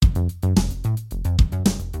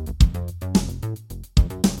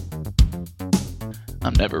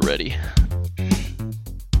I'm never ready.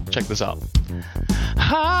 Check this out.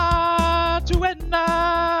 Ha to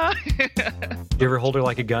Etna. You ever hold her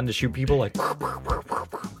like a gun to shoot people? Like,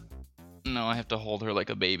 No, I have to hold her like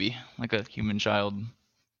a baby, like a human child.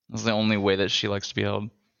 That's the only way that she likes to be held.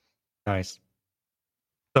 nice.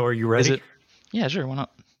 So, are you ready? Is it? Yeah, sure. Why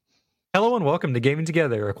not? Hello and welcome to Gaming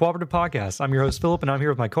Together, a cooperative podcast. I'm your host, Philip, and I'm here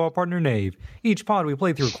with my co-op partner, Nave. Each pod, we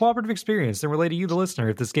play through a cooperative experience and relay to you, the listener,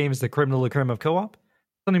 if this game is the creme de la creme of co-op,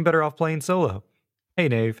 something better off playing solo. Hey,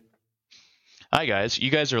 Nave. Hi, guys. You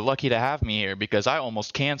guys are lucky to have me here because I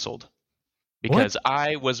almost canceled. Because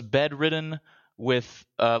I was bedridden with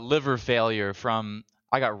liver failure from...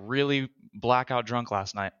 I got really blackout drunk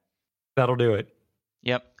last night. That'll do it.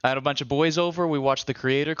 Yep. I had a bunch of boys over. We watched the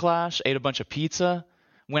Creator Clash, ate a bunch of pizza,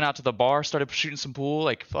 went out to the bar, started shooting some pool.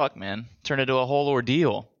 Like, fuck, man. Turned into a whole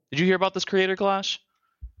ordeal. Did you hear about this Creator Clash?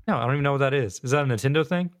 No, I don't even know what that is. Is that a Nintendo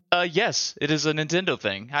thing? Yes, it is a Nintendo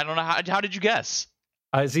thing. I don't know how did you guess?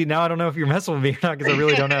 I see. Now I don't know if you're messing with me or not because I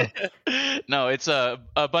really don't know. No, it's a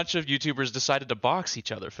bunch of YouTubers decided to box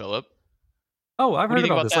each other, Philip. Oh, I've What do heard you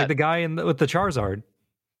think about about this. that? Like the guy with the Charizard.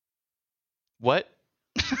 What?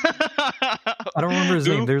 I don't remember his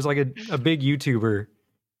name. There's like a big YouTuber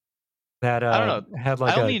that I don't know. had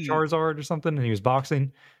like I a only- Charizard or something, and he was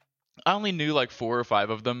boxing. I only knew like 4 or 5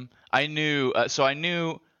 of them. I knew, well,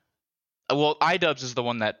 iDubbbz is the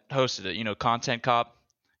one that hosted it, Content Cop.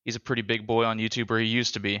 He's a pretty big boy on YouTube, or he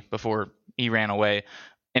used to be before he ran away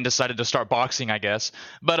and decided to start boxing, I guess.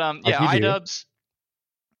 But yeah, you do. iDubbbz.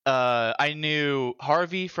 I knew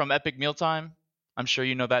Harvey from Epic Mealtime. I'm sure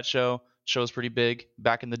you know that show. Show was pretty big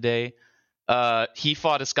back in the day. He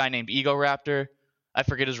fought this guy named Ego Raptor. I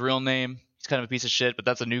forget his real name. He's kind of a piece of shit, but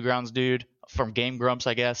that's a Newgrounds dude from Game Grumps,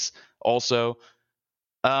 I guess. Also,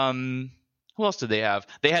 who else did they have?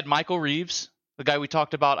 They had Michael Reeves, the guy we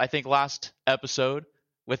talked about, I think, last episode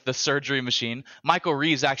with the surgery machine. Michael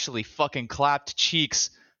Reeves actually fucking clapped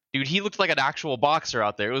cheeks, dude. He looked like an actual boxer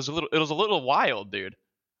out there. It was a little wild, dude.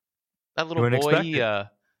 That little wouldn't boy, expect it.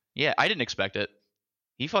 yeah, I didn't expect it.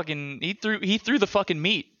 He threw the fucking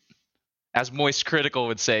meat, as Moist Critical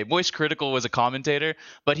would say. Moist Critical was a commentator,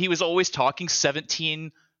 but he was always talking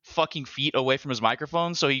 17 fucking feet away from his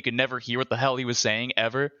microphone, so you could never hear what the hell he was saying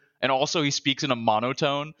ever. And also, he speaks in a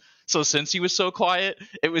monotone. So since he was so quiet,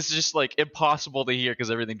 it was just like impossible to hear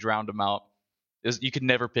because everything drowned him out. You could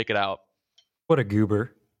never pick it out. What a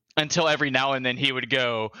goober. Until every now and then he would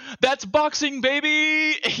go, "That's boxing,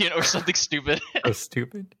 baby!" Or something stupid. So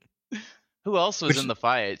stupid. Who else was in the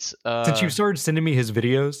fights? Since you started sending me his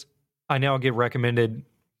videos, I now get recommended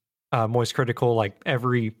Moist Critical like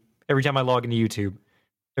every time I log into YouTube.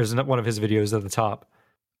 There's one of his videos at the top.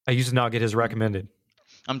 I used to not get his recommended.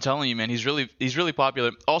 I'm telling you, man, he's really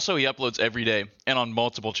popular. Also, he uploads every day and on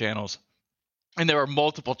multiple channels. And there are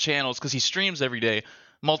multiple channels because he streams every day.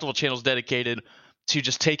 Multiple channels dedicated to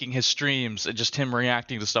just taking his streams and just him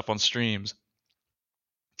reacting to stuff on streams.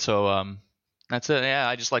 So that's it. Yeah,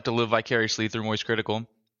 I just like to live vicariously through Moist Critical,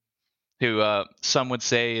 who some would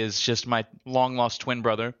say is just my long lost twin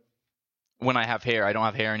brother. When I have hair, I don't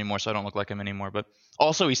have hair anymore, so I don't look like him anymore. But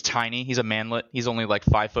also, he's tiny. He's a manlet. He's only like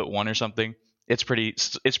 5'1" or something. It's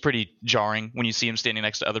pretty jarring when you see him standing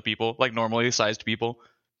next to other people, like normally sized people.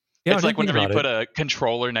 Yeah, It's I like didn't think whenever you about put a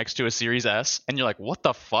controller next to a Series S, and you're like, "What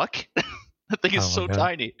the fuck?" That thing is Oh my so God.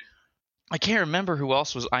 tiny. I can't remember who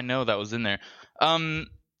else was. I know that was in there.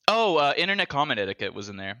 Internet Comment Etiquette was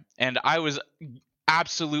in there, and I was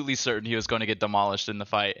absolutely certain he was going to get demolished in the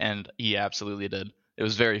fight, and he absolutely did. It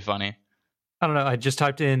was very funny. I don't know. I just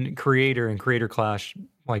typed in creator and Creator Clash,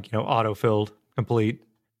 like, auto-filled, complete.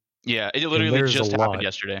 Yeah, it literally there's just a happened lot.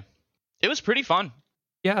 yesterday. It was pretty fun.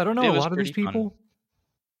 Yeah, I don't know. It A was lot of these pretty fun. people.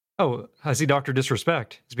 Oh, I see Dr.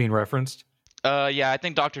 Disrespect is being referenced. Yeah, I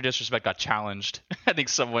think Dr. Disrespect got challenged. I think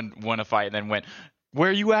someone won a fight and then went,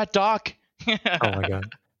 "Where you at, Doc?" Oh my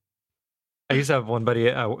God. I used to have one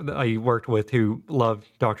buddy I worked with who loved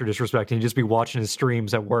Dr. Disrespect, and he'd just be watching his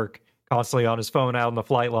streams at work, constantly on his phone out on the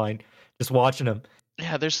flight line, just watching him.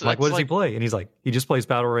 Yeah, there's I'm like, what does he play? And he's like, he just plays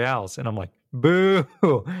Battle Royales. And I'm like, boo,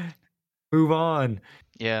 move on.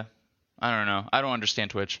 Yeah, I don't know. I don't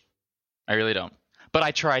understand Twitch. I really don't. But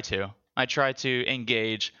I try to. I try to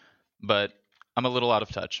engage, but I'm a little out of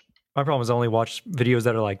touch. My problem is I only watch videos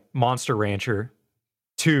that are like Monster Rancher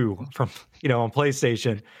 2 from, on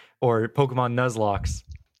PlayStation or Pokemon Nuzlocke.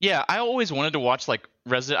 Yeah, I always wanted to watch like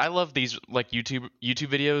Resident. I love these like YouTube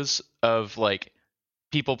videos of like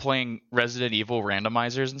people playing Resident Evil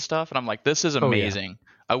randomizers and stuff, and I'm like, this is Oh, yeah. amazing.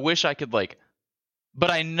 I wish I could like But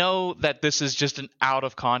I know that this is just an out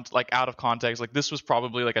of context. Like this was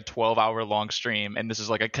probably like a 12-hour long stream, and this is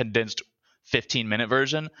like a condensed 15-minute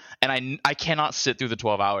version. And I cannot sit through the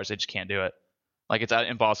 12 hours. I just can't do it. Like it's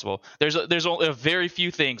impossible. There's only a very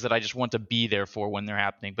few things that I just want to be there for when they're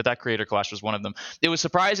happening. But that Creator Clash was one of them. It was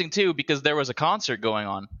surprising too because there was a concert going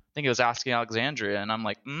on. I think it was Asking Alexandria, and I'm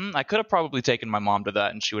like, I could have probably taken my mom to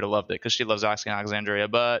that, and she would have loved it because she loves Asking Alexandria.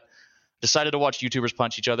 But decided to watch YouTubers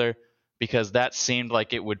punch each other, because that seemed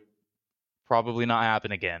like it would probably not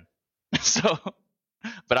happen again. So,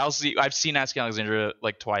 but I've seen Asking Alexandria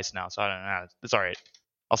like twice now, so I don't know. It's all right.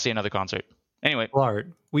 I'll see another concert. Anyway.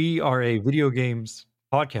 Lard, we are a video games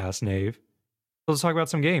podcast, Nave. So let's talk about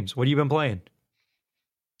some games. What have you been playing?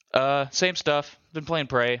 Same stuff. Been playing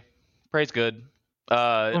Prey. Prey's good.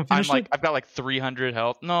 I've got like 300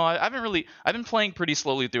 health. No, I haven't really. I've been playing pretty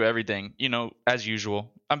slowly through everything, as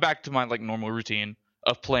usual. I'm back to my like normal routine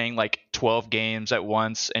of playing like 12 games at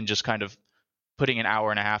once and just kind of putting an hour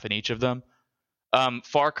and a half in each of them.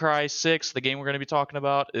 Far Cry 6, the game we're going to be talking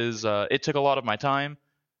about, is it took a lot of my time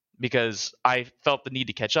because I felt the need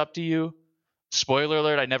to catch up to you. Spoiler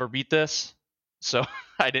alert, I never beat this. So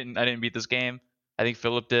I didn't beat this game. I think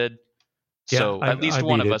Philip did. Yeah, so at least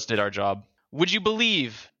one of us did our job. Would you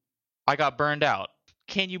believe I got burned out?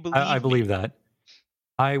 Can you believe I believe that.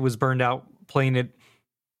 I was burned out playing it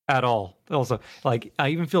at all. Also, like, I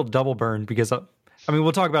even feel double burned because,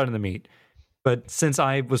 we'll talk about it in the meat. But since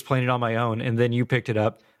I was playing it on my own and then you picked it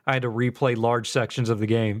up, I had to replay large sections of the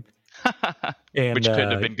game. Which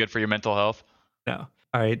couldn't have been good for your mental health. No.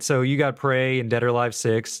 All right, so you got Prey and Dead or Alive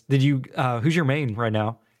 6. Did you? Who's your main right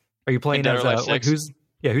now? Are you playing as who's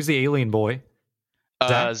the alien boy?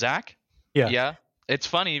 Zach? Yeah. It's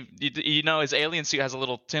funny, his alien suit has a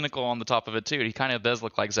little tentacle on the top of it too. He kind of does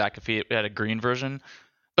look like Zach if he had a green version.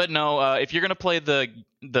 But no, if you're gonna play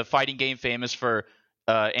the fighting game famous for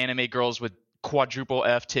anime girls with quadruple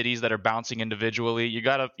F titties that are bouncing individually, you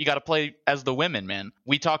gotta play as the women, man.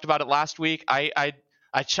 We talked about it last week. I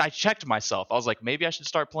checked myself. I was like, maybe I should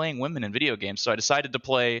start playing women in video games. So I decided to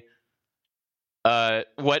play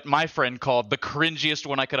what my friend called the cringiest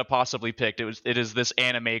one I could have possibly picked. It is this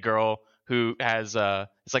anime girl who has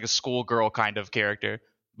it's like a schoolgirl kind of character,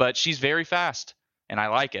 but she's very fast and I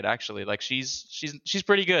like it actually. Like she's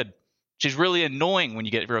pretty good. She's really annoying when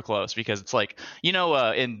you get real close because it's like,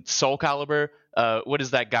 in Soul Calibur, what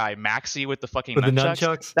is that guy Maxi with the fucking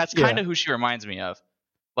nunchucks? That's kind of who she reminds me of.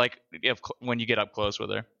 Like when you get up close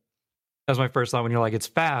with her. That was my first thought when you're like, it's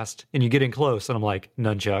fast and you get in close and I'm like,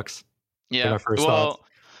 nunchucks. Yeah.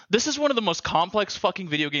 This is one of the most complex fucking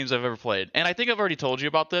video games I've ever played. And I think I've already told you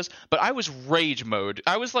about this, but I was rage mode.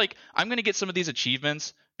 I was like, I'm going to get some of these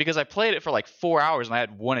achievements because I played it for like 4 hours and I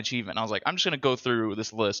had one achievement. I was like, I'm just going to go through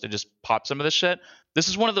this list and just pop some of this shit. This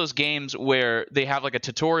is one of those games where they have like a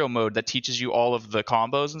tutorial mode that teaches you all of the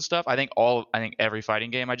combos and stuff. I think every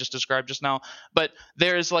fighting game I just described just now, but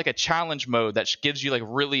there's like a challenge mode that gives you like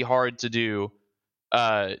really hard to do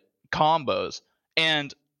combos.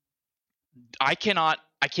 And I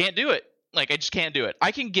can't do it. Like, I just can't do it.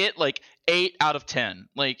 I can get like 8 out of 10.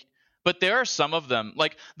 Like, but there are some of them.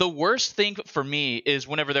 Like, the worst thing for me is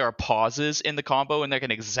whenever there are pauses in the combo and like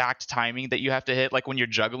an exact timing that you have to hit, like when you're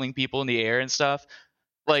juggling people in the air and stuff.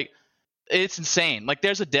 Like, it's insane. Like,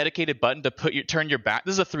 there's a dedicated button to turn your back.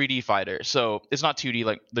 This is a 3D fighter, so it's not 2D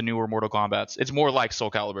like the newer Mortal Kombats. It's more like Soul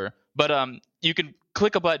Calibur. But you can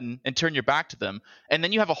click a button and turn your back to them, and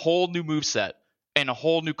then you have a whole new moveset and a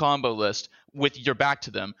whole new combo list with your back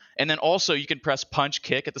to them. And then also you can press punch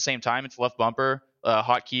kick at the same time. It's left bumper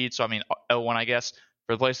hotkeyed. So L1, I guess,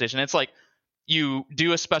 for the PlayStation. It's like you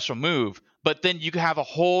do a special move, but then you can have a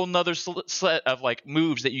whole nother set of like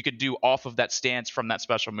moves that you could do off of that stance from that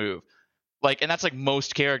special move. Like, and that's like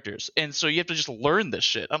most characters. And so you have to just learn this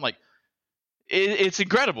shit. I'm like, it's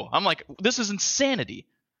incredible. I'm like, this is insanity.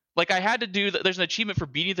 Like, I had to do there's an achievement for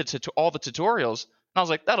beating all the tutorials. And I was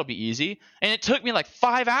like, that'll be easy. And it took me like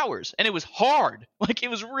 5 hours. And it was hard. Like, it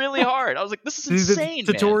was really hard. I was like, this is insane,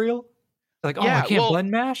 tutorial? Like, yeah, I can't button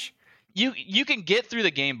mash? You can get through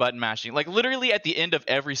the game button mashing. Like, literally at the end of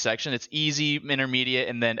every section, it's easy, intermediate,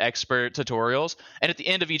 and then expert tutorials. And at the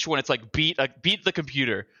end of each one, it's like beat the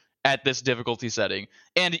computer at this difficulty setting.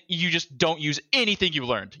 And you just don't use anything you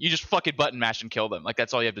learned. You just fucking button mash and kill them. Like,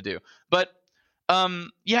 that's all you have to do. But,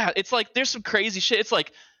 yeah, it's like there's some crazy shit. It's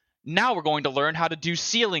like, now we're going to learn how to do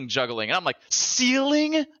ceiling juggling. And I'm like,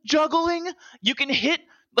 ceiling juggling? You can hit,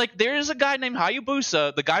 like, there's a guy named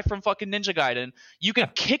Hayabusa, the guy from fucking Ninja Gaiden. You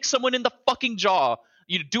can kick someone in the fucking jaw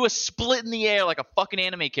you do a split in the air like a fucking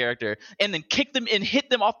anime character, and then kick them and hit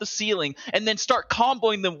them off the ceiling, and then start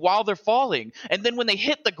comboing them while they're falling. And then when they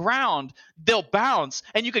hit the ground, they'll bounce,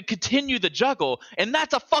 and you can continue the juggle. And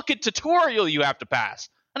that's a fucking tutorial you have to pass.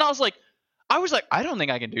 And I was like, I don't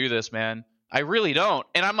think I can do this, man. I really don't.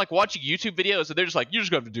 And I'm like watching YouTube videos, and they're just like, you're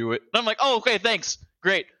just gonna have to do it. And I'm like, oh, okay, thanks,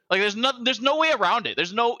 great. Like there's no way around it.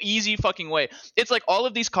 There's no easy fucking way. It's like all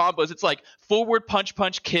of these combos. It's like forward punch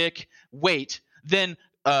punch kick, wait, then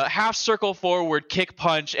half circle forward kick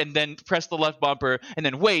punch, and then press the left bumper, and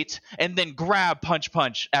then wait, and then grab punch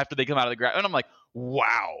punch after they come out of the grab. And I'm like,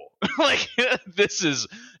 wow, like this is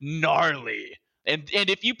gnarly. And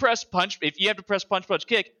if you press punch, if you have to press punch punch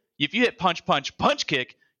kick, if you hit punch punch punch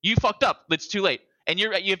kick, you fucked up. It's too late, and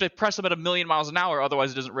you have to press them at 1,000,000 miles an hour,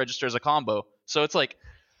 otherwise it doesn't register as a combo. So it's like,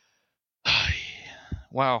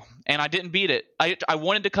 wow. And I didn't beat it. I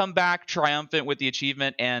wanted to come back triumphant with the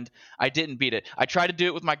achievement, and I didn't beat it. I tried to do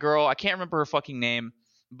it with my girl. I can't remember her fucking name,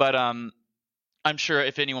 but I'm sure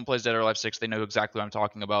if anyone plays Dead or Alive 6, they know exactly what I'm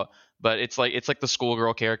talking about. But it's like the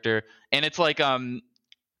schoolgirl character, and it's like I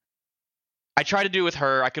tried to do it with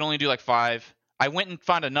her. I could only do like 5. I went and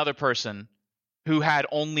found another person who had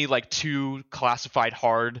only like 2 classified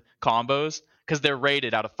hard combos because they're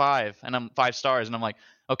rated out of 5, and I'm 5 stars, and I'm like,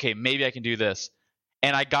 okay, maybe I can do this.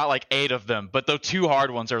 And I got like 8 of them, but the 2 hard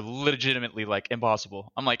ones are legitimately like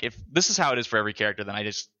impossible. I'm like, if this is how it is for every character, then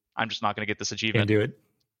I'm just not gonna get this achievement. Can't do it.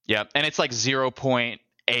 Yeah, and it's like 0.8,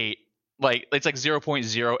 like it's like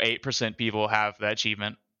 0.08% people have that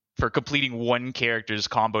achievement for completing one character's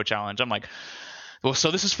combo challenge. I'm like, well,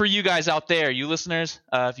 so this is for you guys out there, you listeners.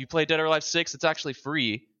 If you play Dead or Alive 6, it's actually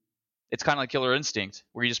free. It's kind of like Killer Instinct,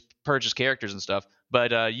 where you just purchase characters and stuff.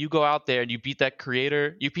 But you go out there and you beat that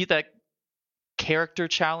character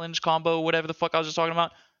challenge combo, whatever the fuck I was just talking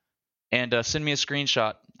about, and send me a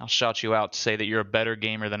screenshot. I'll shout you out to say that you're a better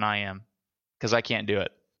gamer than I am, because I can't do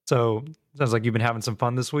it. So sounds like you've been having some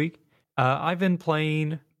fun this week. I've been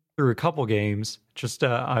playing through a couple games. Just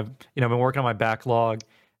I've been working on my backlog.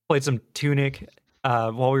 Played some Tunic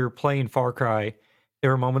while we were playing Far Cry.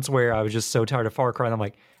 There were moments where I was just so tired of Far Cry, and I'm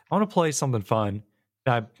like, I want to play something fun.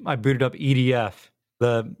 And I booted up EDF.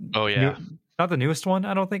 Not the newest one,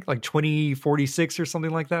 I don't think, like 2046 or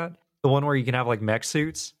something like that. The one where you can have like mech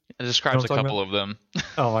suits. It describes a couple of them.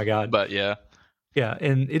 Oh my god! But yeah,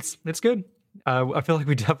 and it's good. I feel like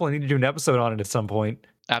we definitely need to do an episode on it at some point.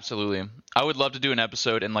 Absolutely, I would love to do an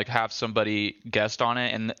episode and like have somebody guest on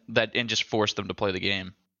it, and just force them to play the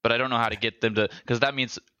game. But I don't know how to get them to, because that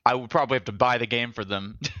means I would probably have to buy the game for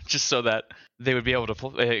them just so that they would be able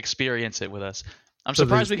to experience it with us. I'm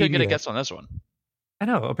surprised we couldn't get a guest on this one. I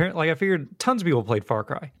know. Apparently, I figured tons of people played Far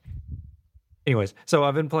Cry. Anyways, so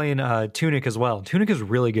I've been playing Tunic as well. Tunic is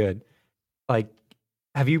really good. Like,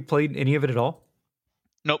 have you played any of it at all?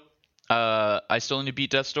 Nope. I still need to beat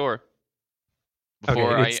Death's Door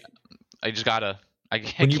before I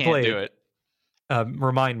can't do it.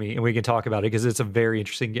 Remind me, and we can talk about it, because it's a very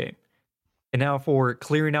interesting game. And now for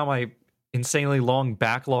clearing out my insanely long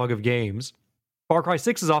backlog of games, Far Cry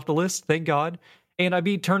 6 is off the list, thank God. And I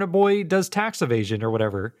beat Turnip Boy Does Tax Evasion or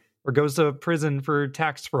whatever, or goes to prison for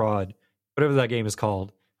tax fraud, whatever that game is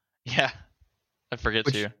called. Yeah, I forget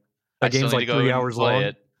too. That game's like 3 hours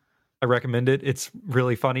long. I recommend it. It's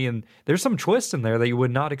really funny, and there's some twists in there that you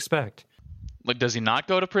would not expect. Like, does he not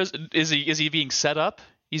go to prison? Is he being set up?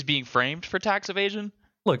 He's being framed for tax evasion?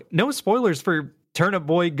 Look, no spoilers for Turnip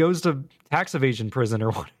Boy Goes to Tax Evasion Prison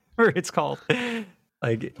or whatever it's called.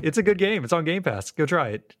 Like, it's a good game. It's on Game Pass. Go try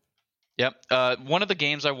it. Yep. One of the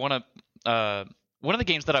games that I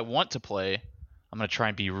want to play, I'm gonna try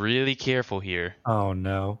and be really careful here. Oh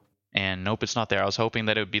no. And nope, it's not there. I was hoping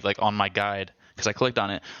that it would be like on my guide, because I clicked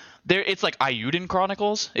on it. It's like Ayuden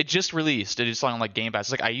Chronicles. It just released. It is on like Game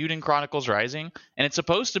Pass. It's like Ayuden Chronicles Rising, and it's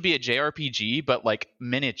supposed to be a JRPG, but like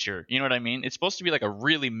miniature. You know what I mean? It's supposed to be like a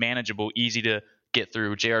really manageable, easy to get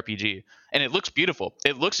through JRPG, and it looks beautiful.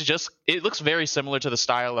 It looks very similar to the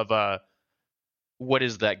style of what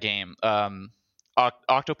is that game?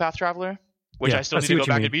 Octopath Traveler, which I still need to go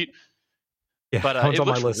back and beat. Yeah, but it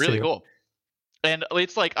looks really cool. And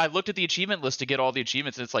it's like, I looked at the achievement list to get all the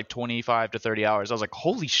achievements, and it's like 25 to 30 hours. I was like,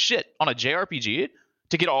 holy shit, on a JRPG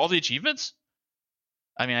to get all the achievements?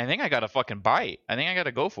 I mean, I think I got to fucking bite. I think I got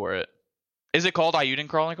to go for it. Is it called Ayuden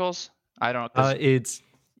Chronicles? I don't know. It's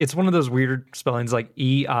one of those weird spellings, like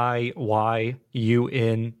EIYUNDN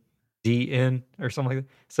or something like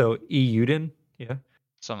that. So Euden, yeah.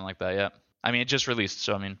 Something like that, yeah. I mean, it just released,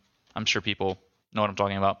 so I mean, I'm sure people know what I'm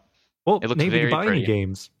talking about. Well, it looks maybe you buy any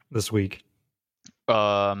games this week.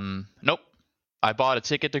 Nope. I bought a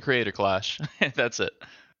ticket to Creator Clash. That's it.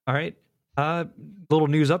 All right. Little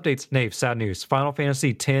news updates. Nave, sad news. Final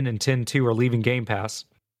Fantasy 10 and 10-2 are leaving Game Pass,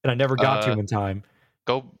 and I never got to them in time.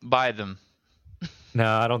 Go buy them. No,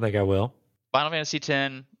 I don't think I will. Final Fantasy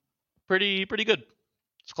X, pretty good.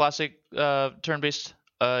 It's classic turn-based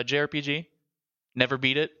JRPG. Never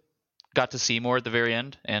beat it. Got to Seymour at the very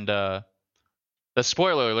end, and the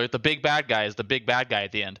spoiler alert: the big bad guy is the big bad guy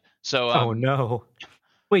at the end. So, oh no!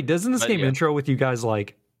 Wait, doesn't this game intro with you guys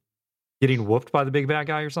like getting whooped by the big bad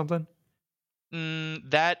guy or something?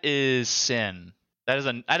 That is Sin. That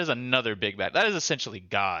is another big bad. That is essentially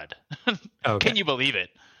God. Okay. Can you believe it?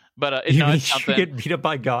 But you get beat up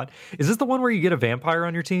by God. Is this the one where you get a vampire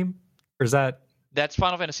on your team, or is that? That's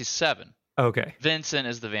Final Fantasy VII. Okay. Vincent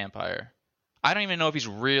is the vampire. I don't even know if he's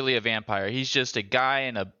really a vampire. He's just a guy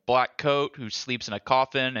in a black coat who sleeps in a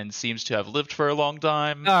coffin and seems to have lived for a long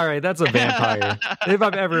time. All right, that's a vampire. If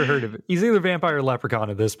I've ever heard of it. He's either vampire or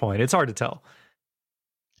leprechaun at this point. It's hard to tell.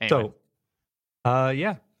 Anyway. So,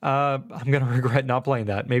 yeah. I'm going to regret not playing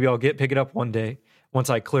that. Maybe I'll pick it up one day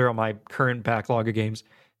once I clear on my current backlog of games.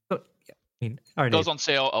 So, I mean, all right, it goes on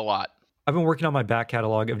sale a lot. I've been working on my back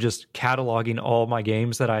catalog of just cataloging all my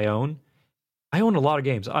games that I own. I own a lot of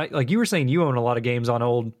games. Like you were saying, you own a lot of games on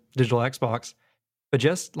old digital Xbox, but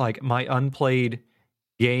just like my unplayed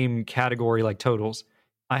game category, like totals,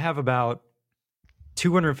 I have about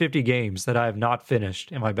 250 games that I have not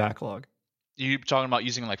finished in my backlog. You talking about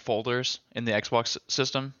using like folders in the Xbox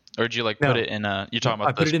system, or did you like put it in a? You're talking about.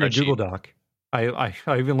 I put it in a Google Doc. I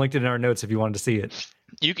even linked it in our notes if you wanted to see it.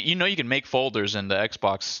 You can make folders in the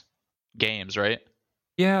Xbox games, right?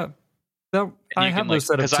 Yeah. I have those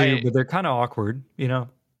set up too, but they're kind of awkward, you know?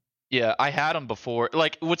 Yeah, I had them before.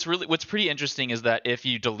 Like, what's pretty interesting is that if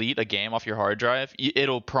you delete a game off your hard drive,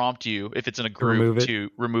 it'll prompt you, if it's in a group, to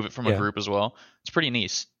remove it from a group as well. It's pretty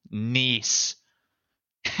nice.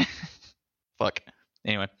 Fuck.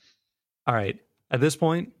 Anyway. All right. At this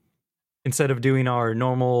point, instead of doing our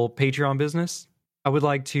normal Patreon business, I would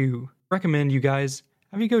like to recommend you guys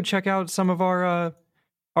have you go check out some of our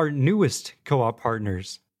newest co-op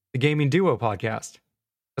partners. The Gaming Duo podcast.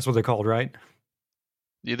 That's what they're called, right?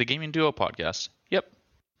 Yeah, the Gaming Duo podcast. Yep.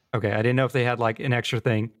 Okay, I didn't know if they had like an extra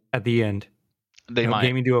thing at the end. They might.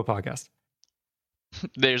 Gaming Duo podcast.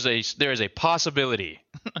 There is a possibility.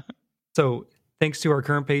 So, thanks to our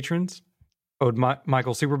current patrons,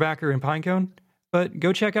 Michael Superbacker and Pinecone, but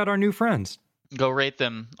go check out our new friends. Go rate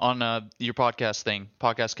them on your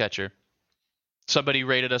podcast catcher. Somebody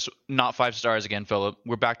rated us not 5 stars again, Philip.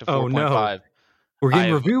 We're back to 4.5. Oh, no. We're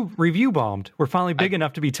getting review bombed. We're finally big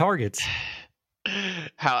enough to be targets.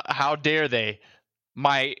 How dare they?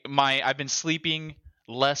 I've been sleeping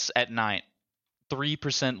less at night.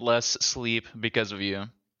 3% less sleep because of you.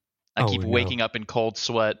 I keep waking up in cold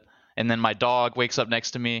sweat, and then my dog wakes up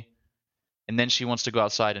next to me, and then she wants to go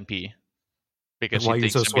outside and pee because she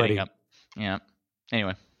thinks I'm getting up. Yeah.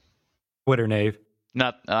 Anyway. Twitter, Nave.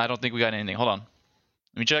 I don't think we got anything. Hold on.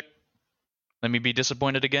 Let me check. Let me be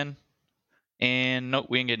disappointed again. And nope,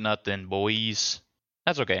 we didn't get nothing, boys.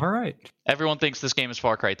 That's okay. All right. Everyone thinks this game is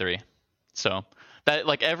Far Cry 3. So that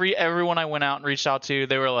like everyone I went out and reached out to,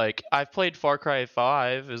 they were like, I've played Far Cry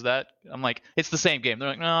 5. Is that? I'm like, it's the same game. They're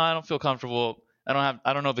like, no, I don't feel comfortable. I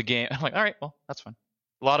don't know the game. I'm like, all right, well, that's fine.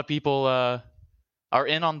 A lot of people are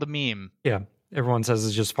in on the meme. Yeah. Everyone says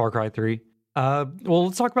it's just Far Cry 3. Well,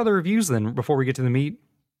 let's talk about the reviews then before we get to the meat,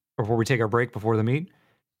 before we take our break before the meat.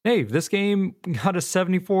 Dave, this game got a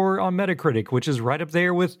 74 on Metacritic, which is right up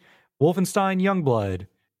there with Wolfenstein Youngblood.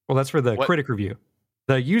 Well, that's for the critic review.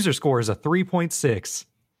 The user score is a 3.6,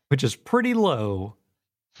 which is pretty low.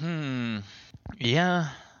 Yeah,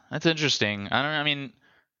 that's interesting. I mean,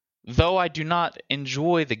 though I do not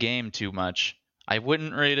enjoy the game too much, I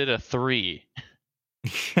wouldn't rate it a 3.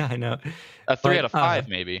 Yeah, I know. A 3 out of 5,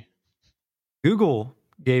 maybe. Google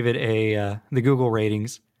gave it the Google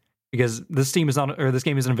ratings because this game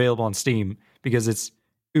isn't available on Steam because it's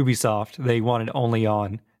Ubisoft. They want it only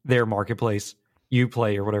on their marketplace,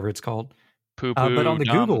 Uplay or whatever it's called. But on the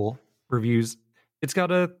Google reviews, it's got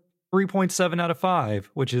a 3.7 out of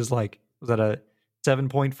 5, which is like, was that a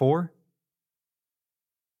 7.4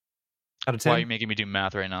 out of 10? Why are you making me do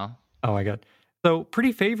math right now? Oh my god. So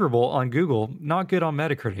pretty favorable on Google, not good on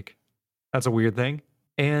Metacritic. That's a weird thing.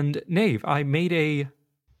 And Nave, I made a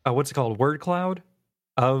what's it called, word cloud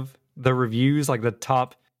of the reviews, like the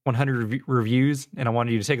top 100 reviews, and I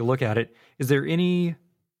wanted you to take a look at it. Is there anything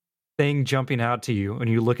jumping out to you when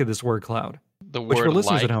you look at this word cloud? The word for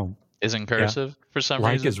listeners at home is in cursive for some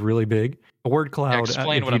reason. Like is really big. A word cloud,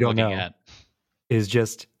 explain what I'm looking at, is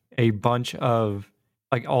just a bunch of,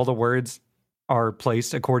 like, all the words are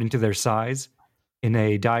placed according to their size in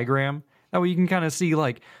a diagram That way you can kind of see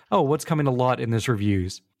like, oh, what's coming a lot in this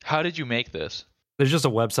reviews. How did you make this? There's just a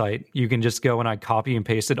website. You can just go and I copy and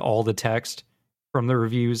pasted all the text from the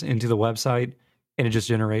reviews into the website, and it just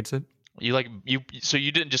generates it. So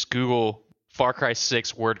you didn't just Google Far Cry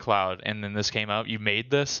 6 word cloud and then this came up. You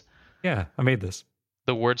made this? Yeah, I made this.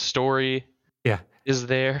 The word story is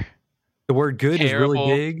there. The word good Terrible. is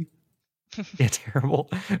really big. Yeah, terrible.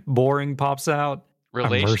 Boring pops out.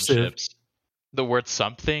 Relationships. Immersive. The word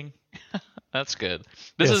something. That's good.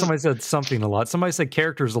 Somebody said something a lot. Somebody said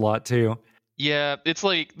characters a lot too. Yeah, it's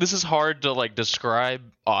like this is hard to like describe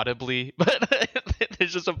audibly, but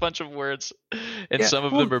there's just a bunch of words and some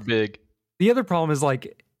of them are big. The other problem is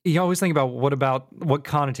like you always think about what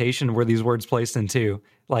connotation were these words placed into?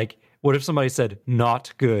 Like, what if somebody said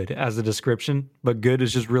not good as a description, but good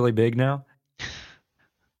is just really big now?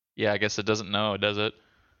 Yeah, I guess it doesn't know, does it?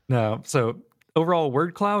 No. So overall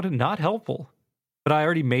word cloud, not helpful. But I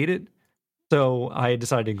already made it, so I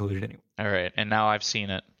decided to include it anyway. All right, and now I've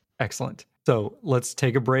seen it. Excellent. So let's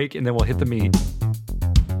take a break, and then we'll hit the meat.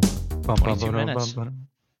 22 minutes.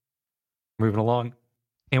 Moving along.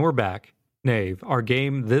 And we're back. Nave, our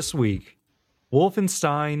game this week,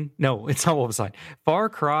 Wolfenstein... No, it's not Wolfenstein. Far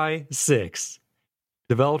Cry 6.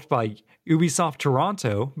 Developed by Ubisoft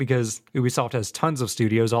Toronto, because Ubisoft has tons of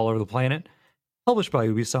studios all over the planet. Published by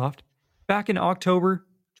Ubisoft. Back in October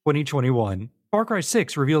 2021. Far Cry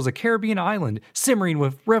 6 reveals a Caribbean island simmering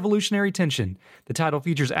with revolutionary tension. The title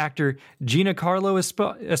features actor Giancarlo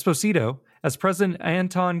Esposito as President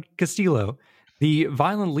Anton Castillo, the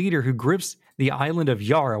violent leader who grips the island of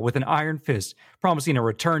Yara with an iron fist, promising a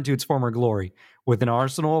return to its former glory. With an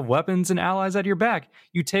arsenal of weapons and allies at your back,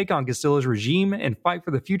 you take on Castillo's regime and fight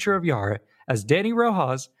for the future of Yara. As Danny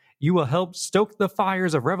Rojas, you will help stoke the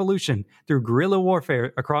fires of revolution through guerrilla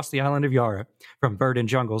warfare across the island of Yara. From verdant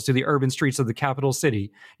jungles to the urban streets of the capital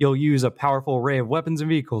city, you'll use a powerful array of weapons and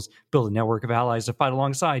vehicles, build a network of allies to fight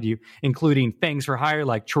alongside you, including fangs for hire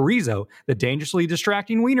like Chorizo, the dangerously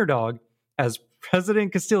distracting wiener dog. As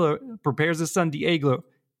President Castillo prepares his son Diego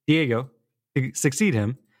to succeed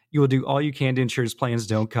him, you will do all you can to ensure his plans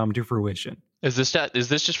don't come to fruition. Is this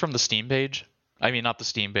just from the Steam page? I mean, not the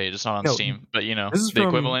Steam page. It's not on Steam, but you know, this is the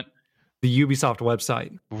equivalent. The Ubisoft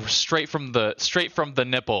website. Straight from the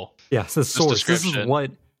nipple. Yes, the source. This is what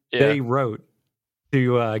they wrote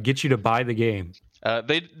to get you to buy the game.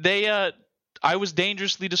 I was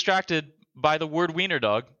dangerously distracted by the word wiener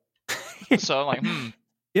dog. So I'm like,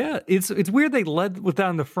 Yeah, it's weird they led with that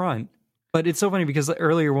on the front, but it's so funny because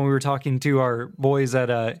earlier when we were talking to our boys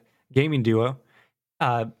at Gaming Duo,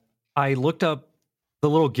 I looked up the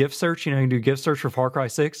little GIF search. You know, you can do GIF search for Far Cry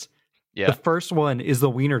 6. Yeah. The first one is the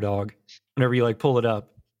wiener dog. Whenever you like pull it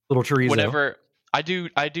up, little chorizo. Whenever I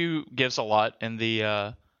do GIFs a lot in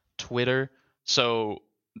the Twitter, so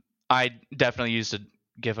I definitely used a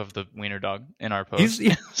GIF of the wiener dog in our post.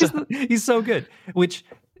 He's so good. Which,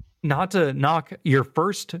 not to knock the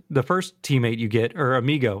first teammate you get, or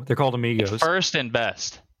amigo, they're called amigos. First and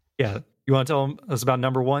best. Yeah, you want to tell us about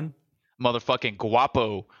number one? Motherfucking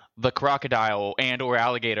Guapo, the crocodile and or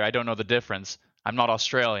alligator. I don't know the difference. I'm not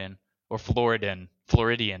Australian or Floridian.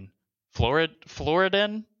 Floridan?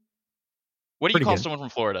 What do you call someone from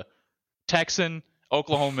Florida? Texan,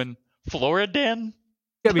 Oklahoman, Floridan?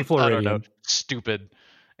 Gotta be Floridian. I don't know. Stupid.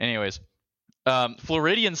 Anyways,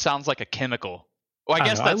 Floridian sounds like a chemical. Well, I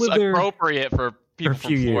guess that's appropriate for people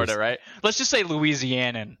from Florida, right? Let's just say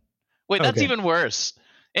Louisianan. Wait, that's even worse.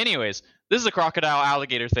 Anyways, this is a crocodile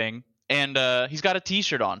alligator thing, and he's got a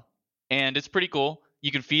t-shirt on, and it's pretty cool.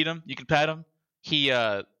 You can feed him. You can pet him. He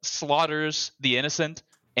slaughters the innocent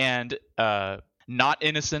and not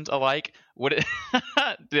innocent alike.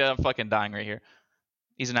 Dude, I'm fucking dying right here.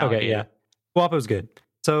 He's an alligator. Okay, yeah. Guapo's good.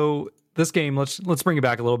 So this game, let's bring it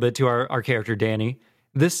back a little bit to our character Danny.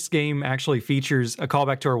 This game actually features a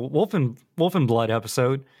callback to our Wolf and Blood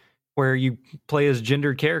episode, where you play as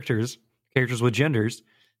gendered characters with genders.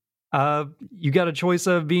 You got a choice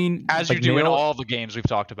of being as you do in all the games we've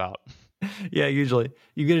talked about. Yeah, usually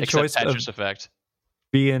you get a choice Tetris Effect.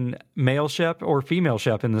 Being male Shep or female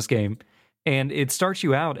Shep in this game, and it starts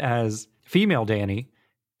you out as female Danny.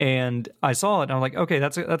 And I saw it, and I'm like, okay,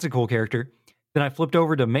 that's a cool character. Then I flipped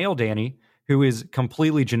over to male Danny, who is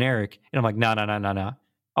completely generic, and I'm like, no.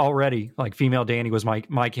 Already, like female Danny was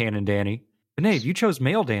my canon Danny. But Nate, you chose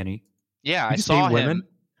male Danny. Yeah, I saw him.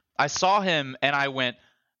 I saw him, and I went,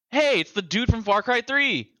 hey, it's the dude from Far Cry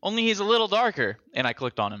 3, only he's a little darker. And I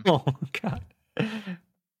clicked on him. Oh, God.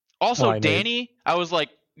 Also, Danny, I was like,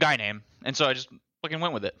 guy name. And so I just fucking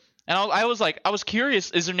went with it. And I was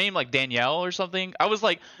curious, is her name like Danielle or something? I was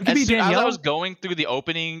like, It could be as I Danielle. was going through the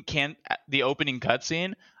opening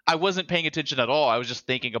cutscene, I wasn't paying attention at all. I was just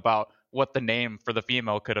thinking about what the name for the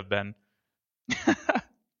female could have been.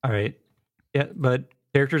 All right. Yeah, but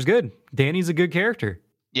character's good. Danny's a good character.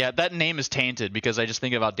 Yeah, that name is tainted because I just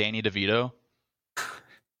think about Danny DeVito.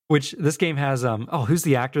 Which this game has who's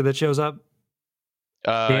the actor that shows up?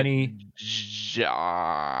 Danny. It's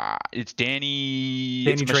Danny. Danny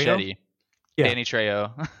It's Trejo? Machete. Yeah. Danny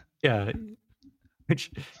Trejo. Yeah. Which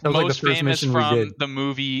that was like the Most first famous mission we from did. the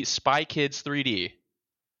movie Spy Kids 3D,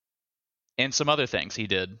 and some other things he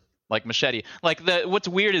did, like Machete. Like what's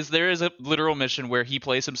weird is there is a literal mission where he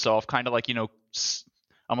plays himself, kind of like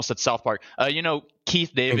almost at South Park.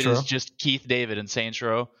 Keith David Saints is Row? just Keith David in Saints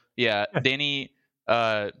Row. Yeah, Danny.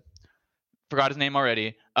 Forgot his name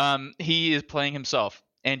already. He is playing himself,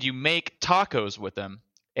 and you make tacos with him,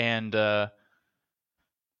 and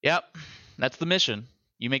yep, that's the mission.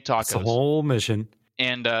 You make tacos. It's the whole mission.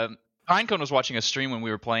 And Pinecone was watching a stream when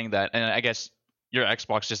we were playing that, and I guess your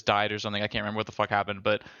Xbox just died or something. I can't remember what the fuck happened,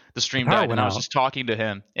 but the stream Power died, and went I was out. just talking to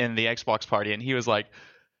him in the Xbox party, and he was like,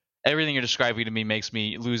 "Everything you're describing to me makes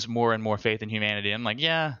me lose more and more faith in humanity." I'm like,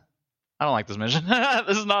 "Yeah, I don't like this mission.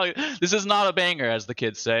 This is not a banger, as the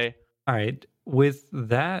kids say." All right. With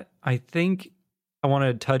that, I think I want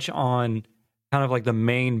to touch on kind of like the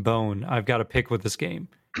main bone I've got to pick with this game.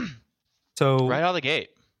 So Right out of the gate.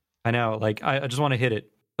 I know, like I just want to hit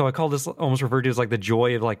it. So I call this almost referred to as like the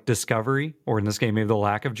joy of like discovery, or in this game, maybe the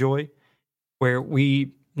lack of joy, where when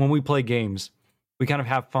we play games, we kind of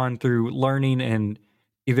have fun through learning and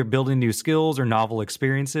either building new skills or novel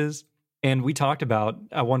experiences. And we talked about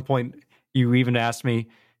at one point, you even asked me,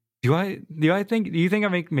 do you think I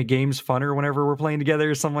make games funner whenever we're playing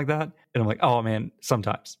together or something like that? And I'm like, oh man,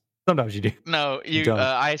 sometimes you do. No, You don't.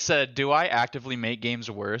 I said, do I actively make games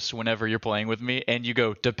worse whenever you're playing with me? And you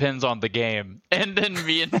go, depends on the game. And then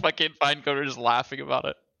me and fucking Pinecone are just laughing about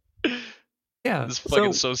it. Yeah. This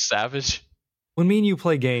fucking so savage. When me and you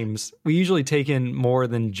play games, we usually take in more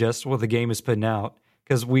than just what the game is putting out,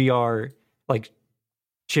 because we are like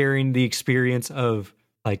sharing the experience of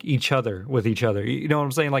like each other with each other. You know what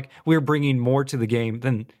I'm saying? Like we're bringing more to the game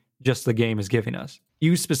than just the game is giving us.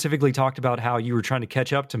 You specifically talked about how you were trying to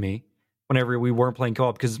catch up to me whenever we weren't playing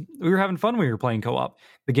co-op, because we were having fun when we were playing co-op.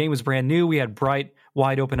 The game was brand new. We had bright,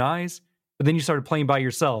 wide open eyes, but then you started playing by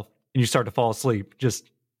yourself and you start to fall asleep just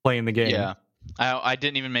playing the game. Yeah. I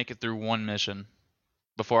didn't even make it through one mission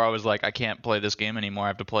before I was like, I can't play this game anymore. I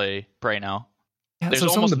have to play Prey now. Yeah, There's so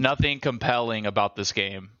some of almost the- nothing compelling about this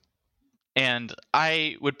game. And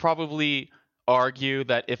I would probably argue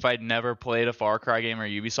that if I'd never played a Far Cry game or a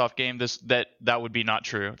Ubisoft game, that would be not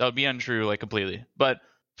true. That would be untrue, like, completely. But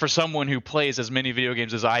for someone who plays as many video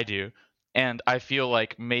games as I do, and I feel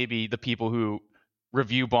like maybe the people who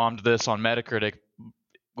review bombed this on Metacritic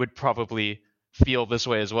would probably feel this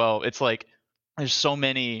way as well. It's like there's so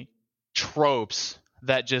many tropes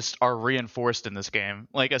that just are reinforced in this game.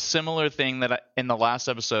 Like a similar thing that in the last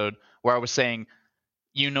episode where I was saying,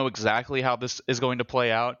 you know exactly how this is going to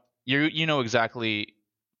play out. You know exactly.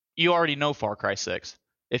 You already know Far Cry 6.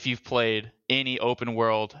 If you've played any open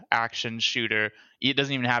world action shooter, it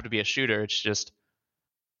doesn't even have to be a shooter.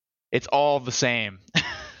 It's all the same.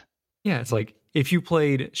 Yeah, it's like if you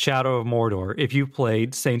played Shadow of Mordor, if you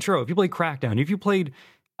played Saints Row, if you played Crackdown, if you played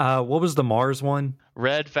what was the Mars one?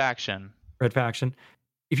 Red Faction. Red Faction.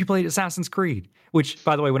 If you played Assassin's Creed, which,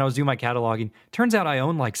 by the way, when I was doing my cataloging, turns out I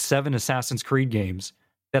own like 7 Assassin's Creed games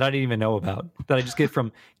that I didn't even know about, that I just get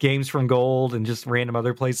from Games from Gold and just random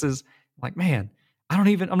other places. I'm like, man, I'm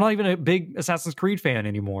not even a big Assassin's Creed fan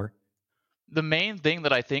anymore. The main thing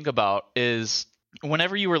that I think about is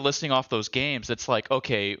whenever you were listing off those games, it's like,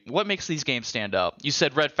 okay, what makes these games stand out? You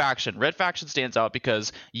said Red Faction. Red Faction stands out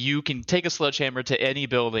because you can take a sledgehammer to any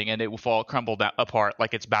building and it will crumble apart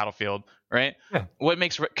like it's Battlefield, right? Yeah. What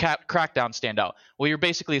makes Crackdown stand out? Well, you're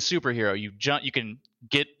basically a superhero. You can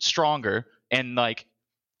get stronger and like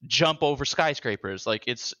jump over skyscrapers. Like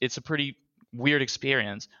it's a pretty weird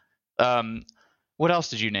experience. What else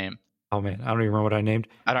did you name? Oh man, I don't even remember what I named.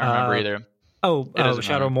 I don't remember either. Shadow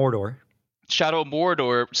matter. of Mordor. Shadow of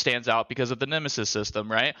Mordor stands out because of the Nemesis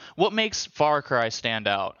system, right? What makes Far Cry stand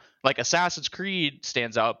out? Like Assassin's Creed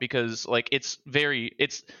stands out because like it's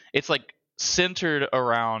like centered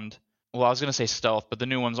around, well, I was gonna say stealth, but the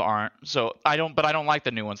new ones aren't. So I don't like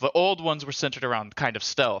the new ones. The old ones were centered around kind of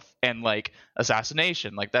stealth and like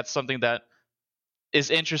assassination. Like that's something that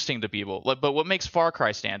is interesting to people. But what makes Far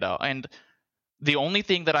Cry stand out? And the only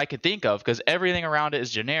thing that I could think of, because everything around it is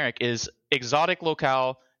generic, is exotic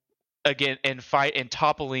locale again and fight and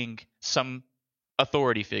toppling some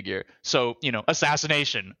authority figure. So,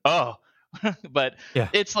 assassination. Oh. But Yeah.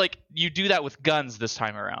 it's like you do that with guns this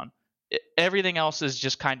time around. Everything else is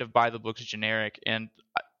just kind of by the books generic, and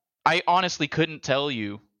I honestly couldn't tell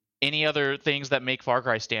you any other things that make Far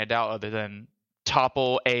Cry stand out other than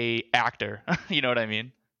topple a actor. You know what I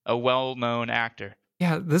mean? A well-known actor.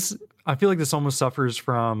 Yeah, I feel like this almost suffers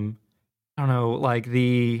from, I don't know, like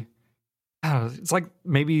it's like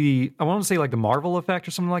maybe I want to say like the Marvel effect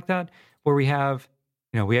or something like that, where we have,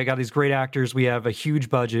 we got these great actors, we have a huge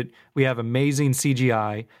budget, we have amazing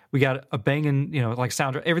CGI, we got a banging, like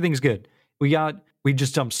soundtrack, everything's good. We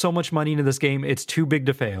just dumped so much money into this game, it's too big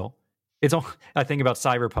to fail. I think about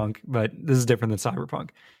Cyberpunk, but this is different than Cyberpunk.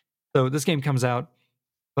 So this game comes out,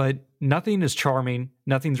 but nothing is charming,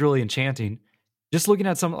 nothing's really enchanting. Just looking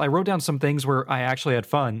at I wrote down some things where I actually had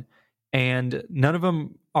fun, and none of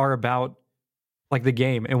them are about like the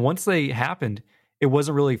game. And once they happened, it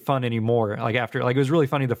wasn't really fun anymore. Like it was really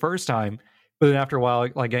funny the first time, but then after a while,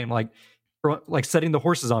 like setting the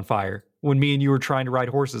horses on fire when me and you were trying to ride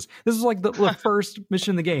horses. This is like the first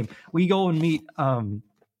mission in the game. We go and meet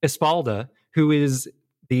Espalda, who is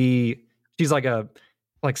she's like a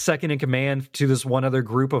second in command to this one other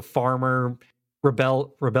group of farmer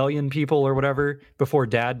rebellion people or whatever before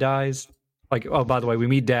Dad dies. Like, oh, by the way, we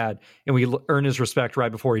meet Dad and we earn his respect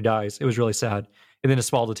right before he dies. It was really sad. And then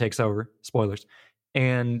Espalda takes over. Spoilers.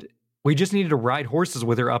 And we just needed to ride horses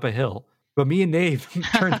with her up a hill. But me and Nave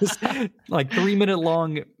turned this 3-minute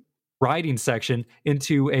long riding section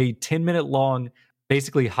into a 10-minute long,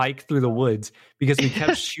 basically hike through the woods because we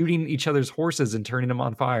kept shooting each other's horses and turning them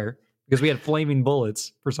on fire because we had flaming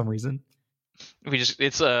bullets for some reason.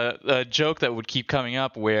 It's a joke that would keep coming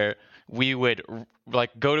up where we would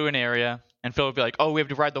go to an area and Phil would be like, oh, we have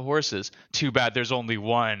to ride the horses. Too bad there's only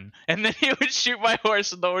one. And then he would shoot my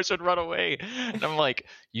horse and the horse would run away. And I'm like,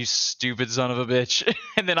 you stupid son of a bitch.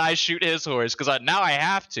 And then I shoot his horse because now I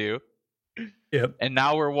have to. Yep. And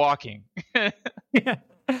now we're walking. Yeah.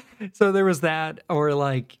 So there was that, or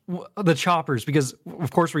the choppers, because of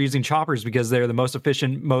course we're using choppers because they're the most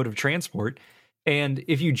efficient mode of transport. And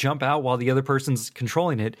if you jump out while the other person's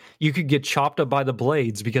controlling it, you could get chopped up by the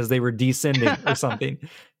blades because they were descending or something.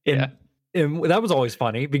 And that was always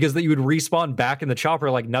funny because you would respawn back in the chopper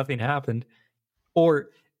like nothing happened. Or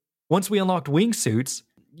once we unlocked wingsuits,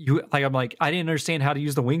 I'm like, I didn't understand how to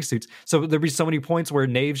use the wingsuits. So there'd be so many points where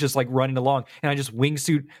Nave's just running along and I just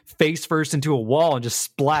wingsuit face first into a wall and just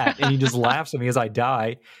splat. And he just laughs at me as I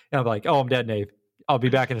die. And I'm like, oh, I'm dead, Nave. I'll be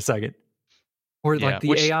back in a second. Or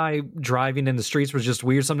AI driving in the streets was just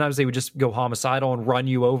weird. Sometimes they would just go homicidal and run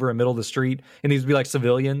you over in the middle of the street. And these would be like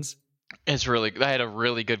civilians. I had a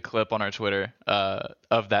really good clip on our Twitter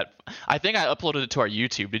of that. I think I uploaded it to our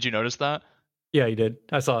YouTube. Did you notice that? Yeah, you did.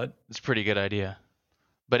 I saw it. It's a pretty good idea.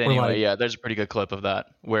 But anyway, there's a pretty good clip of that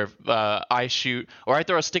where I shoot or I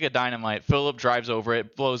throw a stick of dynamite. Philip drives over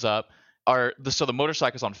it, blows up. So the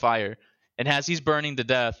motorcycle's on fire, and as he's burning to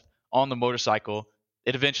death on the motorcycle,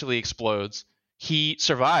 it eventually explodes. He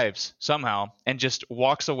survives somehow and just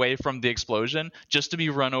walks away from the explosion just to be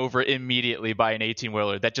run over immediately by an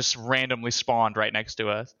 18-wheeler that just randomly spawned right next to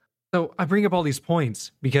us. So I bring up all these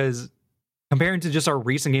points because comparing to just our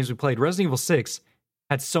recent games we played, Resident Evil 6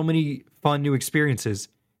 had so many fun new experiences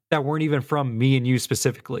that weren't even from me and you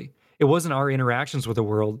specifically. It wasn't our interactions with the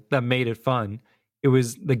world that made it fun.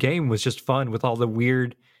 The game was just fun with all the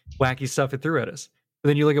weird, wacky stuff it threw at us. But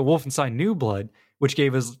then you look at Wolfenstein New Blood, which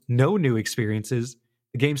gave us no new experiences.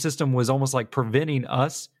 The game system was almost like preventing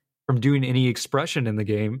us from doing any expression in the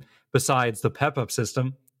game besides the pep-up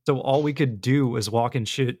system. So all we could do was walk and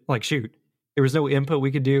shoot. There was no input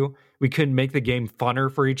we could do. We couldn't make the game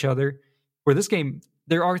funner for each other. Where this game,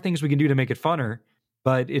 there are things we can do to make it funner,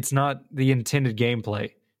 but it's not the intended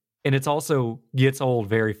gameplay. And it's also gets old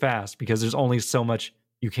very fast because there's only so much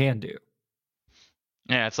you can do.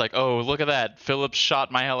 Yeah, it's like, oh, look at that. Philip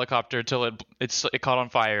shot my helicopter till it caught on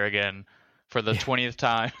fire again for the 20th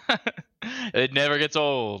time. It never gets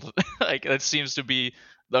old. That seems to be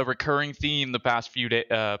the recurring theme the past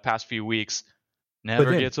few weeks.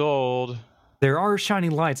 Never gets old. There are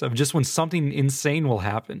shining lights of just when something insane will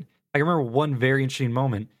happen. I remember one very interesting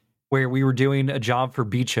moment where we were doing a job for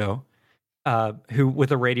Bicho, who with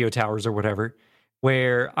the radio towers or whatever,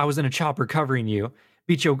 where I was in a chopper covering you.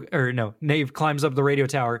 Nave climbs up the radio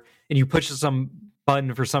tower and you push some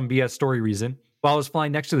button for some BS story reason. While I was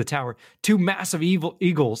flying next to the tower, two massive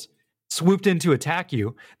eagles swooped in to attack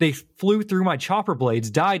you. They flew through my chopper blades,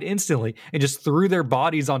 died instantly, and just threw their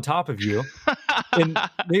bodies on top of you. And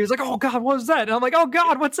he was like, oh God, what was that? And I'm like, oh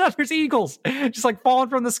God, what's that? There's eagles just falling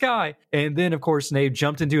from the sky. And then, of course, Nave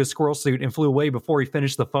jumped into a squirrel suit and flew away before he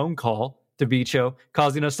finished the phone call to Bicho,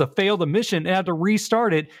 causing us to fail the mission and have to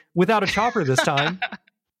restart it without a chopper this time.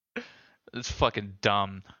 It's fucking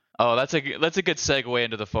dumb. Oh, that's a good segue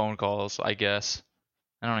into the phone calls, I guess.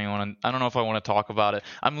 I don't know if I want to talk about it.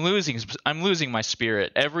 I'm losing my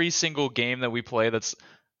spirit. Every single game that we play that's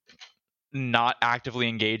not actively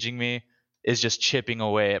engaging me is just chipping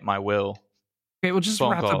away at my will. Okay, well, just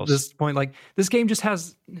Phone wrap up calls. this point. Like, this game just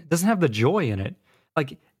doesn't have the joy in it.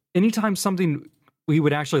 Like, anytime something we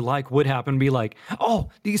would actually like would happen, be like, oh,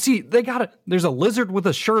 do you see, there's a lizard with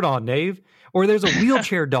a shirt on, Nave. Or there's a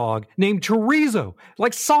wheelchair dog named Chorizo,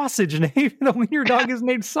 like sausage, Nave. The wiener dog is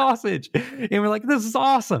named Sausage. And we're like, this is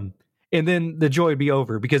awesome. And then the joy would be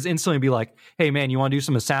over because instantly be like, hey, man, you want to do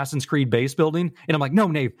some Assassin's Creed base building? And I'm like, no,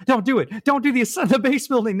 Nave, don't do it. Don't do the base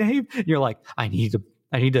building, Nave. And you're like, I need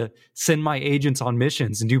to send my agents on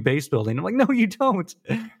missions and do base building. I'm like, no, you don't.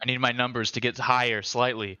 I need my numbers to get higher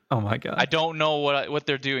slightly. Oh my God. I don't know what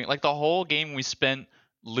they're doing. Like the whole game we spent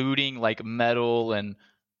looting like metal and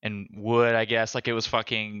wood, I guess, like it was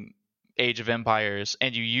fucking Age of Empires,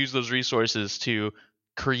 and you use those resources to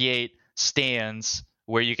create stands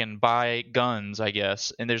where you can buy guns, I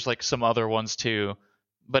guess, and there's like some other ones too.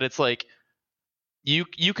 But it's like you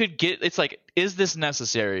could get, it's like, is this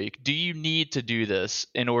necessary? Do you need to do this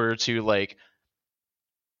in order to like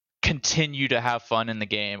continue to have fun in the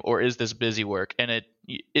game, or is this busy work? And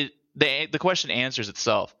the question answers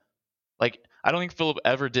itself. Like, I don't think Philip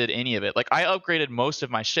ever did any of it. Like, I upgraded most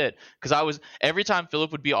of my shit because every time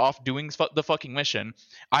Philip would be off doing the fucking mission,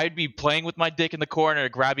 I'd be playing with my dick in the corner,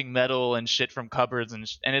 grabbing metal and shit from cupboards,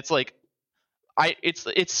 and it's like,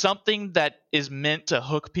 it's something that is meant to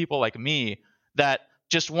hook people like me that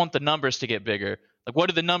just want the numbers to get bigger. Like, what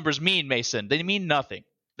do the numbers mean, Mason? They mean nothing.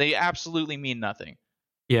 They absolutely mean nothing.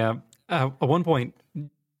 Yeah. At one point,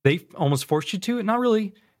 they almost forced you to it. Not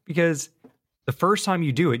really, because the first time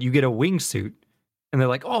you do it, you get a wingsuit. And they're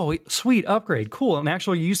like, oh, sweet, upgrade, cool, an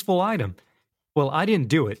actual useful item. Well, I didn't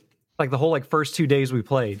do it. Like the whole first 2 days we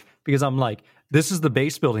played, because I'm like, this is the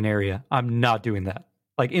base building area. I'm not doing that.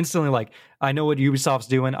 Like instantly, like, I know what Ubisoft's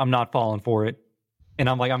doing. I'm not falling for it. And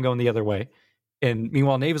I'm like, I'm going the other way. And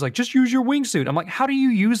meanwhile, Nave is like, just use your wingsuit. I'm like, how do you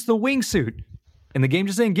use the wingsuit? And the game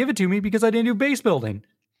just didn't give it to me because I didn't do base building.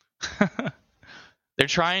 They're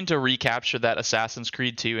trying to recapture that Assassin's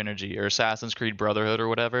Creed 2 energy, or Assassin's Creed Brotherhood or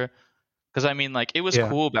whatever. Because I mean, like, it was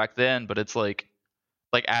cool back then, but it's like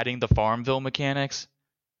adding the Farmville mechanics.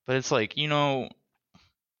 But it's like,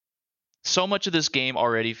 so much of this game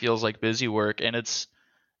already feels like busy work, and it's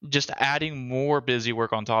just adding more busy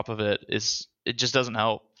work on top of it just doesn't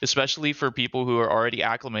help, especially for people who are already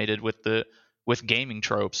acclimated with gaming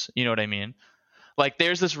tropes. You know what I mean? Like,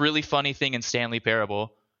 there's this really funny thing in Stanley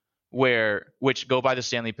Parable, which go by the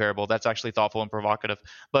Stanley Parable. That's actually thoughtful and provocative.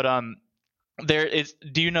 But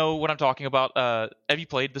do you know what I'm talking about? Have you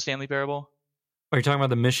played the Stanley Parable? Are you talking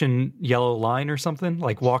about the mission yellow line or something?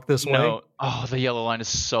 Like, walk this way? No. Oh, the yellow line is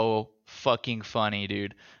so fucking funny,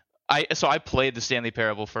 dude. I played the Stanley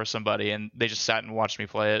Parable for somebody, and they just sat and watched me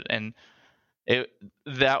play it, and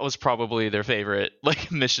that was probably their favorite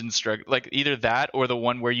mission structure. Like, either that or the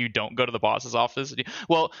one where you don't go to the boss's office.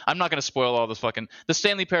 Well, I'm not gonna spoil all this fucking. The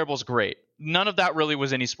Stanley Parable is great. None of that really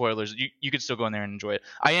was any spoilers. You could still go in there and enjoy it.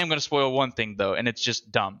 I am gonna spoil one thing though, and it's just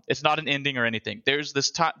dumb. It's not an ending or anything. There's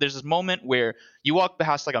this moment where you walk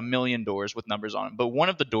past like 1,000,000 doors with numbers on them, but one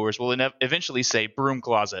of the doors will eventually say broom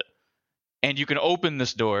closet, and you can open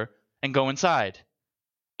this door and go inside.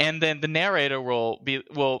 And then the narrator will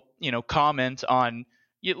comment on,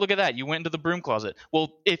 look at that, you went into the broom closet.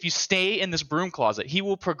 Well, if you stay in this broom closet, he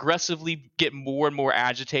will progressively get more and more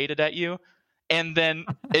agitated at you. And then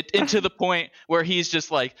into the point where he's just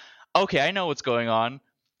like, okay, I know what's going on.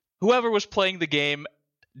 Whoever was playing the game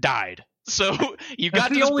died. So you got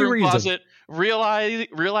to this broom closet,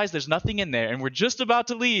 realize there's nothing in there, and we're just about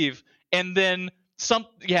to leave. And then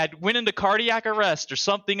went into cardiac arrest or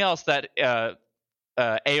something else that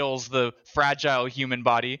ails the fragile human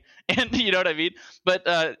body, and you know what I mean.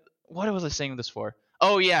 But what was I saying this for?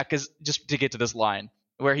 Oh yeah, because just to get to this line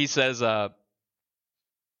where he says,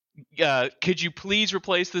 could you please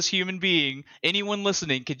replace this human being? Anyone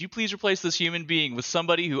listening, could you please replace this human being with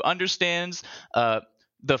somebody who understands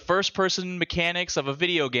the first-person mechanics of a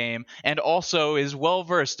video game and also is well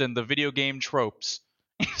versed in the video game tropes,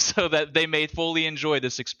 so that they may fully enjoy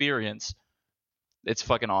this experience. It's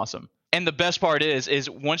fucking awesome. And the best part is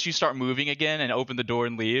once you start moving again and open the door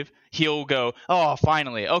and leave, he'll go, oh,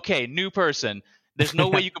 finally, okay, new person. There's no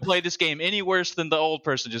way you can play this game any worse than the old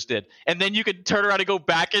person just did. And then you can turn around and go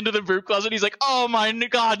back into the broom closet. And he's like, oh my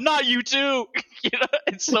God, not you too.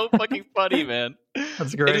 It's so fucking funny, man.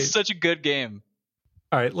 That's great. It is such a good game.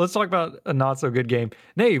 All right, let's talk about a not so good game.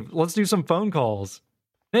 Nave, let's do some phone calls.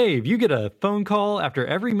 Nave, you get a phone call after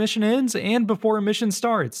every mission ends and before a mission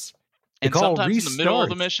starts. The And call sometimes in the middle of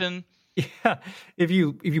the restarts. mission. Yeah, if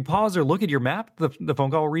you pause or look at your map, the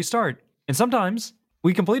phone call will restart. And sometimes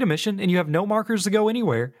we complete a mission and you have no markers to go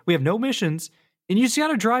anywhere. We have no missions, and you just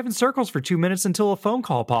gotta drive in circles for 2 minutes until a phone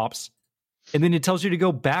call pops, and then it tells you to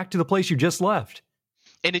go back to the place you just left.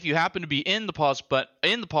 And if you happen to be in the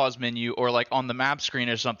pause menu or like on the map screen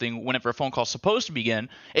or something, whenever a phone call's supposed to begin,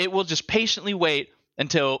 it will just patiently wait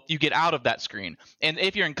until you get out of that screen. And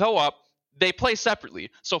if you're in co-op, they play separately.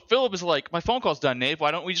 So Philip is like, my phone call's done, Nave.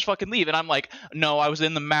 Why don't we just fucking leave? And I'm like, no, I was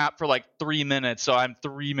in the map for like 3 minutes, so I'm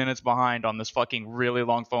 3 minutes behind on this fucking really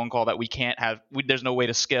long phone call that we can't have. There's no way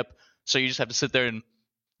to skip. So you just have to sit there and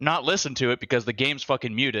not listen to it because the game's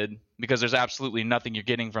fucking muted, because there's absolutely nothing you're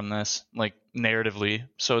getting from this, like, narratively.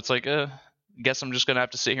 So it's like, guess I'm just gonna have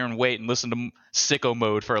to sit here and wait and listen to sicko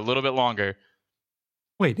mode for a little bit longer.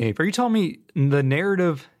 Wait, Nave, are you telling me the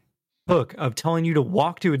narrative hook of telling you to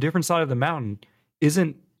walk to a different side of the mountain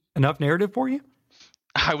isn't enough narrative for you?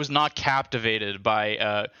 I was not captivated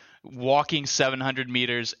by walking 700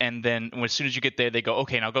 meters, and then as soon as you get there, they go,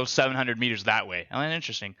 okay, now go 700 meters that way. Oh,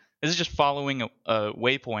 interesting. This is just following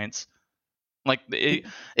waypoints. Like,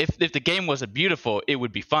 if the game wasn't beautiful, it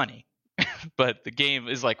would be funny. But the game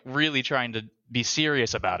is like really trying to be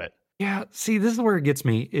serious about it. Yeah, see, this is where it gets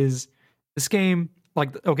me, is this game,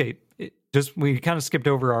 like, okay, we kind of skipped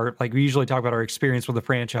over we usually talk about our experience with the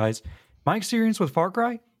franchise. My experience with Far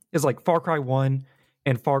Cry is like Far Cry 1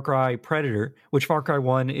 and Far Cry Predator, which Far Cry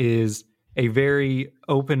 1 is a very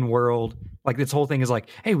open world. Like, this whole thing is like,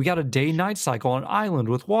 hey, we got a day-night cycle on an island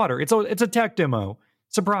with water. It's a tech demo.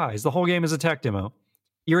 Surprise, the whole game is a tech demo.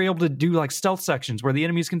 You're able to do like stealth sections where the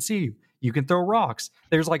enemies can see you. You can throw rocks.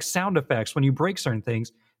 There's like sound effects when you break certain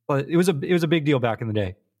things. But it was a big deal back in the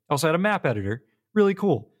day. I also had a map editor. Really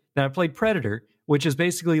cool. Then I played Predator, which is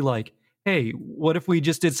basically like, hey, what if we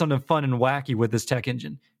just did something fun and wacky with this tech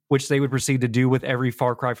engine, which they would proceed to do with every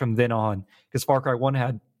Far Cry from then on. Because Far Cry 1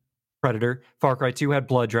 had Predator, Far Cry 2 had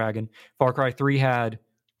Blood Dragon, Far Cry 3 had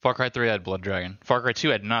Blood Dragon. Far Cry 2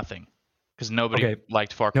 had nothing, because nobody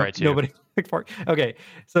liked Far Cry 2. Nobody liked Far. Okay,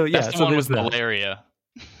 so yeah, that's the one with malaria.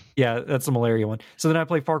 Yeah, that's the malaria one. So then I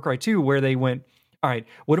played Far Cry 2, where they went, all right,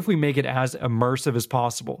 what if we make it as immersive as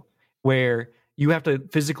possible, where you have to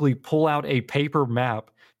physically pull out a paper map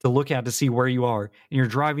to look at to see where you are, and you're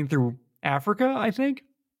driving through Africa, I think.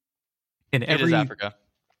 And it is Africa.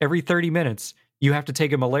 Every 30 minutes, you have to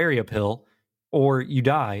take a malaria pill or you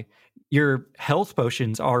die. Your health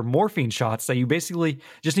potions are morphine shots that you basically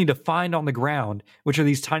just need to find on the ground, which are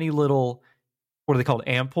these tiny little, what are they called?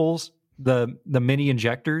 Ampoules, the mini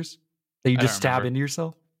injectors that you just stab into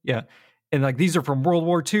yourself. Yeah. And like, these are from World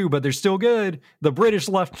War II, but they're still good. The British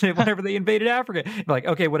left it whenever they invaded Africa. Like,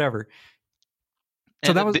 okay, whatever.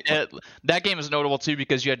 So that game is notable too,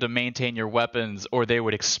 because you had to maintain your weapons or they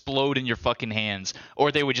would explode in your fucking hands,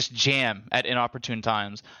 or they would just jam at inopportune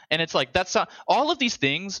times. And it's like, all of these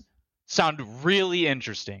things sound really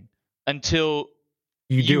interesting until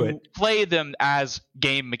you play them as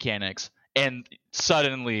game mechanics, and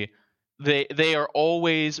suddenly they are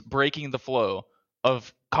always breaking the flow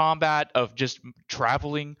of combat, of just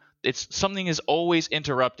traveling. Something is always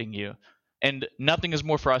interrupting you, and nothing is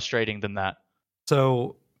more frustrating than that.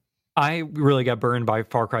 So I really got burned by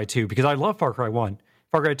Far Cry 2 because I love Far Cry 1.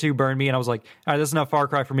 Far Cry 2 burned me, and I was like, all right, this is enough Far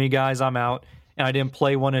Cry for me, guys. I'm out. And I didn't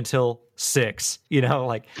play one until 6,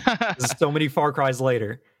 like so many Far Cries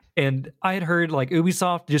later. And I had heard like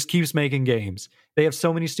Ubisoft just keeps making games. They have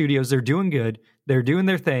so many studios. They're doing good. They're doing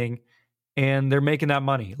their thing, and they're making that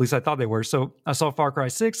money. At least I thought they were. So I saw Far Cry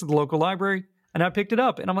 6 at the local library, and I picked it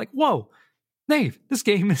up. And I'm like, whoa, Nave, this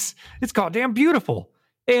game it's goddamn beautiful.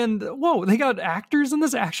 And whoa, they got actors in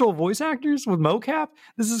this, actual voice actors with mocap.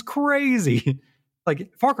 This is crazy.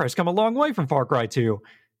 Like, Far Cry's come a long way from Far Cry 2.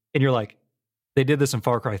 And you're like, they did this in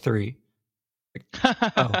Far Cry 3. Like,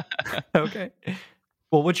 oh, okay.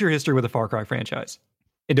 Well, what's your history with the Far Cry franchise?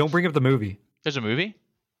 And don't bring up the movie. There's a movie?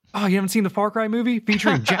 Oh, you haven't seen the Far Cry movie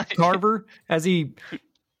featuring Jack Carver as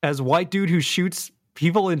white dude who shoots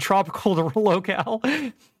people in tropical locale?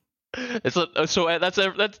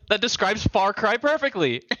 That describes Far Cry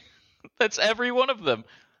perfectly. That's every one of them.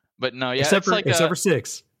 But no, yeah, except for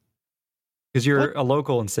 6, because you're a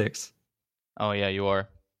local in 6. Oh yeah, you are.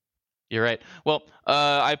 You're right. Well,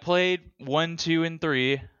 I played 1, 2, and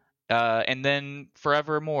 3, And then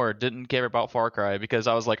forevermore didn't care about Far Cry because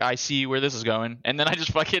I was like, I see where this is going, and then I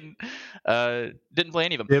just fucking didn't play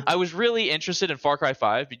any of them. Yep. I was really interested in Far Cry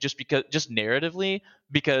 5 just narratively,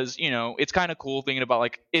 because it's kind of cool thinking about,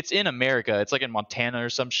 like, it's in America, it's like in Montana or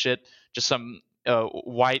some shit, just some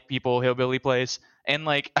white people hillbilly place, and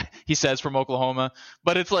like he says from Oklahoma,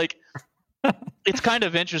 but it's like it's kind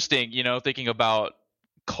of interesting, thinking about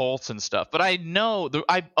cults and stuff. But I know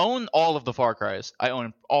I own all of the Far Cries. I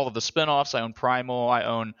own all of the spin-offs. I own Primal. I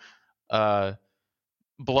own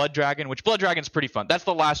Blood Dragon, which Blood Dragon's pretty fun. That's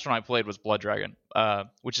the last one I played, was Blood Dragon,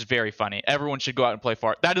 which is very funny. Everyone should go out and play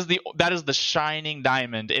That is the shining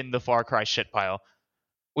diamond in the Far Cry shit pile,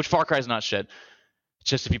 which Far Cry is not shit. It's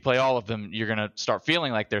just if you play all of them, you're gonna start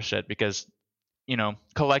feeling like they're shit because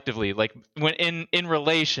collectively, like when in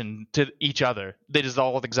relation to each other, they just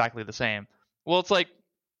all look exactly the same. Well, it's like,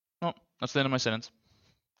 well, that's the end of my sentence.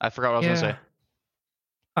 I forgot what I was gonna say.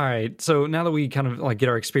 All right, so now that we kind of like get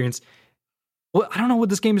our experience, well, I don't know what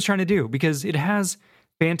this game is trying to do, because it has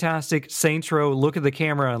fantastic Saints Row look at the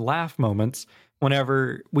camera and laugh moments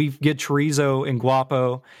whenever we get Chorizo and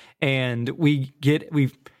Guapo, and we've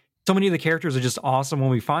so many of the characters are just awesome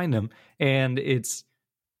when we find them, and it's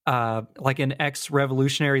like an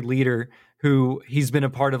ex-revolutionary leader who he's been a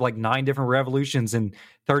part of like 9 different revolutions in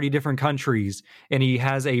 30 different countries, and he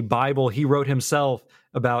has a Bible he wrote himself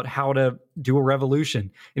about how to do a revolution,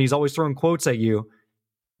 and he's always throwing quotes at you. And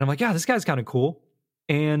I'm like, yeah, this guy's kind of cool.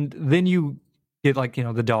 And then you get like,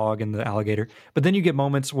 the dog and the alligator, but then you get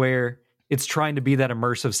moments where it's trying to be that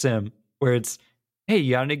immersive sim where it's, hey,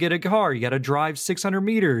 you gotta get a car, you gotta drive 600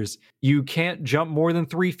 meters, you can't jump more than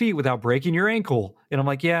 3 feet without breaking your ankle. And I'm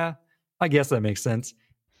like, yeah, I guess that makes sense.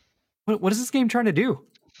 What is this game trying to do?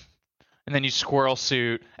 And then you squirrel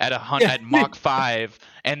suit at Mach 5,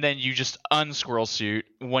 and then you just unsquirrel suit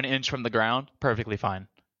 1 inch from the ground. Perfectly fine.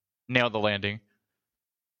 Nailed the landing.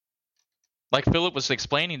 Like Philip was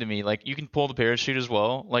explaining to me, like, you can pull the parachute as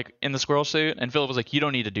well, like in the squirrel suit. And Philip was like, you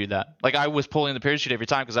don't need to do that. Like, I was pulling the parachute every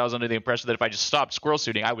time because I was under the impression that if I just stopped squirrel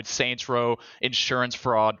suiting, I would Saints Row, insurance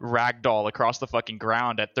fraud, ragdoll across the fucking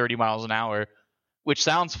ground at 30 miles an hour, which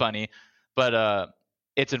sounds funny, but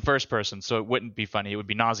it's in first person, so it wouldn't be funny. It would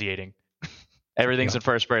be nauseating. Everything's in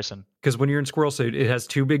first person. Because when you're in squirrel suit, it has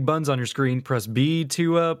 2 big buttons on your screen. Press B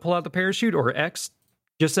to pull out the parachute, or X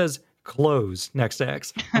just says close next to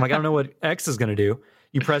X. I'm like, I don't know what X is going to do.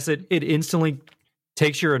 You press it, it instantly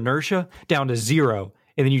takes your inertia down to 0,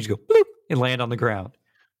 and then you just go bloop and land on the ground.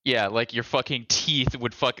 Yeah, like your fucking teeth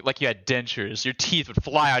would like you had dentures. Your teeth would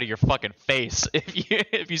fly out of your fucking face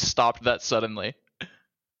if you stopped that suddenly.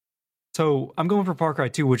 So I'm going for Far Cry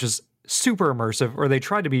 2, which is super immersive, or they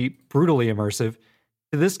tried to be brutally immersive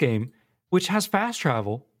to this game, which has fast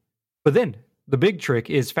travel. But then the big trick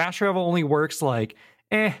is fast travel only works like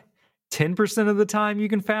 10% of the time you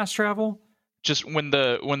can fast travel. Just when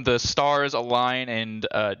the stars align and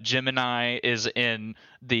Gemini is in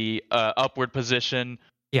the upward position.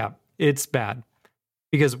 Yeah, it's bad.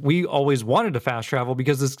 Because we always wanted to fast travel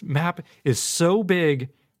because this map is so big,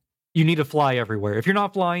 you need to fly everywhere. If you're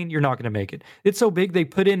not flying, you're not going to make it. It's so big, they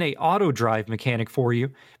put in a auto drive mechanic for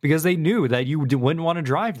you because they knew that you wouldn't want to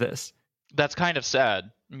drive this. That's kind of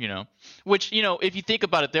sad, Which, if you think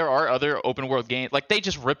about it, there are other open world games. Like, they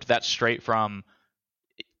just ripped that straight from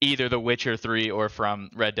either The Witcher 3 or from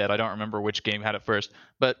Red Dead. I don't remember which game had it first.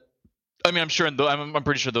 But, I mean, I'm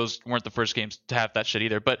pretty sure those weren't the first games to have that shit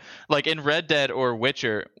either. But, like, in Red Dead or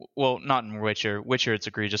Witcher, well, not in Witcher. Witcher, it's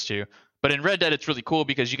egregious too. But in Red Dead, it's really cool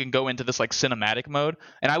because you can go into this, like, cinematic mode.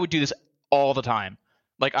 And I would do this all the time.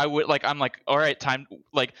 Like, I'm like, all right, time,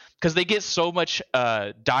 like, because they get so much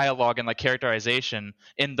dialogue and, like, characterization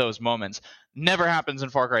in those moments. Never happens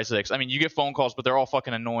in Far Cry 6. I mean, you get phone calls, but they're all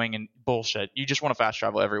fucking annoying and bullshit. You just want to fast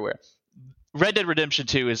travel everywhere. Red Dead Redemption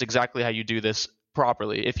 2 is exactly how you do this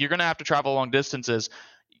properly. If you're going to have to travel long distances,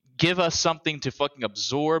 give us something to fucking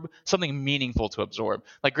absorb, something meaningful to absorb.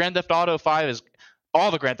 Like, Grand Theft Auto 5 is,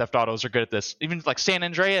 all the Grand Theft Autos are good at this, even like San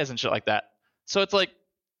Andreas and shit like that. So it's like,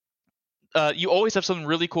 you always have some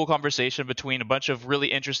really cool conversation between a bunch of really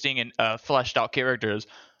interesting and fleshed out characters.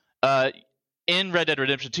 In Red Dead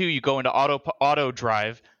Redemption 2, you go into auto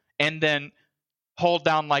drive and then hold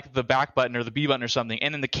down like the back button or the B button or something,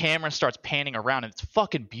 and then the camera starts panning around, and it's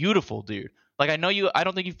fucking beautiful, dude. Like, I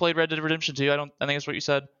don't think you've played Red Dead Redemption 2. I think that's what you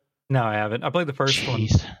said. No, I haven't. I played the first one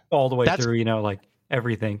all the way through, like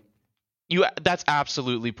everything. That's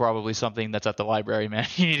absolutely probably something that's at the library, man.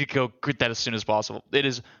 You need to go get that as soon as possible. It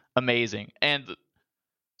is amazing. And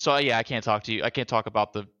so, yeah, I can't talk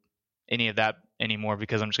about any of that anymore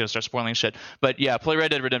because I'm just going to start spoiling shit. But yeah, play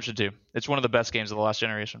Red Dead Redemption 2. It's one of the best games of the last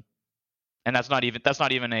generation. and that's not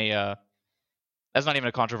even a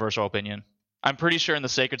controversial opinion. I'm pretty sure in the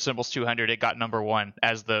Sacred Symbols 200 it got number 1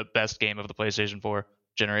 as the best game of the PlayStation 4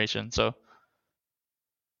 generation. So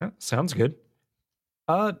Yeah, sounds good.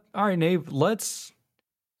 All right, Nave, let's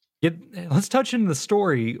touch into the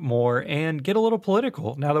story more and get a little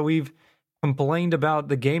political now that we've complained about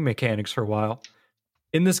the game mechanics for a while.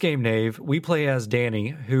 In this game, Nave, we play as Danny,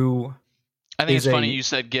 who I think is it's funny you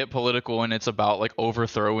said get political and it's about like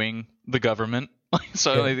overthrowing the government.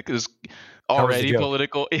 So I think it's already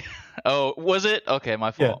political. Oh, was it? Okay,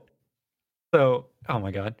 my fault. Yeah. So, oh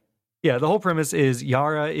my god. Yeah, the whole premise is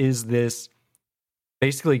Yara is this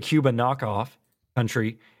basically Cuba knockoff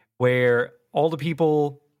country where all the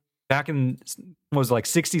people back in what was it, like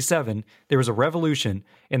 67, there was a revolution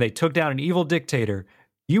and they took down an evil dictator.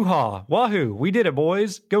 Yeehaw, wahoo, we did it,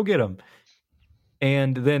 boys. Go get them.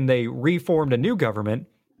 And then they reformed a new government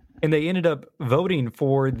and they ended up voting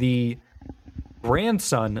for the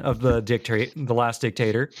grandson of the last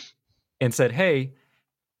dictator and said, hey,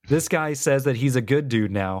 this guy says that he's a good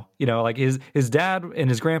dude now. You know, like his dad and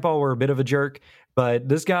his grandpa were a bit of a jerk, but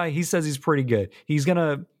this guy, he says he's pretty good. He's going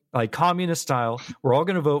to, like communist style, we're all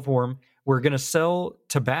going to vote for him. We're going to sell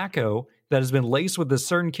tobacco that has been laced with this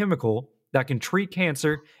certain chemical that can treat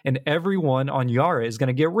cancer, and everyone on Yara is going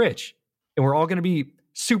to get rich. And we're all going to be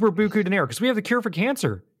super buku dinero because we have the cure for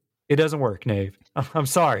cancer. It doesn't work, Nave. I'm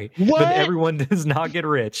sorry. What? But everyone does not get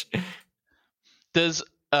rich. Does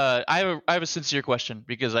I have a sincere question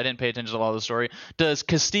because I didn't pay attention to a lot of the story. Does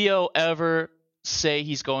Castillo ever say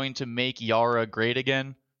he's going to make Yara great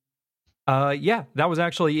again? Yeah, that was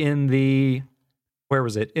actually in the where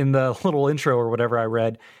was it? In the little intro or whatever I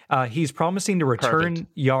read. He's promising to return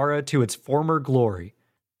Yara to its former glory.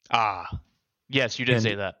 Ah, yes, you did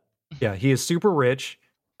say that. Yeah, he is super rich.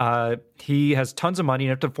 He has tons of money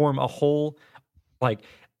enough to form a whole, like,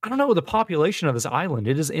 I don't know the population of this island.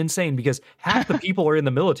 It is insane because half the people are in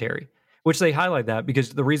the military, which they highlight that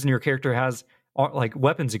because the reason your character has like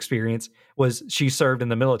weapons experience was she served in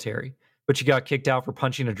the military, but she got kicked out for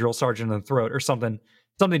punching a drill sergeant in the throat or something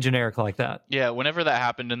generic like that. Yeah, whenever that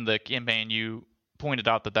happened in the campaign, you pointed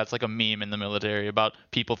out that that's like a meme in the military about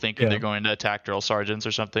people thinking they're going to attack drill sergeants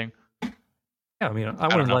or something. Yeah, I mean, I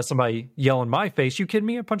wouldn't let somebody yell in my face. You kidding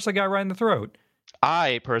me? I punched that guy right in the throat.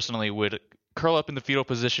 I personally would curl up in the fetal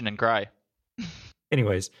position and cry.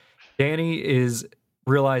 Anyways, Danny is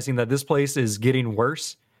realizing that this place is getting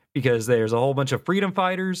worse because there's a whole bunch of freedom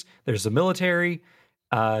fighters. There's the military.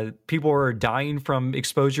 People are dying from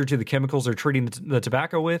exposure to the chemicals they're treating the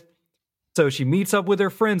tobacco with. So she meets up with her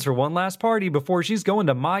friends for one last party before she's going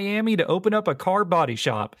to Miami to open up a car body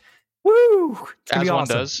shop. Woo! It's gonna be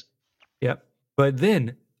awesome. One does. Yep. But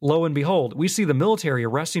then, lo and behold, we see the military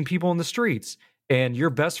arresting people in the streets, and your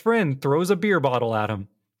best friend throws a beer bottle at him.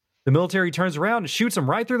 The military turns around and shoots him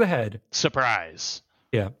right through the head. Surprise.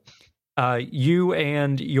 Yeah. You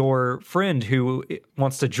and your friend who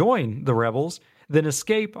wants to join the rebels then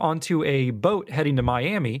escape onto a boat heading to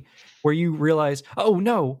Miami, where you realize, oh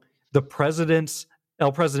no, the president's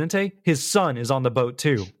El Presidente, his son is on the boat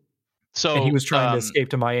too. So and he was trying to escape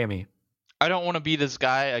to Miami. I don't want to be this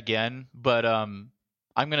guy again, but I'm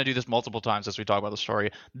going to do this multiple times as we talk about the story.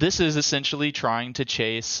 This is essentially trying to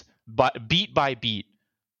chase beat by beat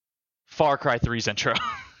Far Cry 3's intro.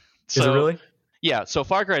 So, is it really? Yeah. So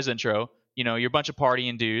Far Cry's intro, you know, you're a bunch of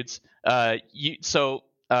partying dudes.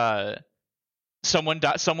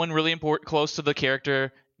 Someone really important, close to the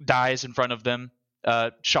character, dies in front of them,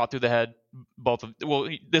 shot through the head.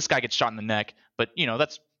 This guy gets shot in the neck, but you know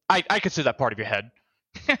I consider that part of your head.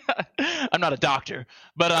 I'm not a doctor,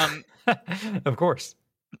 but of course.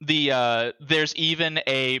 There's even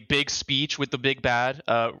a big speech with the big bad.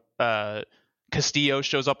 Castillo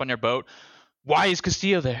shows up on your boat. Why is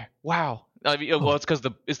Castillo there? Wow. Well, it's because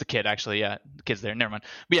it's the kid actually. Yeah, the kid's there. Never mind.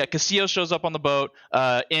 But yeah, Castillo shows up on the boat.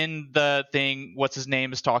 In the thing, what's his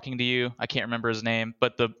name is talking to you. I can't remember his name,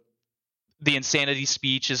 but the insanity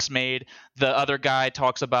speech is made. The other guy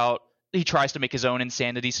talks about he tries to make his own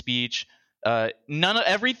insanity speech.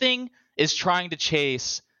 Everything is trying to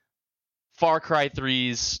chase Far Cry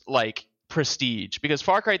 3's like prestige, because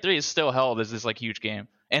Far Cry 3 is still held as this like huge game.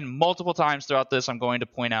 And multiple times throughout this, I'm going to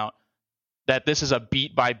point out that this is a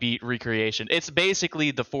beat by beat recreation. It's basically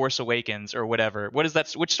The Force Awakens or whatever. What is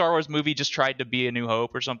that? Which Star Wars movie just tried to be A New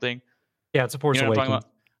Hope or something? Yeah, it's a Force Awakens.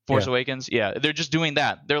 Force Awakens. Yeah, they're just doing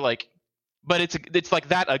that. They're like, but it's like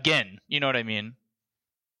that again. You know what I mean?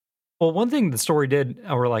 Well, one thing the story did,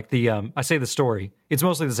 or like I say the story, it's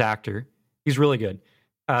mostly this actor. He's really good.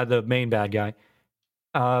 The main bad guy.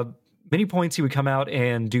 Many points he would come out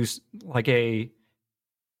and do like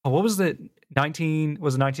what was it?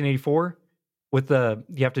 1984? with the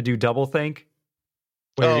you have to do double think.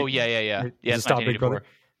 Oh yeah. To It's stop Big Brother. 1984.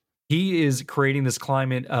 He is creating this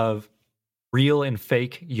climate of real and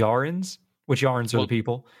fake yarns, which yarns are Well, the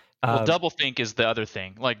people. Well, doublethink is the other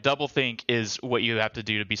thing. Like doublethink is what you have to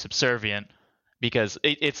do to be subservient, because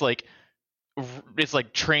it's like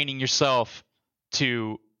training yourself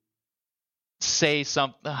to say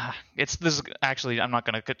something. It's this is actually I'm not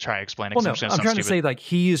gonna try to explain it. Well, 'Cause no, I'm I'm gonna trying sound to say stupid. like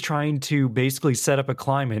he is trying to basically set up a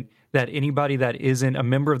climate that anybody that isn't a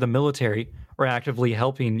member of the military or actively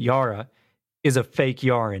helping Yara is a fake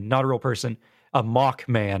Yaran, not a real person, a mock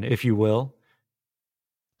man, if you will.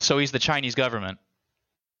 So he's the Chinese government.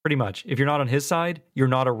 Pretty much. If you're not on his side, you're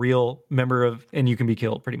not a real member of, and you can be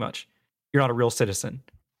killed, pretty much. You're not a real citizen.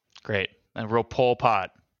 Great, a real Pol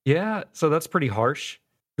Pot. Yeah, so that's pretty harsh.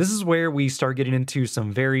 This is where we start getting into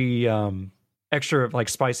some very extra, like,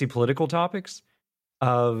 spicy political topics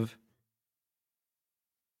of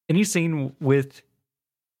any scene with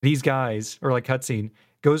these guys, or like cutscene,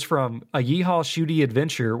 goes from a yeehaw shooty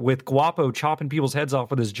adventure with Guapo chopping people's heads off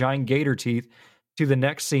with his giant gator teeth to the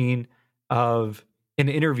next scene of an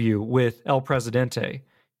interview with El Presidente,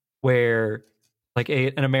 where like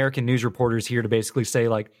an American news reporter is here to basically say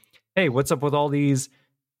like, hey, what's up with all these?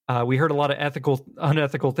 We heard a lot of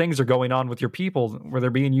unethical things are going on with your people where they're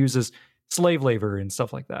being used as slave labor and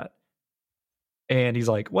stuff like that. And he's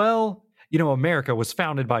like, well, you know, America was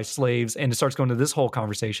founded by slaves, and it starts going to this whole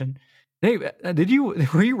conversation. Hey,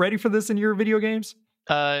 were you ready for this in your video games?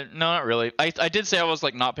 No, not really. I did say I was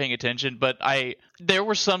like not paying attention, but there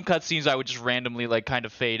were some cutscenes I would just randomly like kind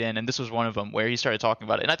of fade in, and this was one of them where he started talking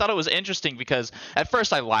about it, and I thought it was interesting because at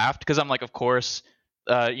first I laughed because I'm like, of course,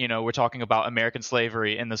 we're talking about American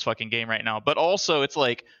slavery in this fucking game right now, but also it's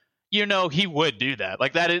like, he would do that.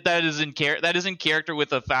 Like that is in character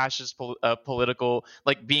with a fascist political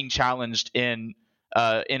like being challenged in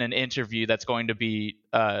an interview that's going to be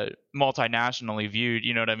multinationally viewed.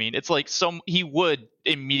 You know what I mean? It's like he would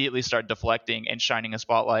immediately start deflecting and shining a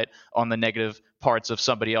spotlight on the negative parts of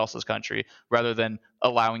somebody else's country rather than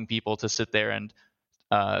allowing people to sit there and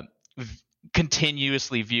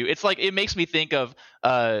continuously view. It's like it makes me think of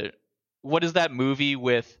what is that movie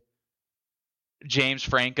with James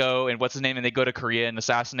Franco and what's his name, and they go to Korea and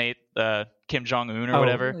assassinate Kim Jong-un or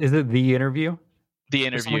whatever. Is it The Interview? The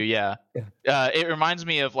Interview, yeah. It reminds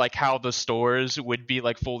me of like how the stores would be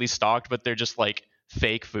like fully stocked, but they're just like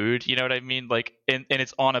fake food. You know what I mean? Like, and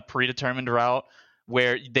it's on a predetermined route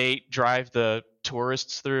where they drive the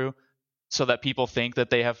tourists through so that people think that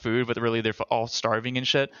they have food, but really they're all starving and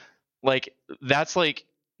shit. Like that's like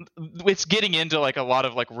it's getting into like a lot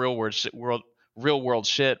of like real world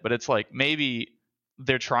shit, but it's like maybe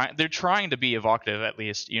they're trying to be evocative at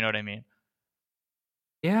least. You know what I mean?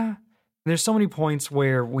 Yeah. There's so many points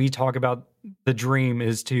where we talk about the dream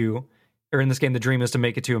is to, or in this game, the dream is to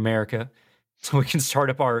make it to America. So we can start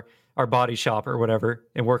up our body shop or whatever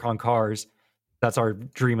and work on cars. That's our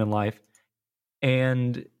dream in life.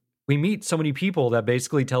 And we meet so many people that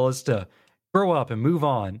basically tell us to grow up and move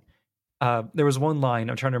on. There was one line,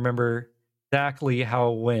 I'm trying to remember exactly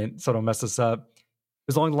how it went, so don't mess this up. It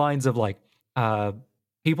was along the lines of like,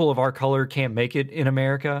 people of our color can't make it in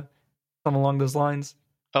America. Something along those lines.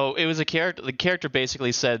 Oh, it was a character. The character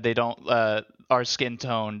basically said they don't. Our skin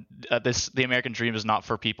tone. The American dream is not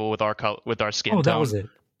for people with our skin tone. Oh, that was it.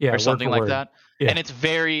 Yeah, or something like that. Yeah. And it's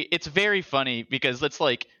very funny because it's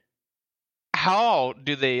like, how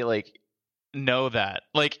do they like know that?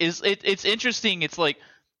 Like, it's interesting. It's like,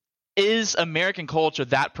 is American culture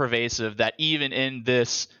that pervasive that even in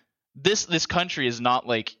this country is not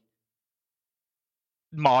like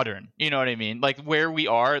modern, you know what I mean? Like where we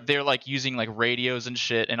are, they're like using like radios and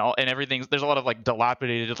shit and everything. There's a lot of like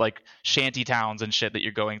dilapidated like shanty towns and shit that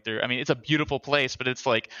you're going through. I mean, it's a beautiful place, but it's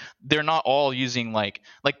like they're not all using like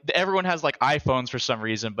everyone has like iPhones for some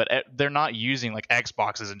reason, but they're not using like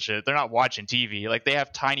Xboxes and shit. They're not watching TV. Like they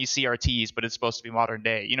have tiny CRTs, but it's supposed to be modern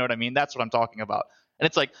day. You know what I mean? That's what I'm talking about. And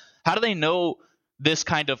it's like, how do they know this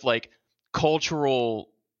kind of like cultural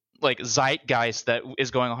like zeitgeist that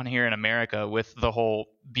is going on here in America with the whole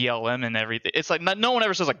BLM and everything? It's like no one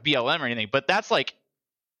ever says like BLM or anything, but that's like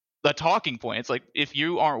the talking point. It's like, if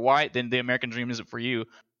you aren't white, then the American dream isn't for you.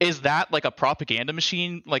 Is that like a propaganda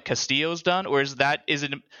machine like Castillo's done, or is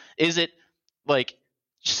it like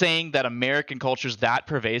saying that American culture is that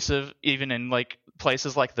pervasive even in like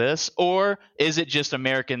places like this, or is it just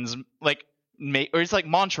Americans like or it's like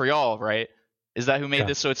Montreal, right? Is that who made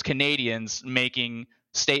this? So it's Canadians making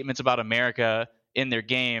statements about America in their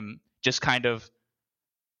game, just kind of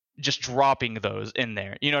just dropping those in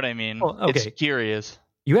there. You know what I mean? Well, okay. It's curious.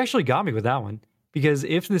 You actually got me with that one, because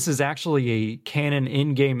if this is actually a canon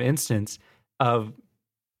in-game instance, of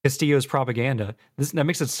Castillo's propaganda. That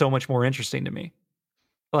makes it so much more interesting to me.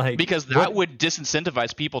 Like, because that would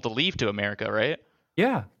disincentivize people to leave to America, right?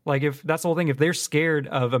 Yeah, like if that's the whole thing, if they're scared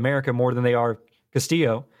of America more than they are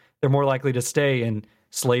Castillo, they're more likely to stay and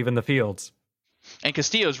slave in the fields. And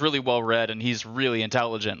Castillo's really well read, and he's really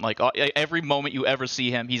intelligent. Like every moment you ever see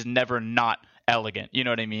him, he's never not elegant. You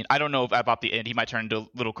know what I mean? I don't know about the end. He might turn into a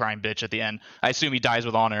little crime bitch at the end. I assume he dies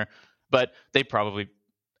with honor, but they probably.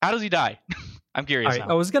 How does he die? I'm curious.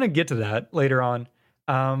 I was gonna get to that later on.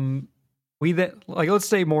 Let's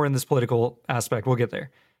stay more in this political aspect. We'll get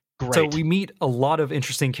there. Great. So we meet a lot of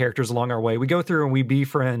interesting characters along our way. We go through and we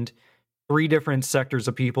befriend 3 different sectors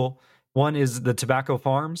of people. One is the tobacco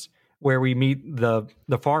farms, where we meet the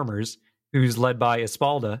farmers, who's led by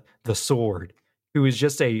Espalda, the Sword, who is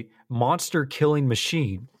just a monster killing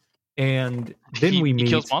machine. And then he meet... He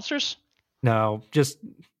kills monsters? No, just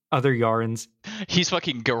other Yarans. He's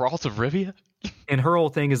fucking Geralt of Rivia? And her whole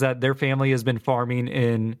thing is that their family has been farming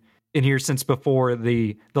in here since before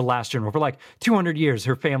the last general. For like 200 years,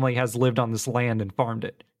 her family has lived on this land and farmed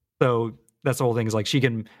it. So that's the whole thing, is like she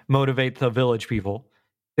can motivate the village people.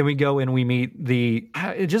 Then we go and we meet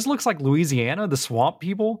it just looks like Louisiana, the swamp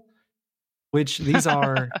people, which these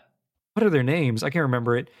are, what are their names? I can't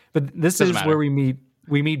remember it. But this Doesn't matter. Where we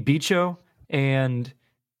meet Bicho and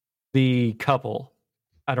the couple.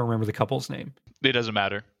 I don't remember the couple's name. It doesn't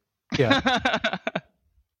matter. Yeah.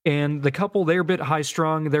 And the couple, they're a bit high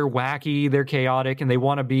strung, they're wacky, they're chaotic, and they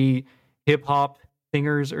want to be hip hop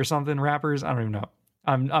singers or something, rappers. I don't even know.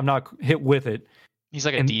 I'm not hit with it. He's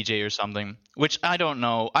like a DJ or something, which I don't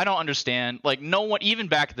know. I don't understand. Like, no one, even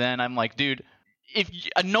back then, I'm like, dude,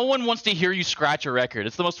 no one wants to hear you scratch a record.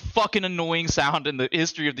 It's the most fucking annoying sound in the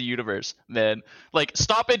history of the universe, man. Like,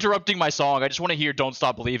 stop interrupting my song. I just want to hear "Don't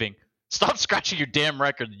Stop Believing." Stop scratching your damn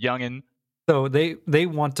record, youngin'. So they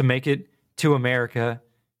want to make it to America,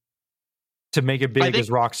 to make it big as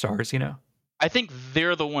rock stars, you know. I think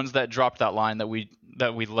they're the ones that dropped that line that we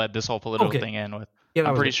led this whole political thing in with. Yeah,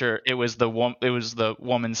 I'm pretty sure it was the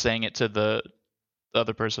woman saying it to the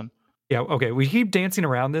other person. Yeah, okay. We keep dancing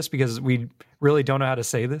around this because we really don't know how to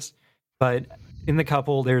say this. But in the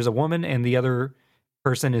couple, there's a woman and the other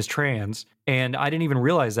person is trans. And I didn't even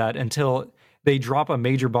realize that until they drop a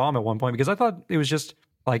major bomb at one point, because I thought it was just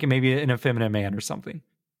like maybe an effeminate man or something.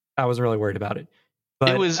 I was really worried about it. But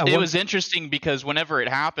it was interesting because whenever it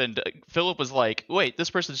happened, Philip was like, wait, this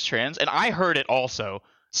person's trans? And I heard it also.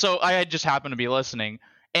 So I just happened to be listening.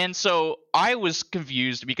 And so I was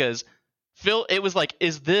confused because it was like,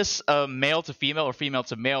 is this a male to female or female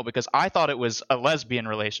to male? Because I thought it was a lesbian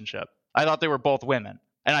relationship. I thought they were both women.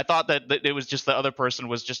 And I thought that it was just the other person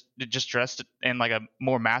was just dressed in like a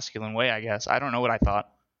more masculine way, I guess. I don't know what I thought.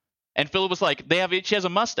 And Philip was like, she has a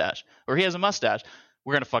mustache, or he has a mustache.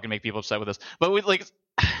 We're going to fucking make people upset with this. But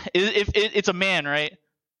if it's a man, right?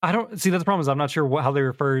 I don't see, that's the problem, is I'm not sure how they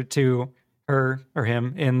refer to her or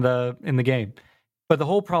him in the game. But the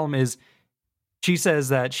whole problem is she says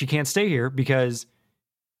that she can't stay here because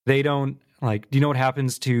they don't, like, do you know what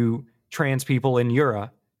happens to trans people in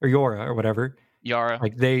Yora or whatever? Yara.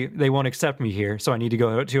 Like they won't accept me here, so I need to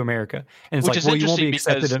go to America. And it's Which like, is well, you won't be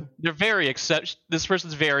accepted. They're this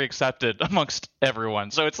person's very accepted amongst everyone.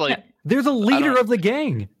 So it's like, they're the leader of the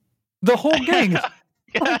gang. The whole gang.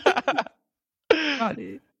 God,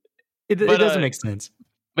 it doesn't make sense.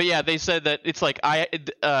 But yeah, they said that it's like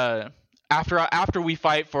after we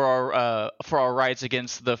fight for our rights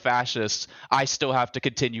against the fascists, I still have to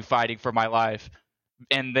continue fighting for my life.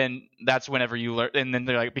 And then that's whenever you learn. And then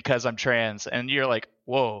they're like, because I'm trans, and you're like,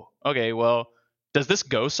 whoa, okay, well, does this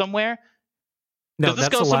go somewhere? No, does this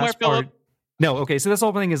that's go the somewhere, last part. Philip? No, okay. So that's the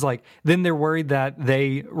whole thing, is like, then they're worried that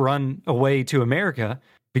they run away to America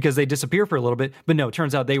because they disappear for a little bit. But no, it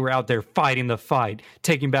turns out they were out there fighting the fight,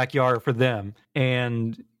 taking back Yara for them.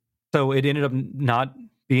 And so it ended up not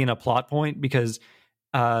being a plot point because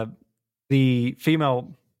the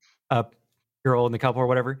female girl in the couple or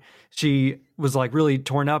whatever, she was like really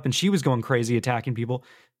torn up and she was going crazy attacking people.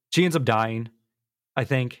 She ends up dying, I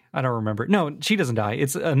think. I don't remember. No, she doesn't die.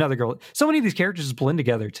 It's another girl. So many of these characters just blend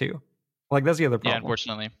together too. Like, that's the other problem. Yeah,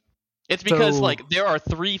 unfortunately. It's because like there are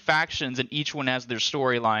 3 factions and each one has their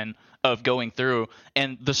storyline of going through,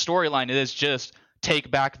 and the storyline is just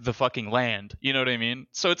take back the fucking land. You know what I mean?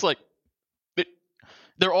 So it's like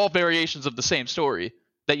they're all variations of the same story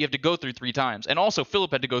that you have to go through 3 times. And also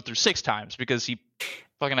Philip had to go through 6 times because he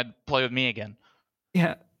fucking had to play with me again.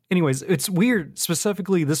 Yeah. Anyways, it's weird,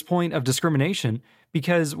 specifically this point of discrimination,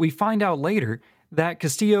 because we find out later that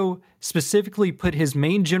Castillo specifically put his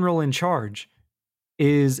main general in charge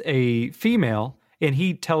is a female, and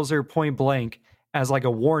he tells her point blank as like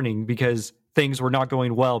a warning because things were not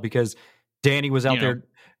going well because Danny was out there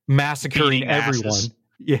massacring beating everyone. asses.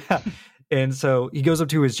 Yeah. And so he goes up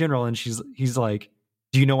to his general and he's like,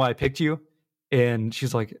 "Do you know why I picked you?" And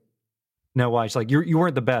she's like, "No, why?" She's like, you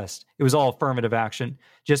weren't the best. It was all affirmative action.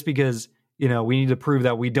 Just because, we need to prove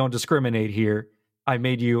that we don't discriminate here, I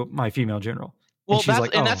made you my female general. Well,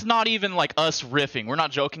 that's not even like us riffing. We're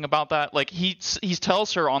not joking about that. Like he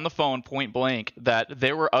tells her on the phone point blank that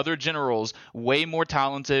there were other generals way more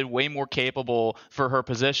talented, way more capable for her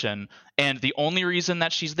position, and the only reason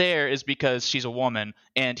that she's there is because she's a woman,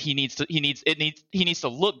 and he needs to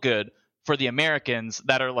look good for the Americans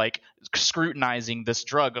that are like scrutinizing this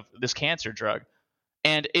cancer drug.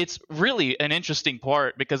 And it's really an interesting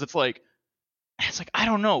part because it's like I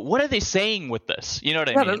don't know, what are they saying with this? You know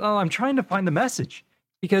what I mean? I'm trying to find the message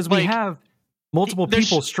because we have multiple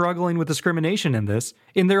people struggling with discrimination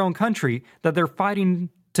in their own country that they're fighting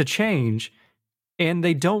to change, and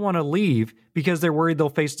they don't want to leave because they're worried they'll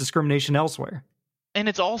face discrimination elsewhere. And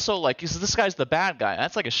it's also like, this guy's the bad guy.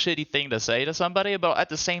 That's like a shitty thing to say to somebody, but at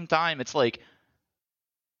the same time, it's like,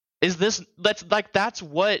 that's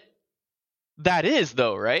what that is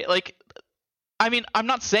though, right? Like, I mean, I'm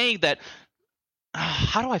not saying that,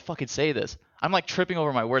 how do I fucking say this? I'm like tripping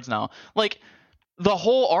over my words now. Like, the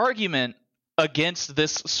whole argument against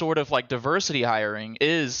this sort of like diversity hiring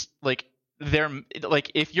is like,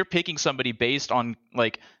 if you're picking somebody based on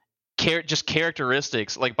like just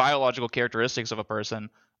characteristics, like biological characteristics of a person,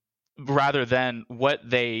 rather than what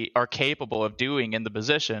they are capable of doing in the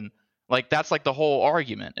position, like that's like the whole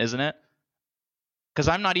argument, isn't it? Because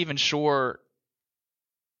I'm not even sure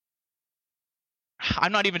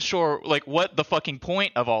like what the fucking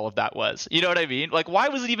point of all of that was. You know what I mean? Like, why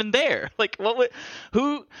was it even there? Like,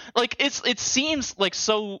 it seems like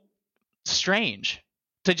so strange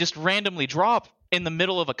to just randomly drop in the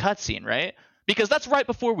middle of a cutscene, right? Because that's right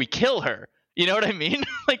before we kill her. You know what I mean?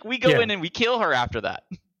 Like, we go in and we kill her after that.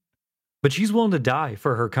 But she's willing to die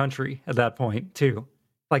for her country at that point too.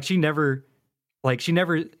 Like, she never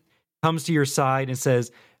comes to your side and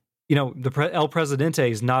says, El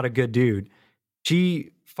Presidente is not a good dude.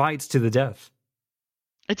 She fights to the death.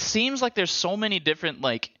 It seems like there's so many different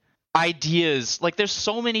like ideas. Like, there's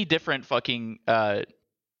so many different fucking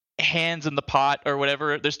hands in the pot or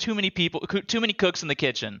whatever. There's too many people, too many cooks in the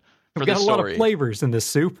kitchen for this story. We've got a lot of flavors in this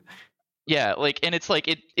soup. Yeah, like, and it's like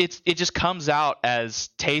it just comes out as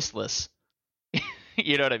tasteless.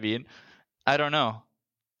 You know what I mean? I don't know.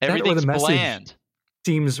 Everything's bland.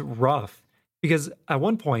 Seems rough because at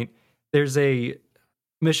one point there's a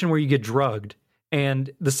mission where you get drugged, and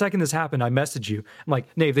the second this happened, I messaged you. I'm like,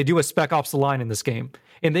 Nave, they do a Spec Ops: The Line in this game,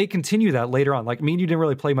 and they continue that later on. Like, me and you didn't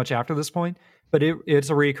really play much after this point, but it's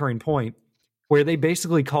a recurring point where they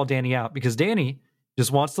basically call Danny out because Danny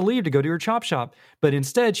just wants to leave to go to her chop shop, but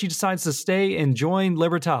instead she decides to stay and join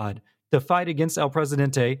Libertad to fight against El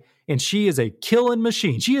Presidente, and she is a killing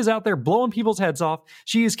machine. She is out there blowing people's heads off.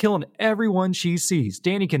 She is killing everyone she sees.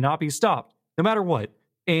 Danny cannot be stopped, no matter what.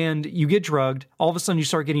 And you get drugged. All of a sudden, you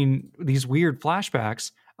start getting these weird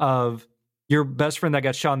flashbacks of your best friend that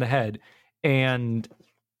got shot in the head, and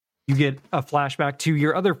you get a flashback to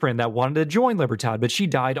your other friend that wanted to join Libertad, but she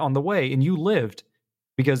died on the way, and you lived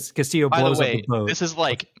because Castillo blows up the boat. This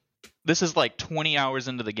is like 20 hours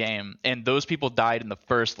into the game, and those people died in the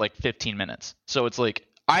first like 15 minutes. So it's like,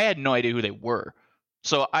 I had no idea who they were.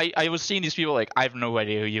 So I was seeing these people like, I have no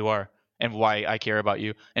idea who you are and why I care about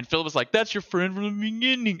you. And Phil was like, that's your friend from the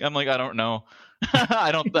beginning. I'm like, I don't know.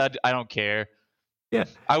 I don't care. Yeah.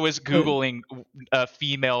 I was Googling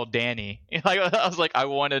female Danny. I was like, I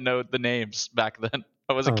want to know the names back then.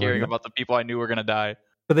 I wasn't caring about the people I knew were going to die.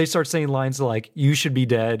 But they start saying lines like, you should be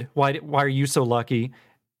dead. Why are you so lucky?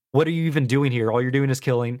 What are you even doing here? All you're doing is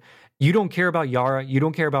killing. You don't care about Yara. You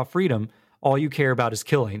don't care about freedom. All you care about is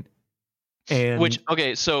killing. And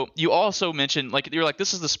so you also mentioned, like, you're like,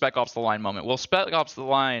 this is the Spec Ops: The Line moment. Well, Spec Ops: The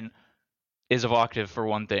Line is evocative for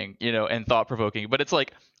one thing, and thought-provoking. But it's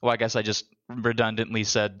like, well, I guess I just redundantly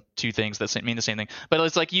said two things that mean the same thing. But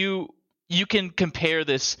it's like you can compare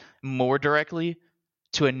this more directly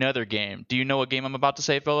to another game. Do you know what game I'm about to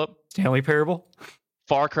say, Philip? Stanley Parable?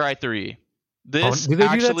 Far Cry 3. This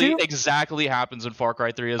actually exactly happens in Far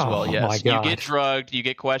Cry 3 as well. Yes, you get drugged, you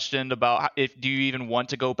get questioned about do you even want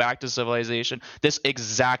to go back to civilization. This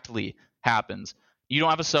exactly happens. You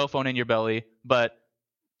don't have a cell phone in your belly, but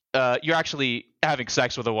you're actually having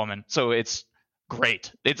sex with a woman, so it's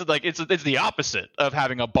great. It's like it's the opposite of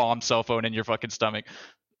having a bomb cell phone in your fucking stomach.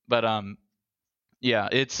 But yeah,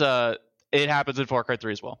 it happens in Far Cry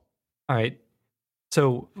 3 as well. All right,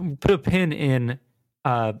 so put a pin in.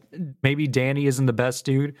 Maybe Danny isn't the best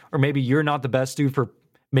dude, or maybe you're not the best dude for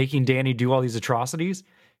making Danny do all these atrocities.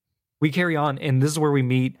 We carry on, and this is where we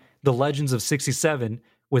meet the Legends of 67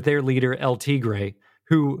 with their leader, El Tigre,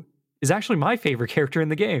 who is actually my favorite character in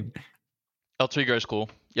the game. El Tigre is cool.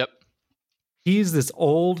 Yep. He's this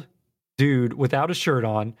old dude without a shirt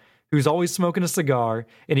on who's always smoking a cigar,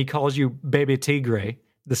 and he calls you Bebe Tigre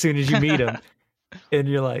as soon as you meet him. And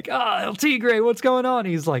you're like, El Tigre, what's going on?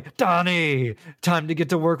 He's like, Donnie, time to get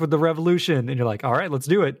to work with the revolution. And you're like, all right, let's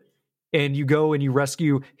do it. And you go and you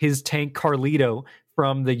rescue his tank Carlito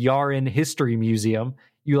from the Yaren History Museum.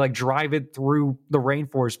 You like drive it through the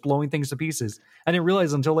rainforest, blowing things to pieces. I didn't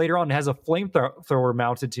realize until later on it has a flamethrower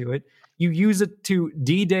mounted to it. You use it to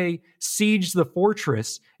D-Day siege the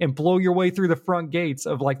fortress and blow your way through the front gates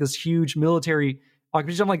of like this huge military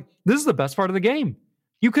occupation. I'm like, this is the best part of the game.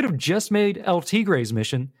 You could have just made El Tigre's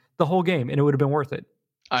mission the whole game, and it would have been worth it.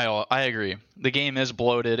 I agree. The game is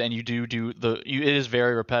bloated, and it is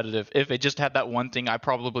very repetitive. If it just had that one thing, I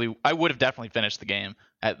would have definitely finished the game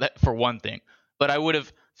for one thing. But I would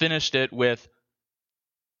have finished it with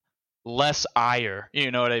less ire.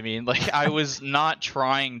 You know what I mean? Like, I was not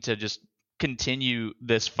trying to just continue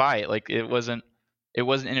this fight. Like, it wasn't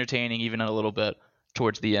entertaining even a little bit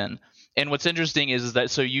towards the end. And what's interesting is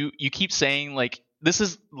that so you keep saying like, this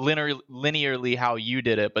is linearly how you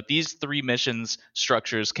did it, but these 3 missions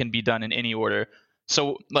structures can be done in any order.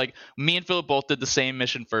 So, like, me and Philip both did the same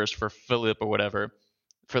mission first for Felipe or whatever.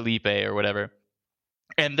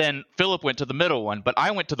 And then Philip went to the middle one, but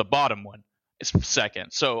I went to the bottom one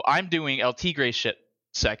second. So I'm doing El Tigre shit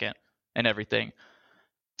second and everything.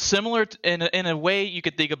 Similar in a way, you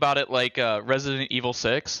could think about it like Resident Evil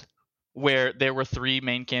 6. Where there were 3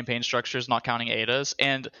 main campaign structures, not counting Ada's,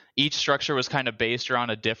 and each structure was kind of based around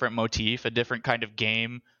a different motif, a different kind of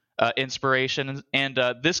game inspiration. And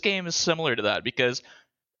this game is similar to that because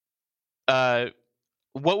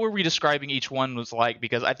what were we describing each one was like?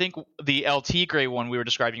 Because I think the El Tigre one we were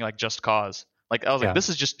describing like Just Cause. Like I was like, this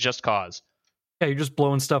is just Cause. Yeah, you're just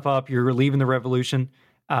blowing stuff up. You're relieving the revolution.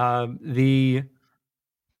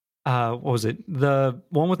 What was it? The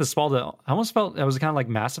one with the Espalda, I almost felt that was kind of like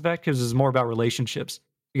Mass Effect because it was more about relationships.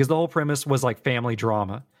 Because the whole premise was like family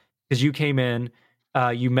drama. Because you came in,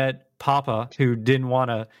 you met Papa, who didn't want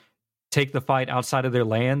to take the fight outside of their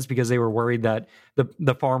lands because they were worried that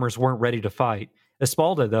the farmers weren't ready to fight.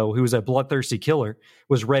 Espalda, though, who was a bloodthirsty killer,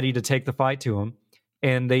 was ready to take the fight to him.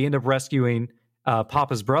 And they end up rescuing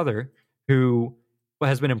Papa's brother, who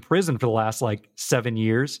has been in prison for the last like 7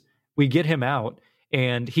 years. We get him out.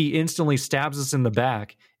 And he instantly stabs us in the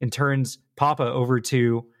back and turns Papa over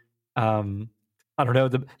to, I don't know,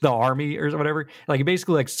 the army or whatever. Like, he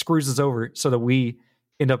basically like screws us over so that we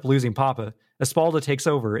end up losing Papa. Espalda takes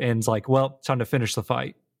over and is like, well, it's time to finish the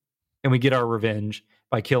fight. And we get our revenge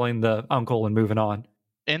by killing the uncle and moving on.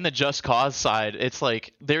 In the Just Cause side, it's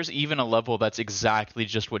like there's even a level that's exactly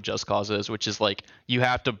just what Just Cause is, which is like you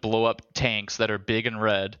have to blow up tanks that are big and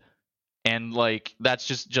red. And like that's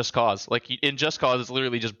just Cause. Like in Just Cause, it's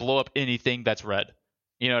literally just blow up anything that's red.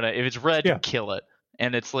 You know, if it's red, you kill it.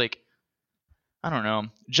 And it's like, I don't know.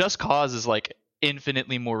 Just Cause is like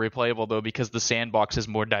infinitely more replayable though because the sandbox is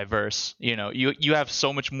more diverse. You know, you have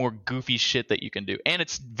so much more goofy shit that you can do, and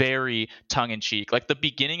it's very tongue in cheek. Like the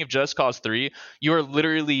beginning of Just Cause 3, you are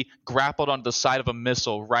literally grappled onto the side of a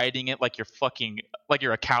missile, riding it like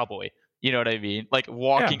you're a cowboy. You know what I mean? Like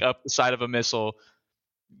walking up the side of a missile,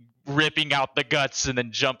 ripping out the guts and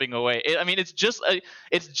then jumping away. It's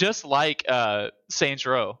just like Saints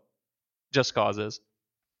Row, Just Causes.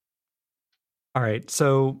 All right,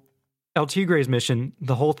 so El Tigre's mission,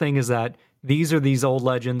 the whole thing is that these are these old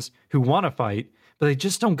legends who want to fight, but they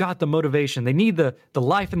just don't got the motivation. They need the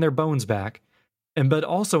life in their bones back. But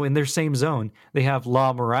also in their same zone, they have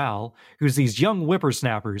La Morale, who's these young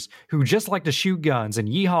whippersnappers who just like to shoot guns and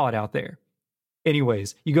yeehaw it out there.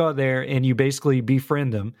 Anyways, you go out there and you basically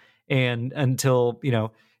befriend them, and until, you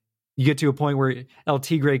get to a point where El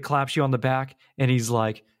Tigre claps you on the back and he's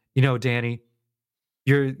like, Danny,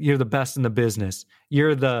 you're the best in the business.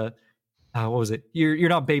 You're the, what was it? You're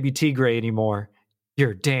not Baby Tigre anymore.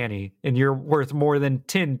 You're Danny, and you're worth more than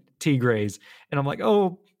 10 Tigres. And I'm like,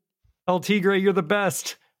 oh, El Tigre, you're the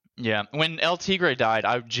best. Yeah. When El Tigre died,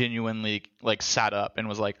 I genuinely sat up and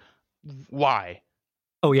was like, why?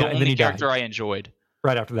 Oh yeah, the and then he character died I enjoyed.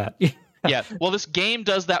 right after that. Yeah. Well, this game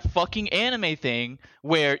does that fucking anime thing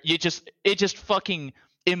where it just fucking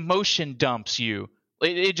emotion dumps you.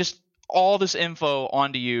 It just all this info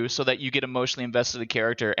onto you so that you get emotionally invested in the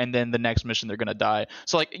character, and then the next mission they're gonna die.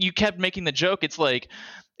 So like you kept making the joke. It's like,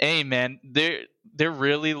 hey man, they're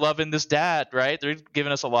really loving this dad, right? They're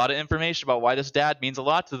giving us a lot of information about why this dad means a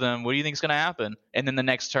lot to them. What do you think is gonna happen? And then the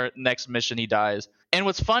next mission he dies. And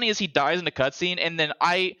what's funny is he dies in a cutscene, and then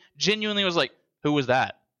I genuinely was like, who was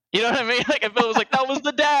that? You know what I mean? Like I felt it was like, that was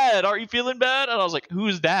the dad. Are you feeling bad? And I was like,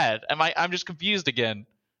 who's dad? I'm just confused again.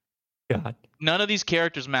 God. None of these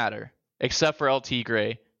characters matter except for El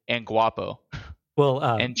Tigre and Guapo. Well,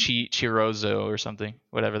 and Chirozo or something,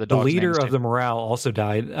 whatever the the dog's leader name is of too. the morale also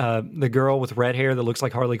died. The girl with red hair that looks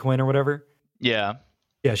like Harley Quinn or whatever. Yeah.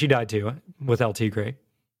 Yeah, she died too with El Tigre.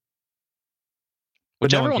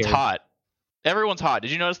 Which no one everyone's cared. hot. Everyone's hot.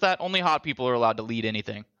 Did you notice that? Only hot people are allowed to lead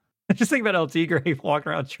anything. Just think about El Tigre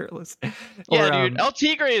walking around shirtless. Yeah, Or, dude. El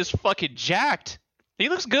Tigre is fucking jacked. He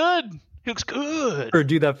looks good. He looks good. Or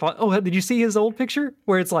do that. Oh, did you see his old picture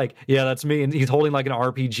where it's like, yeah, that's me, and he's holding like an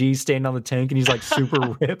RPG, standing on the tank, and he's like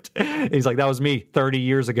super ripped. And he's like, that was me 30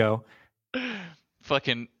 years ago.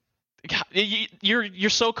 Fucking, God, you're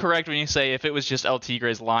so correct when you say if it was just El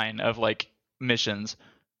Tigre's line of like missions,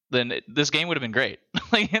 then this game would have been great.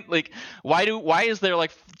 like why is there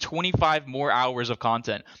like 25 more hours of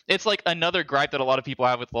content? It's like another gripe that a lot of people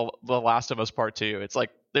have with The Last of Us Part 2. It's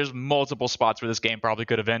like there's multiple spots where this game probably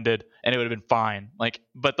could have ended and it would have been fine. Like,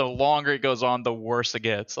 but the longer it goes on, the worse it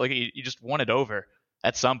gets. Like you just want it over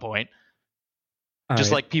at some point.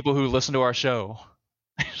 Just like people who listen to our show.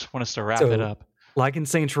 I just want us to wrap it up. Like in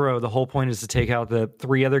Saints Row, the whole point is to take out the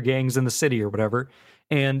 3 other gangs in the city or whatever.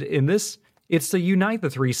 And in this, it's to unite the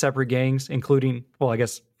 3 separate gangs, including, well, I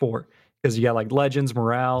guess 4, because you got like Legends,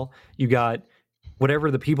 Morale, you got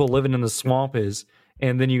whatever the people living in the swamp is,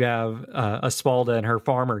 and then you have Espalda and her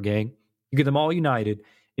farmer gang. You get them all united,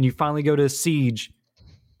 and you finally go to siege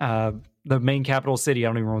the main capital city. I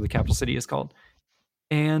don't even remember what the capital city is called.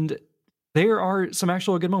 And there are some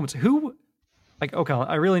actual good moments. Okay,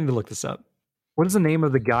 I really need to look this up. What is the name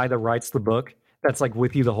of the guy that writes the book that's like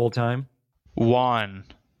with you the whole time? Juan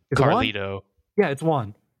Carlito. Juan? Yeah, it's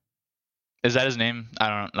Juan. Is that his name? I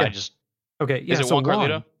don't know. Yeah. Okay. Yeah, is it Juan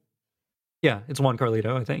Carlito? Yeah, it's Juan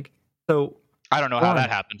Carlito, I think. So I don't know how that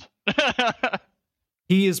happened.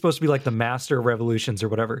 He is supposed to be like the master of revolutions or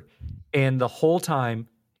whatever. And the whole time,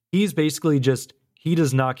 he's basically he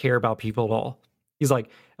does not care about people at all. He's like,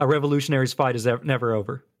 a revolutionary's fight is never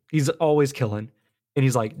over. He's always killing. And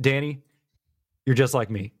he's like, Danny, you're just like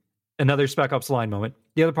me. Another Spec Ops line moment.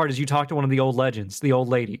 The other part is you talk to one of the old legends, the old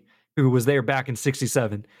lady who was there back in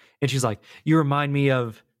 67. And she's like, you remind me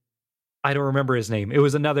of, I don't remember his name. It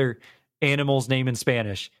was another animal's name in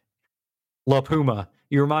Spanish. La Puma.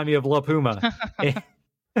 You remind me of La Puma.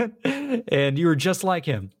 And you were just like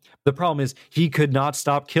him. The problem is he could not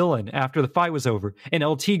stop killing after the fight was over, and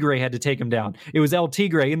El Tigre had to take him down. It was El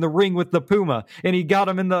Tigre in the ring with the Puma, and he got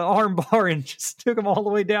him in the arm bar and just took him all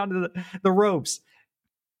the way down to the ropes.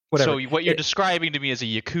 Whatever. So what you're describing to me is a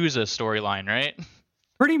Yakuza storyline, right?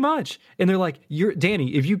 Pretty much. And they're like,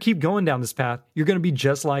 Danny, if you keep going down this path, you're going to be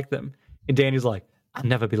just like them. And Danny's like, I'll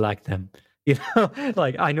never be like them. You know,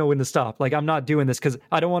 like, I know when to stop. Like, I'm not doing this because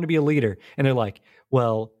I don't want to be a leader. And they're like,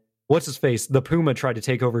 well, what's his face? The Puma tried to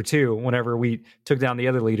take over too whenever we took down the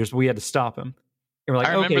other leaders, but we had to stop him. And we're like,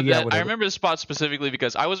 I remember the spot specifically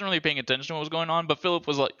because I wasn't really paying attention to what was going on, but Philip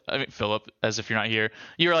was like, Philip, as if you're not here,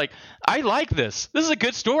 you were like, I like this. This is a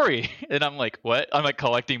good story. And I'm like, what? I'm like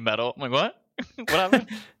collecting metal. I'm like, what? What happened?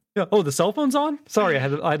 Oh, the cell phone's on? Sorry, I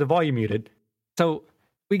had the volume muted. So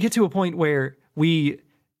we get to a point where we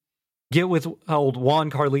get with old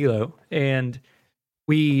Juan Carlito and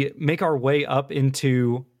we make our way up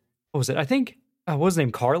into, what was it? I think, what was his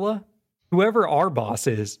name? Carla? Whoever our boss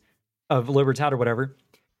is of Libertad or whatever,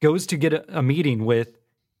 goes to get a meeting with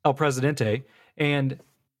El Presidente, and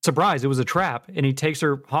surprise, it was a trap, and he takes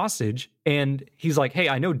her hostage, and he's like, hey,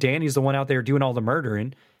 I know Danny's the one out there doing all the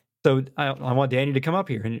murdering, so I want Danny to come up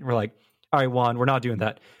here. And we're like, all right, Juan, we're not doing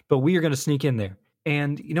that, but we are going to sneak in there.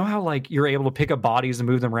 And you know how like you're able to pick up bodies and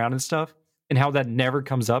move them around and stuff, and how that never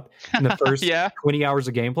comes up in the first 20 hours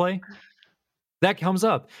of gameplay? That comes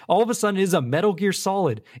up. All of a sudden, it is a Metal Gear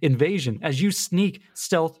Solid invasion as you sneak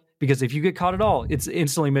stealth, because if you get caught at all, it's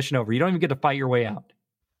instantly mission over. You don't even get to fight your way out.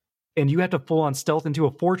 And you have to full on stealth into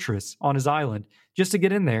a fortress on his island just to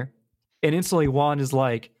get in there. And instantly Juan is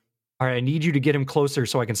like, all right, I need you to get him closer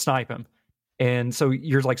so I can snipe him. And so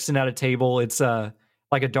you're like sitting at a table. It's like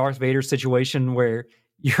a Darth Vader situation where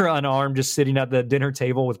you're unarmed, just sitting at the dinner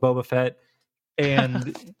table with Boba Fett.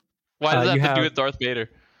 And why does that have to do with Darth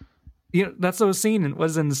Vader? You know, that's what was seen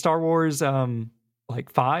was in the Star Wars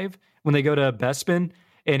like 5 when they go to Bespin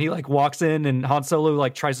and he like walks in, and Han Solo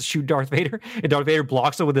like tries to shoot Darth Vader, and Darth Vader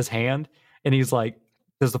blocks it with his hand, and he's like,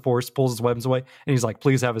 does the Force, pulls his weapons away, and he's like,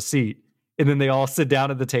 please have a seat. And then they all sit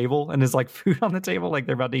down at the table, and there's like food on the table, like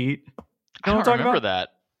they're about to eat. I don't remember that.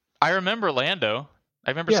 I remember Lando.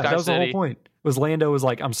 I remember Sky that was City. the whole point. Was Lando was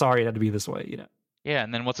like, I'm sorry it had to be this way, you know? Yeah,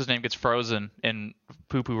 and then what's his name gets frozen in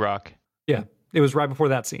Poo Poo Rock. Yeah, it was right before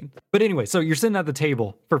that scene. But anyway, so you're sitting at the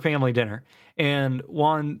table for family dinner, and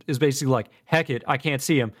Juan is basically like, heck it, I can't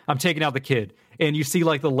see him. I'm taking out the kid. And you see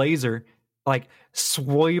like the laser like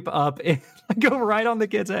swipe up and go right on the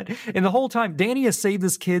kid's head. And the whole time, Danny has saved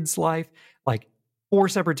this kid's life like 4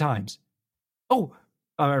 separate times. Oh,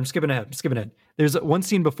 I'm skipping ahead. There's one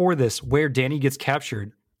scene before this where Danny gets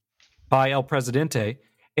captured by El Presidente,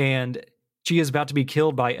 and she is about to be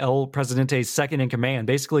killed by El Presidente's second in command,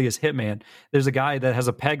 basically his hitman. There's a guy that has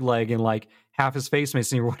a peg leg and like half his face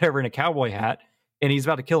missing or whatever in a cowboy hat, and he's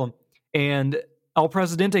about to kill him. And El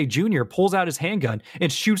Presidente Jr. pulls out his handgun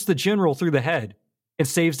and shoots the general through the head and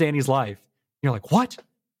saves Danny's life. You're like, what?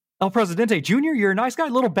 El Presidente Jr.? You're a nice guy?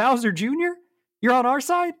 Little Bowser Jr.? You're on our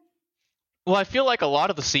side? Well, I feel like a lot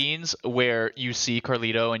of the scenes where you see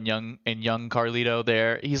Carlito and young Carlito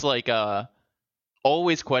there, he's like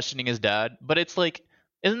always questioning his dad, but it's like,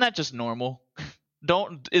 isn't that just normal?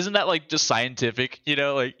 Isn't that like just scientific? You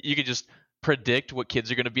know, like you could just predict what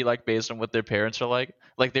kids are going to be like based on what their parents are like.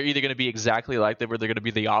 Like they're either going to be exactly like them or they're going to be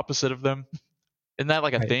the opposite of them. Isn't that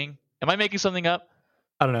like a thing? Am I making something up?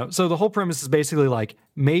 I don't know. So the whole premise is basically like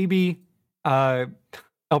maybe El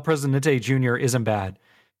Presidente Jr. isn't bad.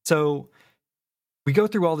 So we go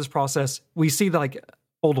through all this process. We see that like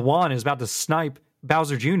old Juan is about to snipe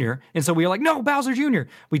Bowser Jr. And so we're like, no, Bowser Jr.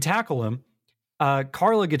 We tackle him.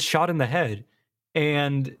 Carla gets shot in the head.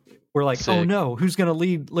 And we're like, oh no, who's going to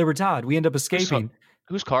lead Libertad? We end up escaping.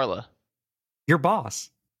 Who's Carla? Your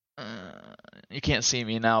boss. You can't see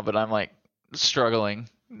me now, but I'm like struggling.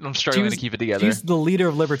 I'm struggling to keep it together. She's the leader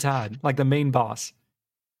of Libertad, like the main boss.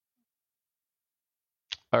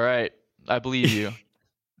 All right. I believe you.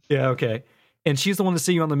 Yeah, okay. And she's the one to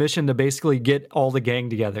see you on the mission to basically get all the gang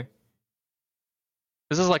together.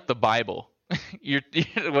 This is like the Bible.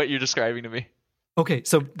 What you're describing to me. Okay,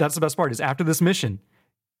 so that's the best part is after this mission,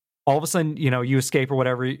 all of a sudden, you know, you escape or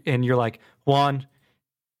whatever, and you're like, Juan,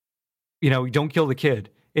 you know, don't kill the kid.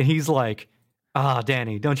 And he's like,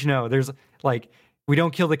 Danny, don't you know, there's like, we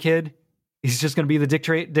don't kill the kid, he's just going to be the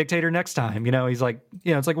dictator next time. You know, he's like,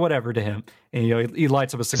 you know, it's like whatever to him. And, you know, he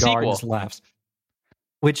lights up a cigar and just laughs.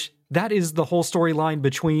 Which that is the whole storyline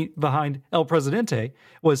behind El Presidente.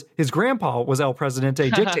 Was his grandpa was El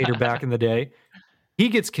Presidente dictator back in the day. He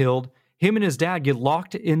gets killed. Him and his dad get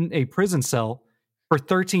locked in a prison cell for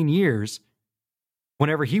 13 years.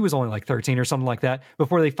 Whenever he was only like 13 or something like that,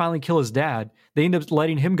 before they finally kill his dad, they end up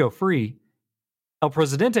letting him go free. El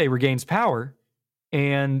Presidente regains power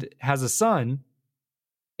and has a son,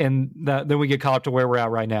 and then we get caught up to where we're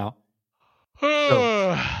at right now.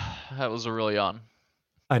 So, that was a really on.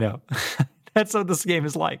 I know. That's what this game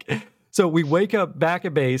is like. So we wake up back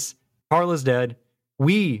at base. Carla's dead.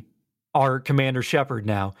 We are Commander Shepard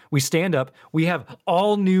now. We stand up. We have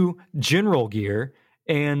all new general gear,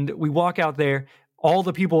 and we walk out there. All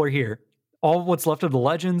the people are here. All what's left of the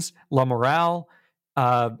legends, La Morale,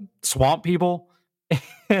 swamp people,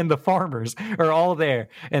 and the farmers are all there.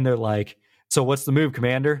 And they're like, so what's the move,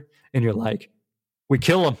 Commander? And you're like, we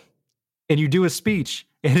kill him. And you do a speech,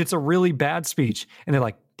 and it's a really bad speech. And they're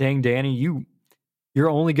like, dang, Danny, you're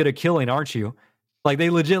only good at killing, aren't you? Like, they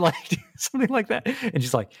legit like do something like that. And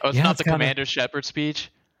she's like, oh, it's not the Commander Shepard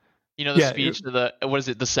speech? You know, the speech to the, what is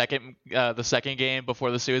it, the second game before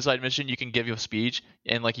the suicide mission, you can give you a speech,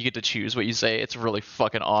 and like you get to choose what you say. It's really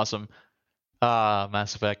fucking awesome.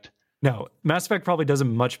 Mass Effect. No, Mass Effect probably does it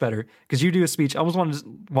much better, because you do a speech. I almost want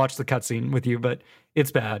to watch the cutscene with you, but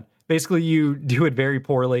it's bad. Basically, you do it very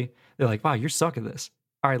poorly. They're like, wow, you suck at this.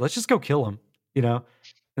 All right, let's just go kill him, you know?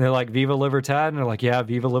 And they're like, Viva Libertad? And they're like, yeah,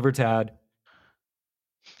 Viva Libertad.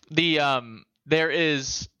 There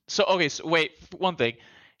is... So, okay, so wait, one thing.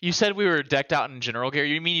 You said we were decked out in general gear.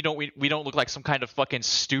 You mean we don't look like some kind of fucking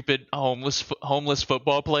stupid homeless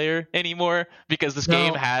football player anymore? Because this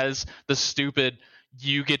game has the stupid...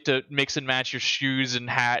 You get to mix and match your shoes and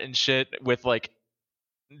hat and shit with, like,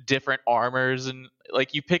 different armors, and,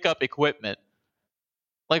 like, you pick up equipment.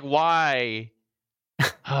 Like, why?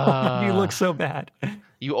 You look so bad.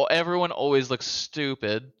 Everyone always looks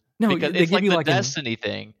stupid. No, because it's like the Destiny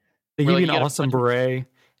thing. They give you an awesome beret.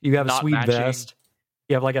 You have a sweet vest.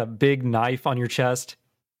 You have like a big knife on your chest.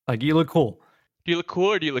 Like, you look cool. Do you look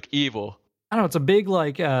cool or do you look evil? I don't know. It's a big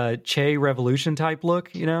like Che Revolution type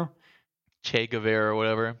look, you know? Che Guevara or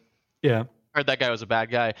whatever. Yeah. heard that guy was a bad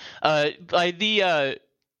guy.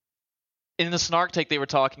 In the Snark take, they were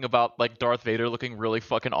talking about like Darth Vader looking really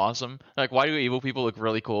fucking awesome. Like, why do evil people look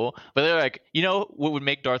really cool? But they're like, you know what would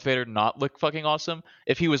make Darth Vader not look fucking awesome?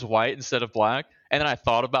 If he was white instead of black. And then I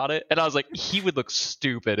thought about it, and I was like, he would look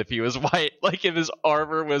stupid if he was white. Like, if his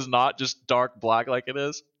armor was not just dark black like it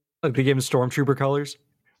is. Like they gave him stormtrooper colors.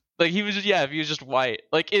 Like, he was just, yeah, if he was just white.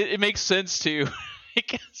 Like, it makes sense too.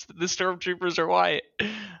 Because the stormtroopers are white,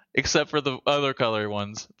 except for the other color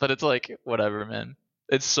ones. But it's like, whatever, man.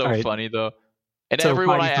 It's so All right. funny though. And So,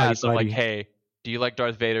 everyone Fighty, I asked, I'm like, Fighty. hey, do you like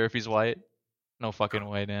Darth Vader if he's white? No fucking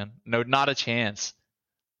way, man. No, not a chance.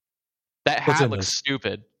 That What's hat in looks this?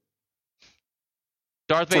 stupid.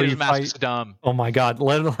 Darth So Vader's you mask fight- is dumb. Oh my god,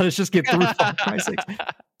 let us just get through 5 by 6.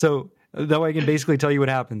 So that way I can basically tell you what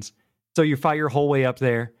happens. So you fight your whole way up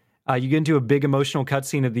there. You get into a big emotional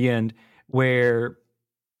cutscene at the end where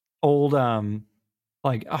old I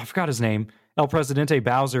forgot his name. El Presidente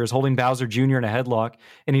Bowser is holding Bowser Jr. in a headlock,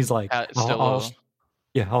 and he's like,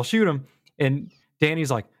 I'll shoot him. And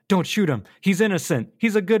Danny's like, don't shoot him. He's innocent.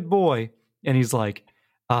 He's a good boy. And he's like,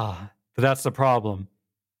 but that's the problem.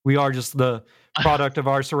 We are just the product of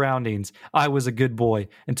our surroundings. I was a good boy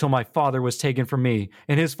until my father was taken from me,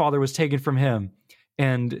 and his father was taken from him.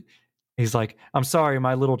 And he's like, I'm sorry,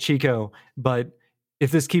 my little Chico, but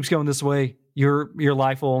if this keeps going this way, your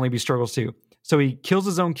life will only be struggles too. So he kills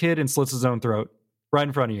his own kid and slits his own throat right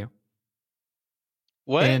in front of you.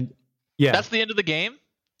 What? And yeah, That's the end of the game?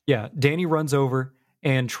 yeah. Danny runs over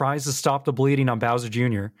and tries to stop the bleeding on Bowser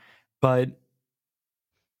Jr., but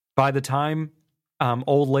by the time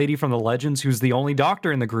old lady from the Legends, who's the only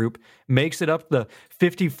doctor in the group, makes it up the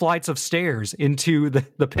 50 flights of stairs into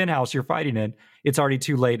the penthouse you're fighting in, it's already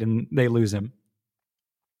too late and they lose him.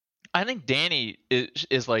 I think Danny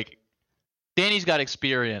is like, Danny's got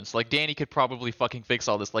experience. Like, Danny could probably fucking fix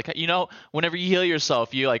all this. Like, you know, whenever you heal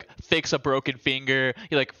yourself, you like fix a broken finger,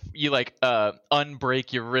 you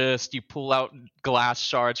unbreak your wrist, you pull out glass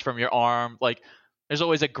shards from your arm. Like, there's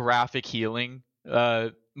always a graphic healing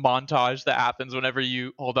montage that happens whenever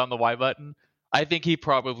you hold down the Y button. I think he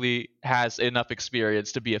probably has enough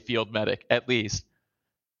experience to be a field medic, at least.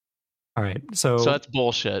 All right, so that's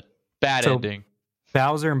bullshit. Bad ending.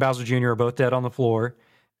 Bowser and Bowser Jr. are both dead on the floor.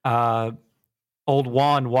 Old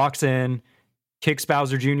Juan walks in, kicks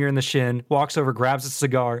Bowser Jr. in the shin, walks over, grabs a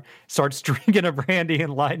cigar, starts drinking a brandy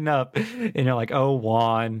and lighting up. And you're like, oh,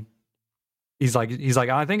 Juan. He's like,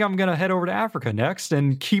 I think I'm gonna head over to Africa next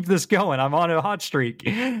and keep this going. I'm on a hot streak.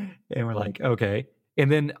 And we're like, okay.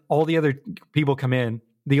 And then all the other people come in.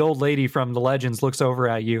 The old lady from the Legends looks over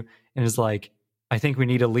at you and is like, I think we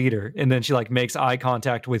need a leader. And then she like makes eye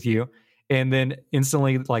contact with you. And then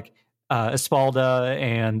instantly, like, Espalda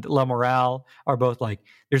and La Morale are both like,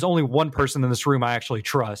 there's only one person in this room I actually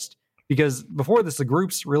trust. Because before this, the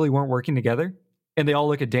groups really weren't working together. And they all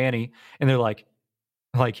look at Danny and they're like,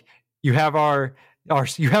 you have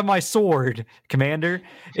you have my sword, Commander.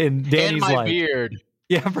 And Danny's and my like, beard.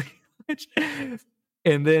 Yeah, pretty much.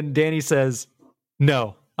 And then Danny says,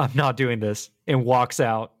 no, I'm not doing this, and walks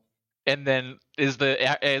out. And then is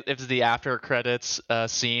the after credits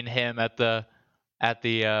scene him at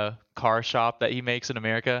the car shop that he makes in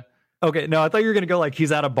America? Okay, no, I thought you were gonna go like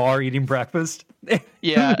he's at a bar eating breakfast.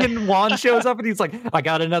 Yeah. And Juan shows up and he's like, I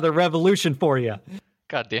got another revolution for you.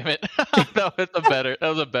 God damn it. That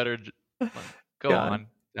was a better Go God. on,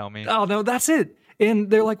 tell me. Oh no, that's it. And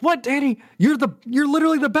they're like, what, Danny? You're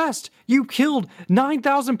literally the best. You killed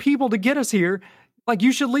 9,000 people to get us here. Like,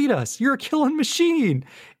 you should lead us. You're a killing machine.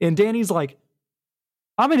 And Danny's like,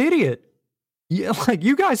 I'm an idiot. Yeah, like,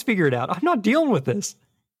 you guys figure it out. I'm not dealing with this.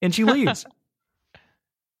 And she leaves.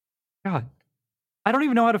 God, I don't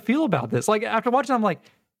even know how to feel about this. Like, after watching, I'm like,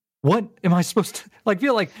 what am I supposed to like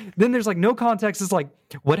feel like? Then there's like no context. It's like,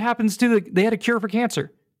 what happens to they had a cure for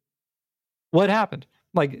cancer. What happened?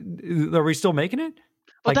 Like, are we still making it?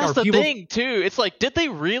 But Like, that's are the thing too. It's like, did they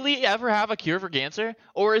really ever have a cure for cancer?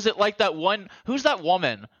 Or is it like that one, who's that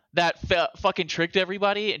woman that fucking tricked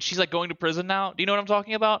everybody and she's like going to prison now? Do you know what I'm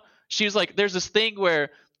talking about? She was like, there's this thing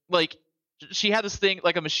where like she had this thing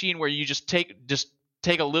like a machine where you just take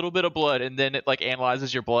a little bit of blood and then it like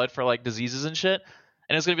analyzes your blood for like diseases and shit.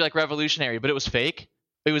 And it's going to be like revolutionary, but it was fake.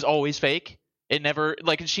 It was always fake. It never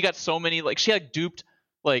like, she got so many, like she had duped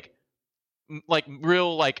like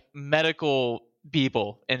real like medical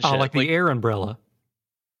people and shit. Oh, like the air umbrella.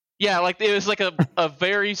 Yeah, like it was like a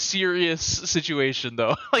very serious situation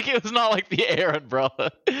though. Like it was not like the air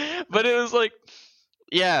umbrella, but it was like,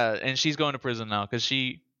 yeah. And she's going to prison now because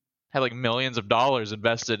she had like millions of dollars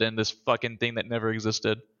invested in this fucking thing that never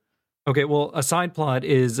existed. Okay, well, a side plot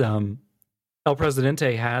is El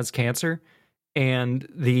Presidente has cancer, And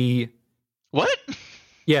What?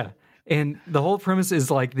 yeah, and the whole premise is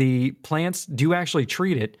like the plants do actually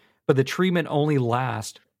treat it, but the treatment only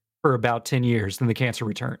lasts for about 10 years, then the cancer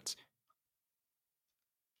returns.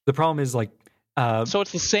 The problem is like So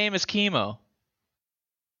it's the same as chemo.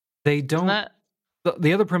 they Isn't don't. that?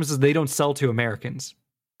 The other premise is they don't sell to Americans.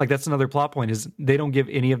 Like that's another plot point is they don't give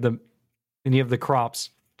any of the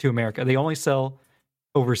crops to America. They only sell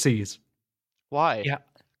overseas. Why? Yeah,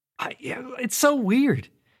 it's so weird.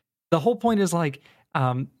 The whole point is like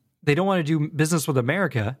they don't want to do business with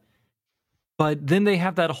America, but then they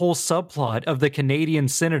have that whole subplot of the Canadian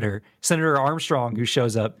Senator Armstrong, who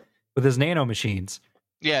shows up with his nano machines.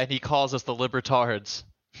 Yeah, and he calls us the libertards.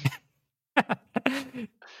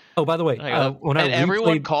 Oh, by the way,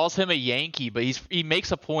 everyone calls him a Yankee, but he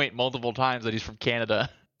makes a point multiple times that he's from Canada.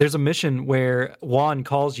 There's a mission where Juan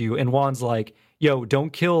calls you, and Juan's like, "Yo,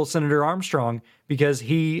 don't kill Senator Armstrong because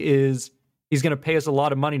he's going to pay us a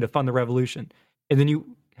lot of money to fund the revolution." And then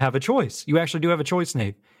you have a choice. You actually do have a choice,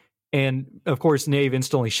 Nave. And of course, Nave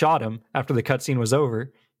instantly shot him after the cutscene was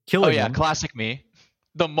over, killing him. Classic me.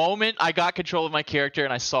 The moment I got control of my character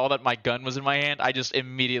and I saw that my gun was in my hand, I just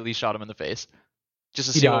immediately shot him in the face,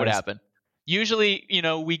 just to see what would happen. Usually,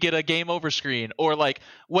 we get a game over screen, or like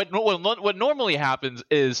what normally happens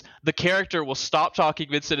is the character will stop talking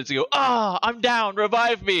mid-sentence and go, I'm down,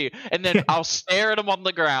 revive me. And then I'll stare at him on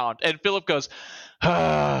the ground. And Philip goes,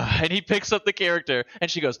 and he picks up the character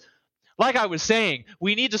and she goes, like I was saying,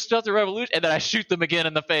 we need to start the revolution. And then I shoot them again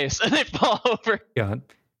in the face and they fall over. Yeah.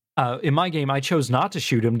 In my game, I chose not to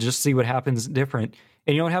shoot him, just see what happens different.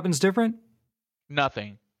 And you know what happens different?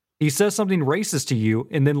 Nothing. He says something racist to you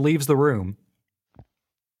and then leaves the room.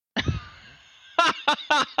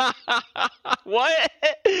 What?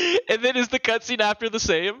 And then is the cutscene after the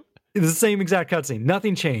same? It's the same exact cutscene.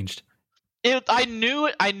 Nothing changed. I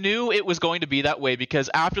knew it was going to be that way because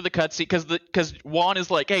after the cutscene, because Juan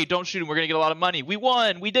is like, hey, don't shoot him. We're going to get a lot of money. We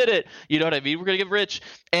won. We did it. You know what I mean? We're going to get rich.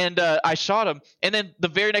 And I shot him. And then the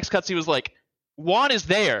very next cutscene was like, Juan is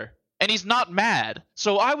there and he's not mad.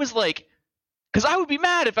 So I was like, because I would be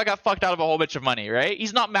mad if I got fucked out of a whole bunch of money, right?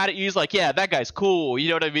 He's not mad at you. He's like, yeah, that guy's cool. You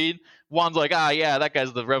know what I mean? Juan's like, yeah, that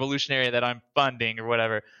guy's the revolutionary that I'm funding or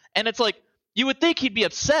whatever. And it's like, you would think he'd be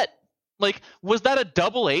upset. Like, was that a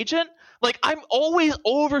double agent? Like, I'm always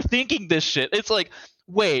overthinking this shit. It's like,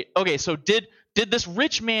 wait, okay, so did this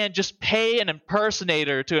rich man just pay an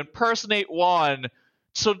impersonator to impersonate Juan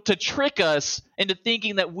so to trick us into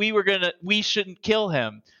thinking that we shouldn't kill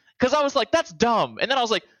him? Because I was like, that's dumb. And then I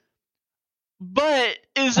was like, but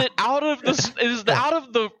is it out of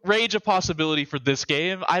the range of possibility for this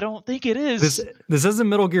game? I don't think it is. This isn't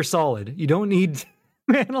Metal Gear Solid. You don't need to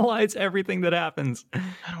analyze everything that happens.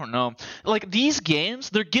 I don't know. Like these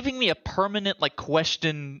games, they're giving me a permanent like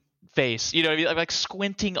question face. You know what I mean? I'm like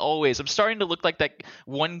squinting always. I'm starting to look like that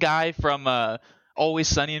one guy from Always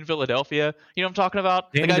Sunny in Philadelphia. You know what I'm talking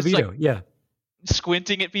about? Danny DeVito, like, yeah.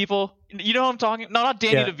 Squinting at people. You know what I'm talking? No, not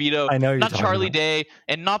Danny DeVito. I know you're not Charlie Day,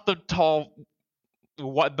 and not the tall,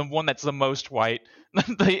 the one that's the most white.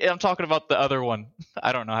 I'm talking about the other one.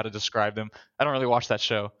 I don't know how to describe them. I don't really watch that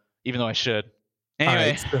show, even though I should.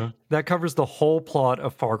 Anyway, right, so that covers the whole plot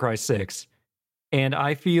of Far Cry 6, and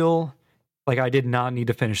I feel like I did not need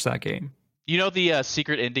to finish that game. You know the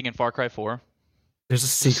secret ending in Far Cry 4? There's a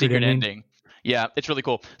secret ending. Yeah, it's really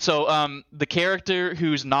cool. So the character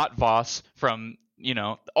who's not Voss from,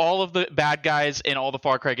 all of the bad guys in all the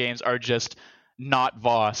Far Cry games are just not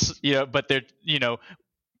Voss, but they're,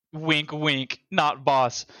 wink, wink, not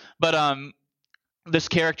boss. But this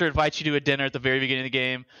character invites you to a dinner at the very beginning of the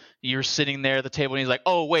game. You're sitting there at the table and he's like,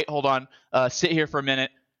 oh, wait, hold on. Sit here for a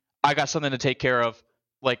minute. I got something to take care of.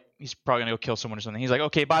 Like, he's probably going to go kill someone or something. He's like,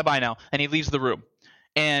 okay, bye-bye now. And he leaves the room.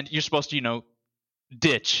 And you're supposed to,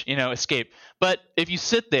 ditch, escape. But if you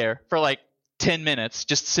sit there for like 10 minutes,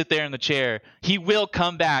 just sit there in the chair, he will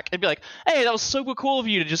come back and be like, hey, that was super cool of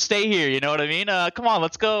you to just stay here. You know what I mean? Come on,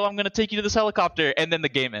 let's go. I'm going to take you to this helicopter. And then the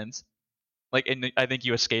game ends. Like, and I think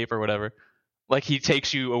you escape or whatever. Like, he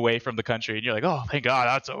takes you away from the country and you're like, oh, thank God,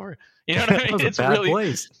 that's over. You know what I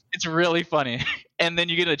mean? It's really funny. And then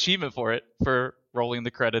you get an achievement for it, for rolling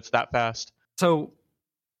the credits that fast. So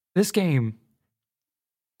this game,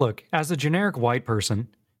 look, as a generic white person,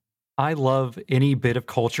 I love any bit of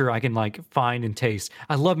culture I can like find and taste.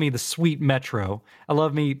 I love me the sweet Metro. I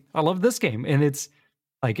love this game, and it's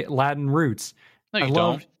like Latin roots. No, you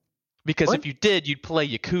don't. Because if you did, you'd play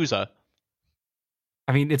Yakuza.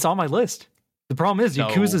 I mean, it's on my list. The problem is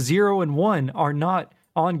Yakuza 0 and 1 are not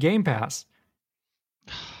on Game Pass.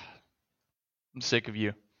 I'm sick of you.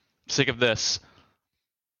 I'm sick of this.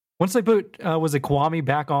 Once they put was it Kiwami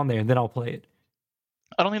back on there, then I'll play it.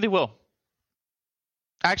 I don't think they will.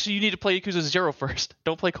 Actually, you need to play Yakuza 0 first.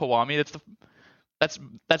 Don't play Kiwami.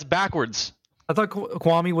 That's backwards. I thought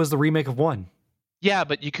Kiwami was the remake of 1. Yeah,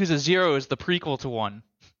 but Yakuza 0 is the prequel to 1.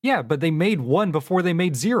 Yeah, but they made 1 before they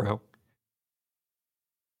made 0.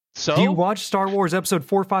 So do you watch Star Wars Episode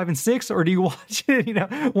 4, 5, and 6, or do you watch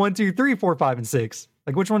it, 1, 2, 3, 4, 5, and 6?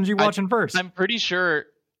 Like, which one did you watching first? I'm pretty sure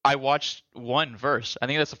I watched 1 first. I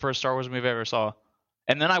think that's the first Star Wars movie I ever saw,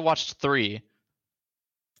 and then I watched 3.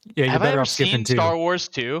 Yeah, you're Have I better ever off skipping seen 2. Star Wars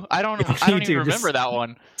 2? I don't know. I don't even remember that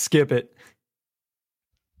one. Skip it.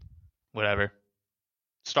 Whatever.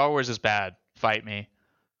 Star Wars is bad. Fight me.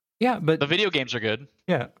 Yeah, but the video games are good.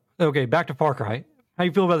 Yeah. Okay, back to Far Cry. How do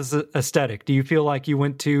you feel about this aesthetic? Do you feel like you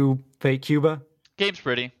went to fake Cuba? Game's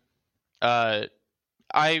pretty. I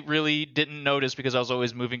really didn't notice because I was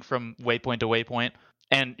always moving from waypoint to waypoint,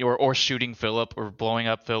 and or shooting Philip or blowing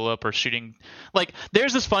up Philip or shooting. Like,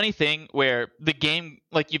 there's this funny thing where the game,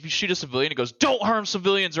 like, if you shoot a civilian, it goes, "Don't harm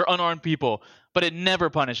civilians or unarmed people," but it never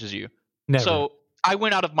punishes you. Never. So I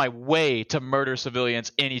went out of my way to murder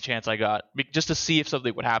civilians any chance I got, just to see if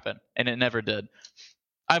something would happen, and it never did.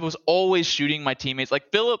 I was always shooting my teammates. Like,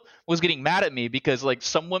 Philip was getting mad at me because, like,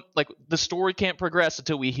 the story can't progress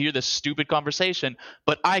until we hear this stupid conversation,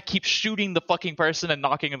 but I keep shooting the fucking person and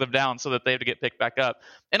knocking them down so that they have to get picked back up.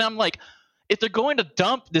 And I'm like, if they're going to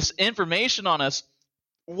dump this information on us,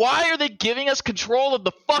 why are they giving us control of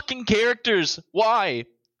the fucking characters? Why?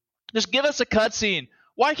 Just give us a cutscene.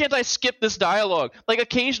 Why can't I skip this dialogue? Like,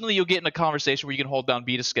 occasionally you'll get in a conversation where you can hold down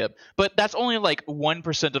B to skip, but that's only like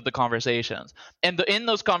 1% of the conversations. And in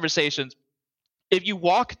those conversations, if you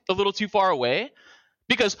walk a little too far away,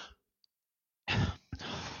 because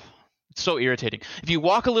it's so irritating. If you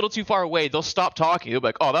walk a little too far away, they'll stop talking. They'll be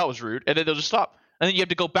like, "Oh, that was rude," and then they'll just stop. And then you have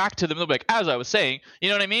to go back to them. They'll be like, "As I was saying," you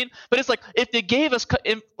know what I mean? But it's like, if they gave us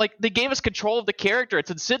control of the character,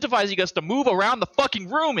 it's incentivizing us to move around the fucking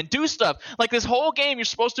room and do stuff. Like, this whole game, you're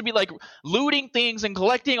supposed to be like looting things and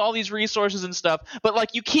collecting all these resources and stuff, but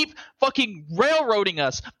like you keep fucking railroading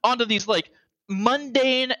us onto these like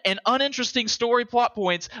mundane and uninteresting story plot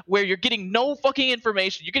points where you're getting no fucking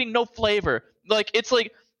information, you're getting no flavor. Like, it's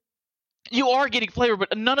like, you are getting flavor,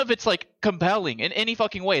 but none of it's like compelling in any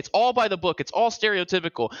fucking way. It's all by the book. It's all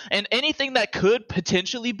stereotypical. And anything that could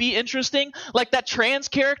potentially be interesting, like that trans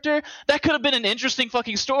character, that could have been an interesting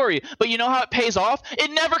fucking story. But you know how it pays off?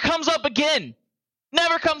 It never comes up again.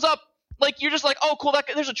 Never comes up. Like, you're just like, "Oh, cool,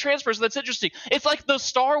 there's a trans person, that's interesting." It's like the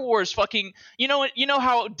Star Wars fucking, you know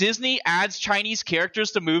how Disney adds Chinese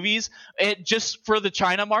characters to movies just for the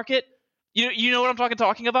China market? You know what I'm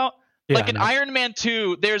talking about? Yeah, like in Iron Man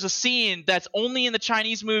 2, there's a scene that's only in the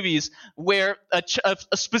Chinese movies where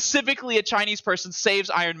specifically a Chinese person saves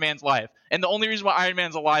Iron Man's life. And the only reason why Iron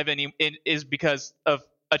Man's alive is because of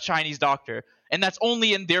a Chinese doctor. And that's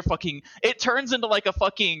only in their fucking... It turns into like a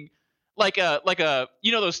fucking... Like a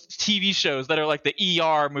those TV shows that are like the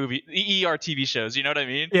ER TV shows, you know what I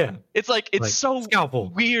mean? Yeah. It's like, it's like so Scalpel.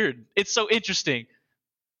 weird. It's so interesting.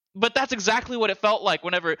 But that's exactly what it felt like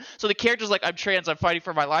whenever... So the character's like, "I'm trans, I'm fighting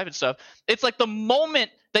for my life," and stuff. It's like the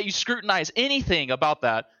moment that you scrutinize anything about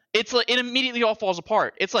that, it's like it immediately all falls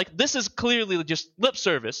apart. It's like, this is clearly just lip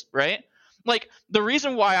service, right? Like, the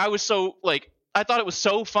reason why I was so, like, I thought it was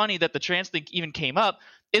so funny that the trans thing even came up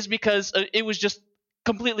is because it was just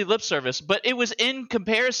completely lip service. But it was in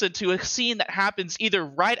comparison to a scene that happens either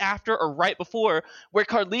right after or right before, where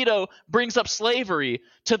Carlito brings up slavery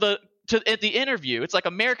at the interview. It's like,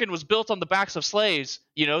 American was built on the backs of slaves,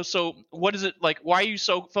 so what is it like? Why are you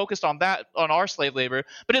so focused on that, on our slave labor?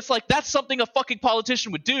 But it's like, that's something a fucking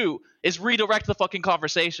politician would do, is redirect the fucking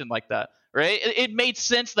conversation like that, right? It made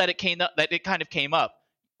sense that it kind of came up.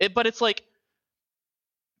 But it's like,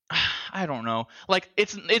 I don't know. Like,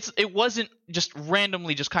 it wasn't just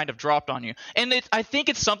randomly just kind of dropped on you. And I think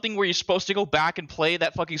it's something where you're supposed to go back and play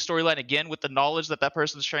that fucking storyline again with the knowledge that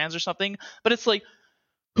person's trans or something. But it's like,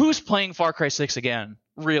 who's playing Far Cry 6 again?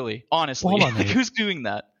 Really? Honestly. Hold on, like, who's doing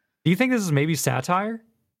that? Do you think this is maybe satire?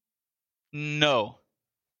 No.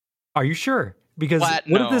 Are you sure? Because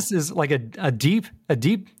what if this is like a deep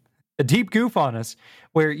goof on us,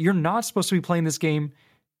 where you're not supposed to be playing this game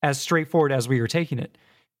as straightforward as we are taking it?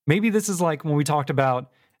 Maybe this is like when we talked about,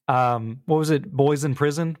 what was it? Boys in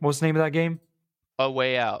Prison? What's the name of that game? A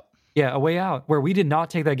Way Out. Yeah, A Way Out, where we did not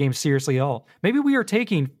take that game seriously at all. Maybe we are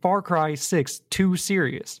taking Far Cry 6 too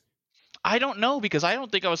serious. I don't know, because I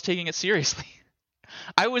don't think I was taking it seriously.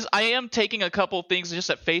 I am taking a couple things just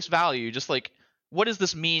at face value, just like, what does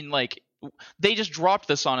this mean? Like, they just dropped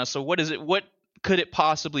this on us, so what is it? What could it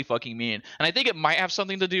possibly fucking mean? And I think it might have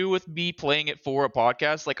something to do with me playing it for a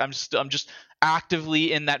podcast. Like, I'm just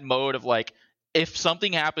actively in that mode of like, if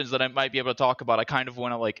something happens that I might be able to talk about, I kind of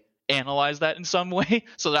want to like analyze that in some way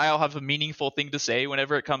so that I'll have a meaningful thing to say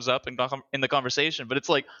whenever it comes up in the conversation. But it's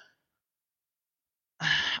like,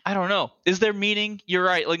 I don't know. Is there meaning? You're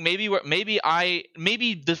right. Like maybe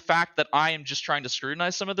the fact that I am just trying to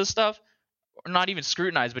scrutinize some of this stuff, or not even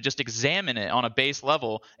scrutinize, but just examine it on a base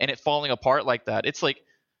level, and it falling apart like that. It's like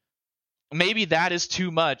maybe that is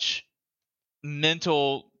too much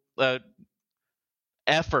mental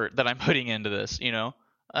effort that I'm putting into this, you know?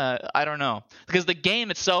 I don't know. Because the game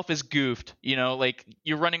itself is goofed, you know? Like,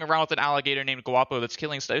 you're running around with an alligator named Guapo that's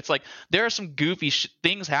killing stuff. It's like, there are some goofy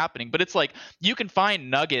things happening, but it's like, you can find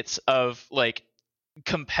nuggets of, like,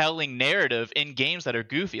 compelling narrative in games that are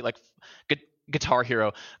goofy. Like, Guitar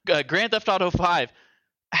Hero. Grand Theft Auto 5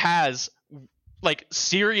 has, like,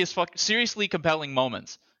 seriously compelling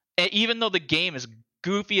moments. And even though the game is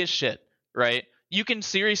goofy as shit, right? You can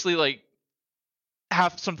seriously, like,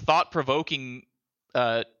 have some thought-provoking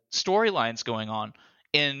storylines going on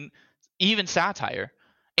in even satire.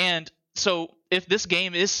 And so if this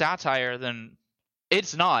game is satire, then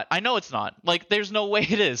it's not. I know it's not. Like, there's no way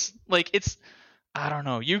it is. Like, it's, I don't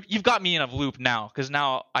know. You've got me in a loop now, because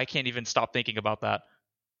now I can't even stop thinking about that.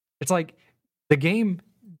 It's like the game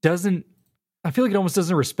doesn't, I feel like it almost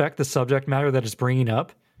doesn't respect the subject matter that it's bringing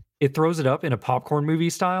up. It throws it up in a popcorn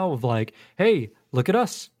movie style of like, hey, look at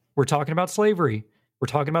us. We're talking about slavery. We're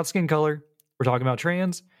talking about skin color. We're talking about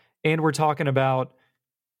trans. And we're talking about,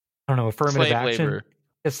 I don't know, affirmative Slave action. labor.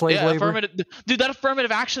 It's slave labor. Dude, that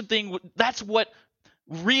affirmative action thing, that's what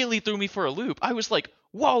really threw me for a loop. I was like,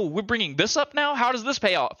 whoa, we're bringing this up now? How does this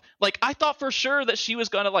pay off? Like, I thought for sure that she was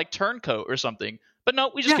going to, like, turncoat or something. But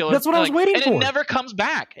no, we just kill her. That's what I was waiting for. And it never comes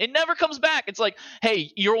back. It never comes back. It's like,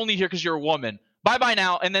 hey, you're only here because you're a woman. Bye-bye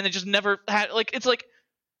now. And then it just never had, like, it's like,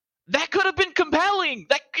 that could have been compelling.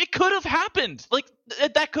 That it could have happened. Like,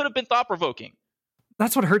 that could have been thought-provoking.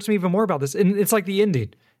 That's what hurts me even more about this. And it's like the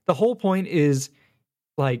ending. The whole point is,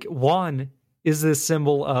 like, Juan is this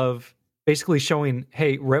symbol of basically showing,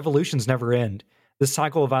 hey, revolutions never end. This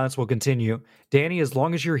cycle of violence will continue. Danny, as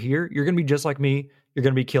long as you're here, you're going to be just like me. You're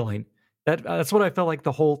going to be killing. That's what I felt like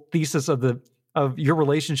the whole thesis of your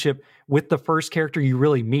relationship with the first character you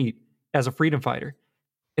really meet as a freedom fighter.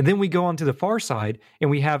 And then we go on to the far side, and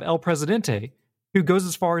we have El Presidente, who goes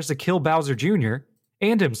as far as to kill Bowser Jr.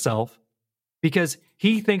 and himself because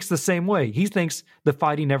he thinks the same way. He thinks the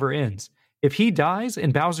fighting never ends. If he dies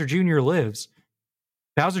and Bowser Jr. lives,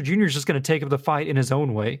 Bowser Jr. is just going to take up the fight in his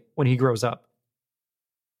own way when he grows up.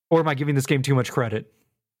 Or am I giving this game too much credit?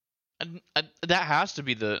 That has to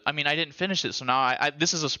be I mean, I didn't finish it, so now I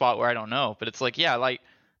this is a spot where I don't know. But it's like, yeah, like,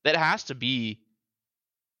 that has to be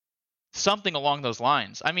something along those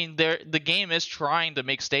lines. I mean, the game is trying to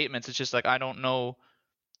make statements. It's just like, I don't know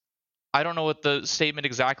what the statement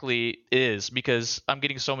exactly is, because I'm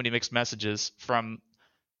getting so many mixed messages from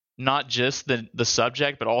not just the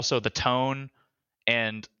subject, but also the tone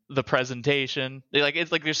and the presentation.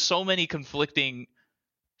 It's like there's so many conflicting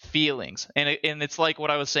feelings, and it's like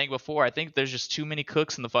what I was saying before. I think there's just too many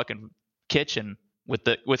cooks in the fucking kitchen with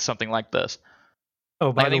something like this.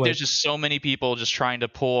 Oh, by the way, I think there's just so many people just trying to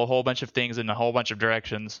pull a whole bunch of things in a whole bunch of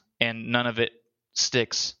directions, and none of it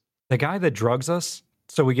sticks. The guy that drugs us,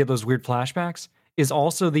 so we get those weird flashbacks, is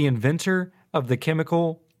also the inventor of the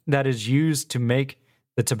chemical that is used to make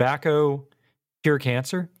the tobacco cure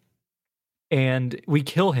cancer. And we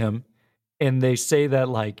kill him, and they say that,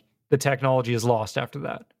 like, the technology is lost after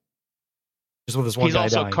that. Just with this one guy dying.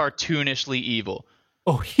 He's also cartoonishly evil.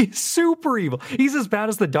 Oh, he's super evil. He's as bad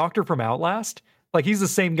as the doctor from Outlast. Like, he's the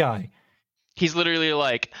same guy. He's literally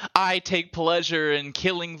like, I take pleasure in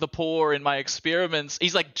killing the poor in my experiments.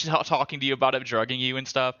 He's like talking to you about it, drugging you and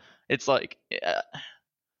stuff. It's like, yeah.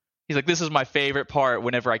 He's like, this is my favorite part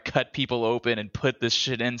whenever I cut people open and put this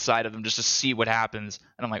shit inside of them just to see what happens.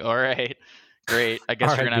 And I'm like, all right, great. I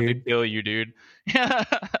guess you're going to have to kill you, dude.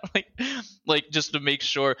 like just to make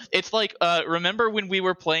sure. It's like, remember when we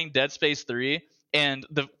were playing Dead Space 3? And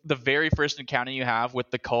the very first encounter you have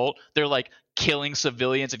with the cult, they're like killing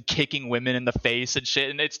civilians and kicking women in the face and shit.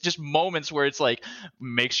 And it's just moments where it's like,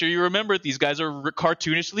 make sure you remember these guys are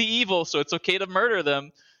cartoonishly evil, so it's okay to murder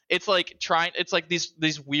them. It's like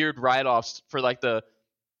these weird write-offs for like what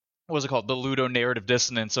was it called? The ludonarrative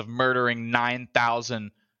dissonance of murdering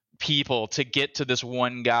 9,000 people to get to this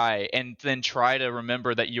one guy and then try to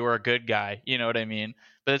remember that you're a good guy. You know what I mean?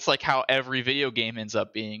 But it's like how every video game ends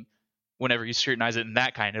up being whenever you scrutinize it in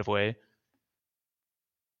that kind of way.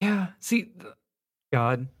 Yeah, see,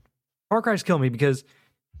 God, Far Cry's killing me because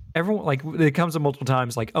everyone, like, it comes up multiple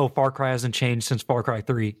times, like, oh, Far Cry hasn't changed since Far Cry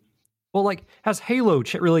 3. Well, like, has Halo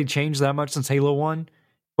really changed that much since Halo 1?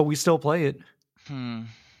 But we still play it. Hmm.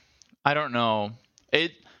 I don't know.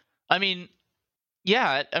 It. I mean,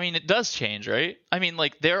 yeah. I mean, it does change, right? I mean,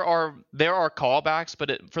 like there are callbacks,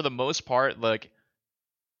 but for the most part, like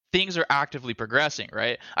things are actively progressing,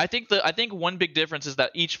 right? I think one big difference is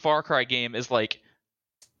that each Far Cry game is like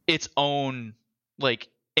its own like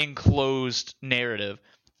enclosed narrative,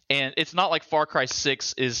 and it's not like Far Cry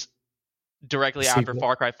 6 is directly after Sequel.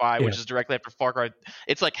 Far Cry 5, Yeah. which is directly after Far Cry.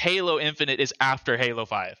 It's like Halo Infinite is after Halo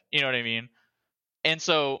 5. You know what I mean? And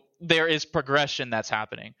so there is progression that's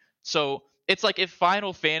happening. So it's like if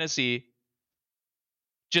Final Fantasy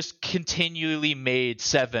just continually made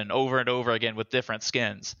 7 over and over again with different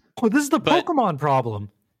skins. Oh, this is the But Pokemon problem.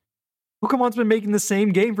 Pokemon's been making the same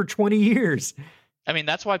game for 20 years. I mean,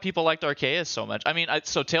 that's why people liked Arceus so much. I mean,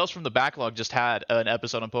 so Tales from the Backlog just had an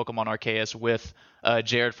episode on Pokemon Arceus with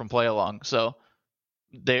Jared from Play Along. So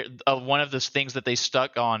they one of the things that they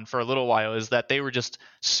stuck on for a little while is that they were just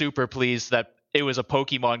super pleased that it was a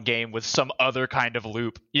Pokemon game with some other kind of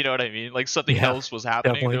loop. You know what I mean? Like something Yeah, else was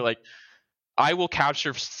happening. definitely. They're like, I will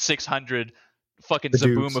capture 600 fucking The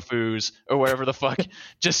dupes. Zaboomafus or whatever the fuck,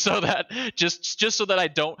 just so that I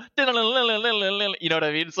don't, you know what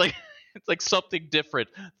I mean? It's like it's like something different.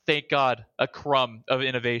 Thank God, a crumb of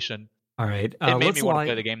innovation. All right. It made me want to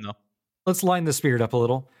play the game though. Let's line the spirit up a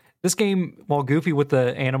little. This game, while goofy with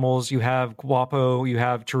the animals, you have Guapo, you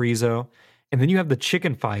have Chorizo, and then you have the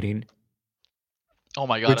chicken fighting. Oh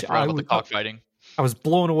my God, Which I forgot about the would- cockfighting. I was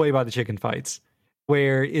blown away by the chicken fights,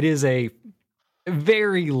 where it is a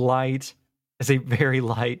very light,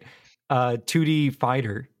 2D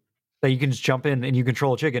fighter that you can just jump in and you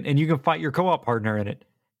control a chicken and you can fight your co-op partner in it.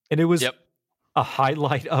 And it was Yep. a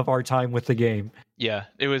highlight of our time with the game. Yeah,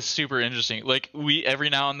 it was super interesting. Like we every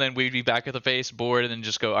now and then we'd be back at the face bored and then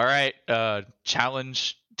just go, all right,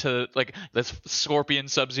 challenge to like let's Scorpion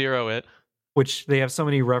Sub-Zero it. Which they have so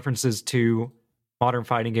many references to modern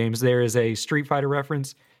fighting games. There is a Street Fighter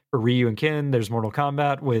reference for Ryu and Ken. There's Mortal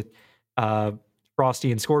Kombat with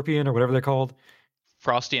Frosty and Scorpion or whatever they're called.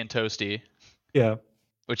 Frosty and Toasty, Yeah.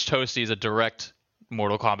 which Toasty is a direct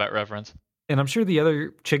Mortal Kombat reference. And I'm sure the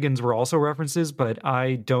other chickens were also references, but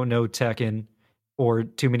I don't know Tekken or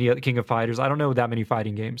too many other King of Fighters. I don't know that many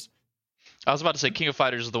fighting games. I was about to say King of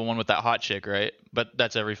Fighters is the one with that hot chick, right? But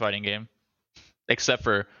that's every fighting game except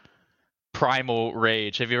for Primal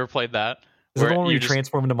Rage. Have you ever played that? Is it the one where you just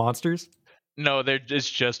transform into monsters? No, it's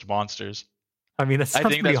just monsters. I mean, that I sounds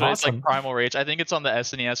think pretty that's what it's awesome. like Primal Rage. I think it's on the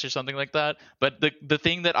SNES or something like that. But the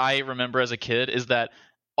thing that I remember as a kid is that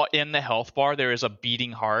in the health bar there is a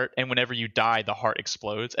beating heart, and whenever you die, the heart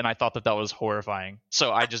explodes. And I thought that was horrifying.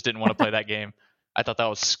 So I just didn't want to play that game. I thought that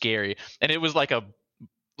was scary, and it was like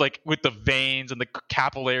with the veins and the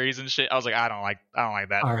capillaries and shit. I was like, I don't like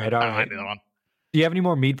that. All right, I don't all like right. that one. Do you have any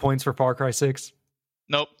more mead points for Far Cry 6?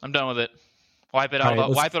 Nope, I'm done with it. Wipe it All out. right,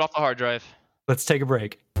 Wipe it off the hard drive. Let's take a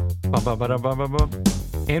break. Bum, bum, ba-dum, bum, bum, bum.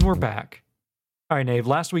 And we're back. All right, Nave,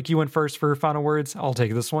 last week you went first for final words. I'll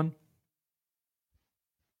take this one.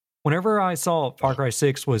 Whenever I saw Far Cry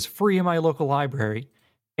 6 was free in my local library,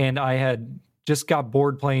 and I had just got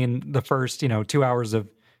bored playing the first, 2 hours of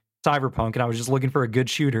Cyberpunk, and I was just looking for a good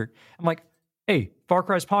shooter, I'm like, hey, Far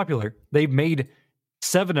Cry's popular. They've made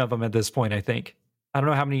 7 of them at this point, I think. I don't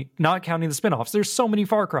know how many, not counting the spinoffs. There's so many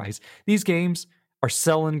Far Crys. These games are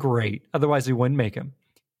selling great. Otherwise, we wouldn't make them.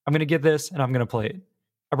 I'm going to get this, and I'm going to play it.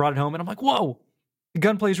 I brought it home, and I'm like, whoa, the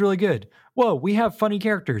gunplay is really good. Whoa, we have funny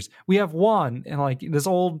characters. We have Juan, and like this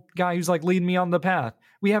old guy who's like leading me on the path.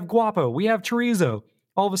 We have Guapo. We have Chorizo.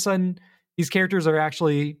 All of a sudden, these characters are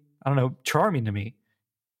actually, I don't know, charming to me.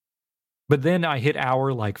 But then I hit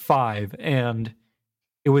hour like 5, and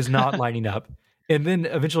it was not lighting up. And then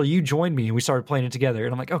eventually you joined me, and we started playing it together.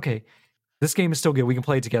 And I'm like, okay, this game is still good. We can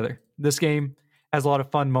play it together. This game has a lot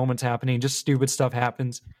of fun moments happening. Just stupid stuff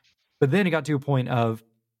happens. But then it got to a point of,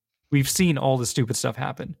 we've seen all the stupid stuff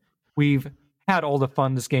happen. We've had all the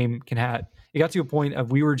fun this game can have. It got to a point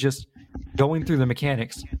of we were just going through the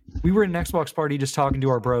mechanics. We were in an Xbox party just talking to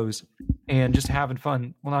our bros and just having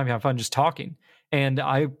fun. Well, not even having fun, just talking. And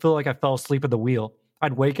I feel like I fell asleep at the wheel.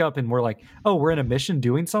 I'd wake up and we're like, oh, we're in a mission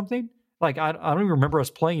doing something? Like, I don't even remember us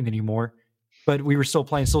playing anymore. But we were still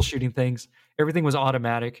playing, still shooting things. Everything was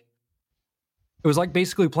automatic. It was like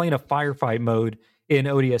basically playing a firefight mode in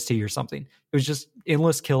ODST or something. It was just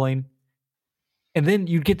endless killing. And then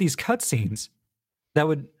you'd get these cutscenes that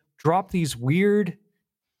would drop these weird,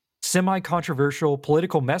 semi-controversial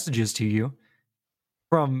political messages to you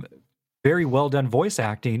from very well done voice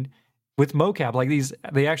acting with mocap. Like these,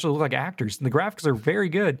 they actually look like actors, and the graphics are very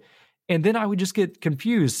good. And then I would just get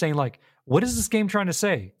confused saying like, what is this game trying to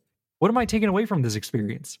say? What am I taking away from this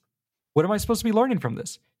experience? What am I supposed to be learning from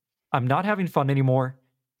this? I'm not having fun anymore.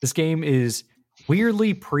 This game is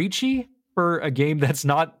weirdly preachy for a game that's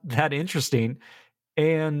not that interesting.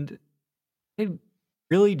 And I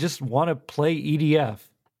really just want to play EDF.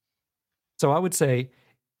 So I would say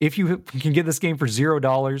if you can get this game for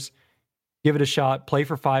 $0, give it a shot, play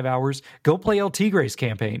for 5 hours, go play El Tigre's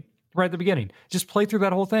campaign right at the beginning. Just play through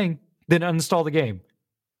that whole thing, then uninstall the game.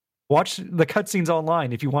 Watch the cutscenes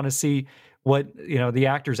online if you want to see what the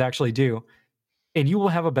actors actually do, and you will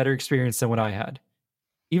have a better experience than what I had.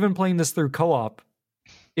 Even playing this through co-op,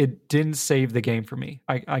 it didn't save the game for me.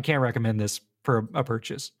 I can't recommend this for a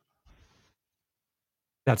purchase.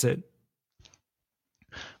 That's it.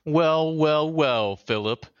 Well,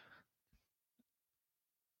 Philip.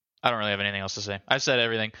 I don't really have anything else to say. I've said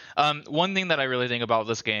everything. One thing that I really think about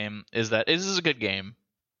this game is that this is a good game.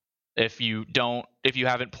 If you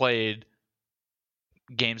haven't played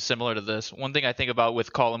games similar to this, one thing I think about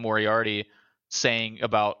with Colin Moriarty saying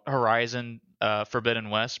about Horizon Forbidden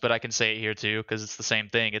West, but I can say it here too because it's the same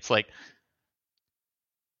thing. It's like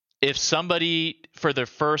if somebody for their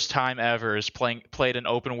first time ever is played an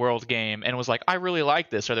open world game and was like, I really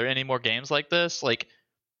like this. Are there any more games like this? Like,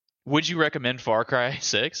 would you recommend Far Cry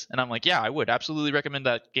 6? And I'm like, yeah, I would absolutely recommend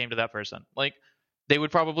that game to that person. Like, they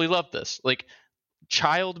would probably love this. Like,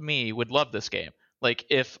 child me would love this game. Like,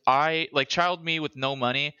 child me with no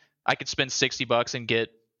money, I could spend $60 and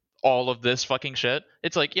get all of this fucking shit.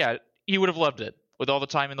 It's like, yeah, he would have loved it with all the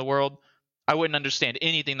time in the world. I wouldn't understand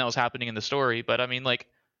anything that was happening in the story, but I mean, like,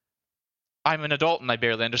 I'm an adult and I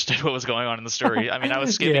barely understood what was going on in the story. I mean, I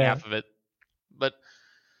was skipping half of it, but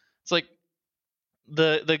it's like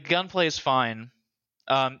the gunplay is fine.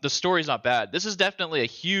 The story's not bad. This is definitely a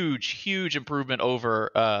huge improvement over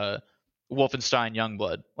Wolfenstein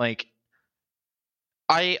Youngblood. Like,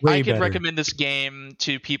 I could recommend this game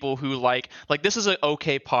to people who like this is an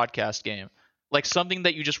okay podcast game. Like something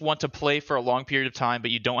that you just want to play for a long period of time, but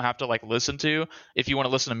you don't have to like listen to. If you want to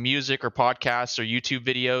listen to music or podcasts or YouTube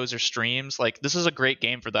videos or streams, like this is a great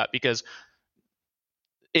game for that because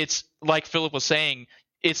it's like Philip was saying,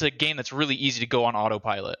 it's a game that's really easy to go on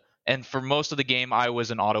autopilot. And for most of the game, I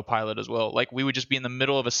was in autopilot as well. Like we would just be in the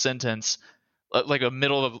middle of a sentence, like a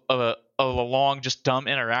middle of a long, just dumb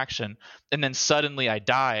interaction, and then suddenly I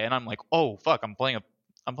die, and I'm like, oh fuck, I'm playing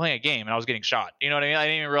a game, and I was getting shot. You know what I mean? I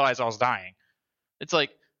didn't even realize I was dying. It's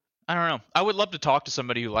like, I don't know. I would love to talk to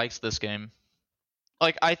somebody who likes this game.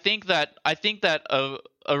 Like I think that a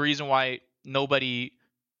reason why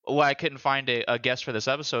I couldn't find a guest for this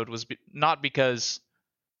episode was not because,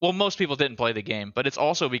 well, most people didn't play the game, but it's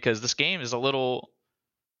also because this game is a little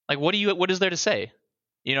like, what is there to say?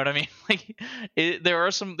 You know what I mean? Like there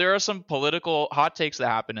are some political hot takes that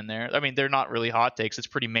happen in there. I mean, they're not really hot takes. It's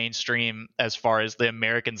pretty mainstream as far as the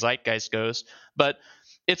American zeitgeist goes. But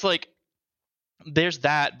it's like there's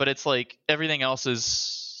that, but it's like everything else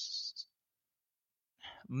is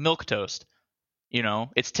milquetoast. You know,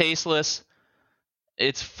 it's tasteless.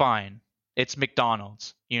 It's fine. It's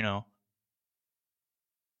McDonald's, you know.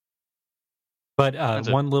 But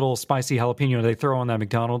one little spicy jalapeno they throw on that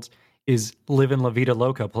McDonald's is Livin' La Vida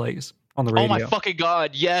Loca plays on the radio. Oh my fucking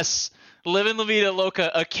god, yes! Livin' La Vida Loca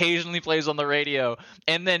occasionally plays on the radio,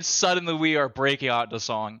 and then suddenly we are breaking out into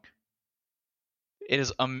song.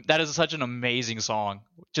 That is such an amazing song.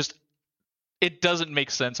 Just, it doesn't make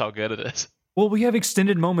sense how good it is. Well, we have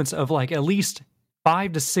extended moments of like at least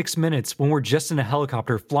 5 to 6 minutes when we're just in a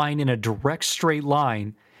helicopter flying in a direct straight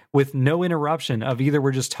line with no interruption of either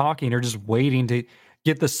we're just talking or just waiting to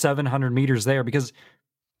get the 700 meters there, because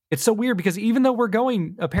it's so weird because even though we're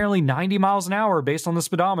going apparently 90 miles an hour based on the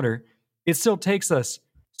speedometer, it still takes us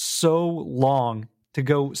so long to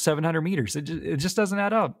go 700 meters. It just doesn't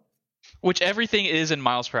add up. Which everything is in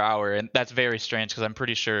miles per hour, and that's very strange because I'm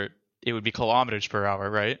pretty sure it would be kilometers per hour,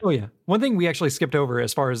 right? Oh, yeah. One thing we actually skipped over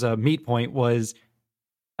as far as a meat point was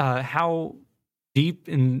how deep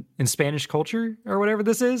in Spanish culture or whatever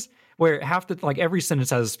this is, where every sentence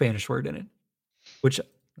has a Spanish word in it, which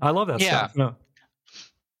I love that stuff. No.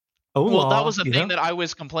 Well, that was the thing that I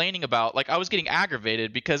was complaining about. Like, I was getting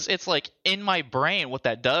aggravated because it's like in my brain, what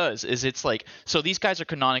that does is it's like, so these guys are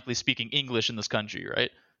canonically speaking English in this country, right?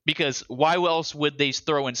 Because why else would they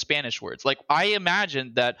throw in Spanish words? Like, I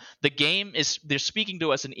imagine that the game they're speaking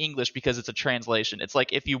to us in English because it's a translation. It's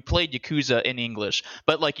like if you played Yakuza in English,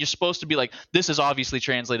 but like you're supposed to be like, this is obviously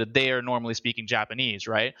translated. They are normally speaking Japanese,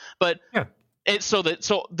 right? But yeah. So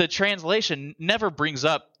the translation never brings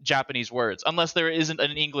up Japanese words unless there isn't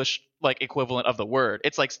an English like equivalent of the word.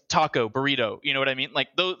 It's like taco, burrito, you know what I mean? Like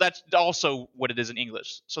that's also what it is in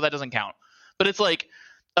English, so that doesn't count. But it's like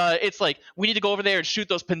we need to go over there and shoot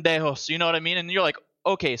those pendejos, you know what I mean? And you're like,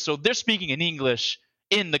 okay, so they're speaking in English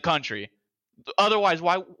in the country. Otherwise,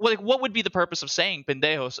 why? Like, what would be the purpose of saying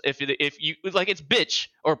pendejos if you like it's bitch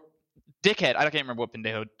or dickhead? I can't remember what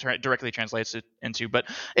pendejo directly translates it into, but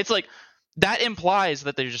it's like that implies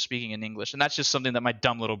that they're just speaking in English, and that's just something that my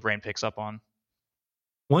dumb little brain picks up on.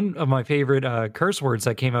 One of my favorite curse words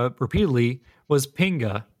that came up repeatedly was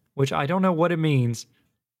pinga, which I don't know what it means,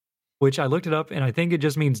 which I looked it up, and I think it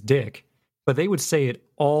just means dick, but they would say it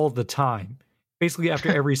all the time, basically after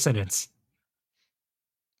every sentence.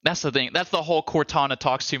 That's the thing. That's the whole Cortana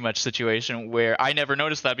talks too much situation where I never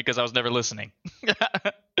noticed that because I was never listening.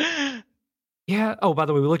 Yeah. Oh, by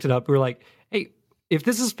the way, we looked it up. We were like, hey, if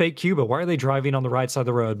this is fake Cuba, why are they driving on the right side of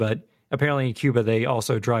the road? But apparently in Cuba, they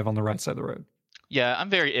also drive on the right side of the road. Yeah, I'm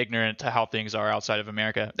very ignorant to how things are outside of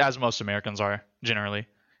America, as most Americans are, generally.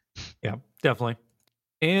 Yeah, definitely.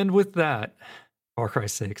 And with that, Far Cry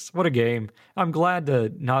 6, what a game. I'm glad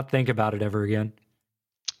to not think about it ever again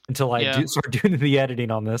until I start doing the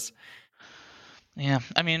editing on this. Yeah,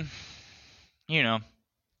 I mean, you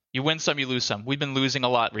win some, you lose some. We've been losing a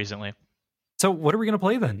lot recently. So what are we going to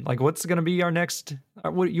play then? Like, what's going to be our next...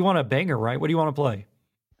 What, you want a banger, right? What do you want to play?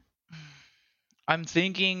 I'm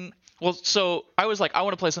thinking... Well, so I was like, I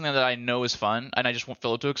want to play something that I know is fun, and I just want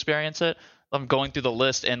Philip to experience it. I'm going through the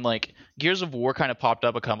list, and like Gears of War kind of popped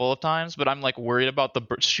up a couple of times, but I'm like worried about the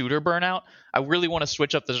shooter burnout. I really want to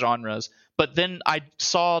switch up the genres, but then I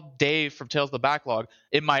saw Dave from Tales of the Backlog.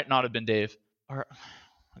 It might not have been Dave.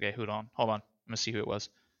 Okay, hold on. I'm gonna see who it was.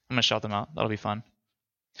 I'm gonna shout them out. That'll be fun.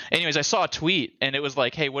 Anyways, I saw a tweet, and it was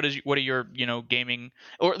like, hey, what are your gaming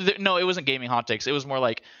no, it wasn't gaming hot takes. It was more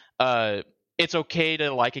like it's okay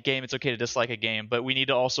to like a game, it's okay to dislike a game, but we need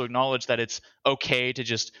to also acknowledge that it's okay to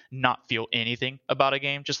just not feel anything about a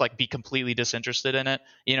game, just like be completely disinterested in it.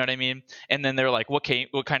 You know what I mean? And then they're like, what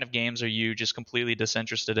kind of games are you just completely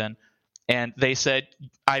disinterested in? And they said,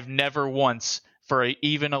 I've never once, for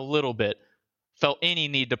even a little bit, felt any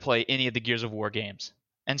need to play any of the Gears of War games.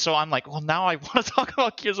 And so I'm like, well, now I want to talk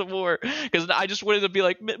about Gears of War because I just wanted to be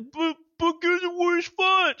like, but Gears of War is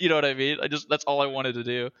fun. You know what I mean? That's all I wanted to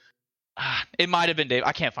do. It might have been Dave.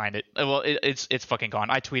 I can't find it. Well, it's fucking gone.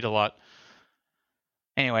 I tweet a lot.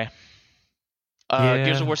 Anyway,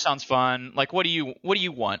 Gears of War sounds fun. Like, what do you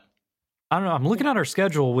want? I don't know. I'm looking at our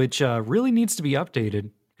schedule, which really needs to be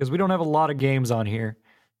updated because we don't have a lot of games on here.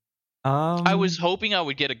 I was hoping I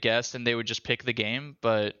would get a guest and they would just pick the game,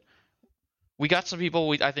 but we got some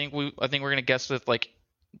people. I think we're gonna guest with like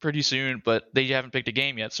pretty soon, but they haven't picked a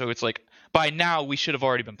game yet. So it's like by now we should have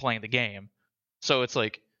already been playing the game. So it's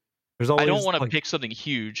like. I don't want to pick something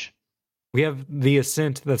huge. We have The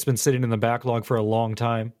Ascent that's been sitting in the backlog for a long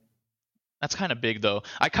time. That's kind of big, though.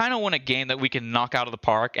 I kind of want a game that we can knock out of the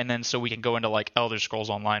park, and then so we can go into like Elder Scrolls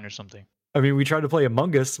Online or something. I mean, we tried to play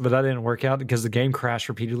Among Us, but that didn't work out because the game crashed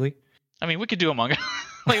repeatedly. I mean, we could do Among Us.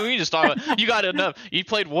 Like, we can just talk about. You got enough. You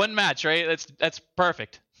played one match, right? That's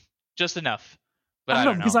perfect. Just enough. But I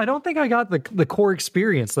don't know because I don't think I got the core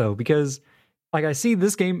experience though, because. Like, I see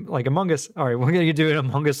this game, like Among Us. All right, we're going to do an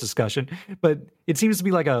Among Us discussion, but it seems to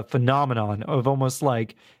be like a phenomenon of almost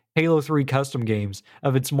like Halo 3 custom games,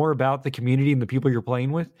 of it's more about the community and the people you're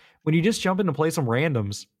playing with. When you just jump in to play some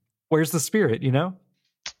randoms, where's the spirit, you know?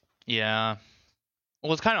 Yeah.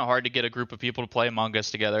 Well, it's kind of hard to get a group of people to play Among Us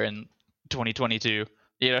together in 2022.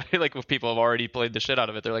 You know, like if people have already played the shit out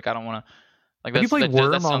of it, they're like, I don't want to. Like, have you played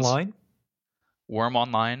Worm Online? Worm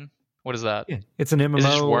Online? What is that? Yeah, it's an MMO. Is it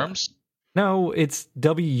just worms? No, it's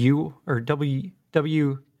W or W.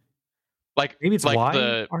 Like maybe it's like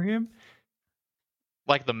Y. RM?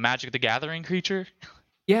 Like the Magic the Gathering creature.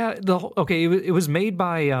 Yeah. It was made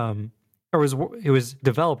by it was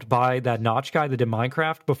developed by that Notch guy that did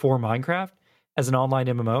Minecraft before Minecraft as an online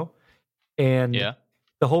MMO, and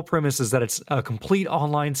the whole premise is that it's a complete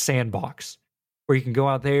online sandbox where you can go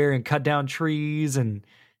out there and cut down trees, and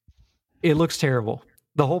it looks terrible.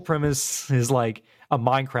 The whole premise is like a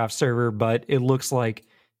Minecraft server, but it looks like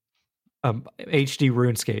HD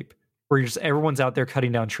RuneScape, where everyone's out there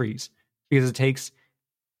cutting down trees because it takes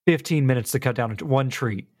 15 minutes to cut down one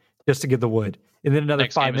tree just to get the wood, and then another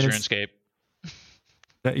Next 5 game minutes. Is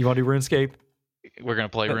RuneScape. You want to do RuneScape? We're gonna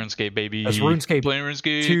play RuneScape, baby. That's RuneScape playing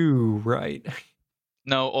RuneScape 2, right?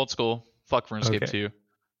 No, old school. Fuck RuneScape Okay. 2. You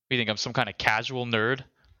think I'm some kind of casual nerd?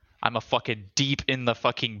 I'm a fucking deep in the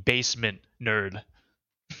fucking basement nerd.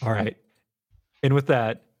 All right. And with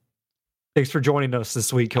that, thanks for joining us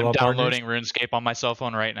this week, I'm Co-op downloading partners. RuneScape on my cell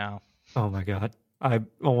phone right now. Oh my god, I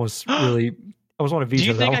almost want to veto. Do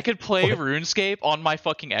you think I could play What? RuneScape on my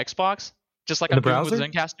fucking Xbox, just like In I'm the doing with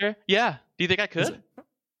browser? Zencaster? Yeah. Do you think I could?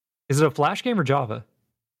 Is it a Flash game or Java?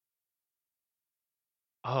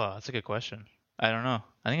 Oh, that's a good question. I don't know.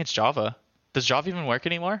 I think it's Java. Does Java even work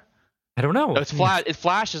anymore? I don't know. Oh, it's Flash.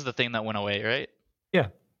 Flash is the thing that went away, right? Yeah.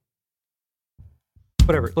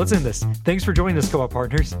 Whatever. Let's end this. Thanks for joining us, co-op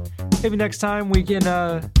partners. Maybe next time we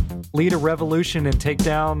can lead a revolution and take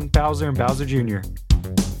down Bowser and Bowser Jr.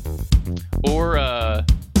 Or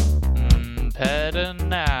pet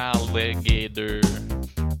an alligator.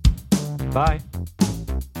 Bye.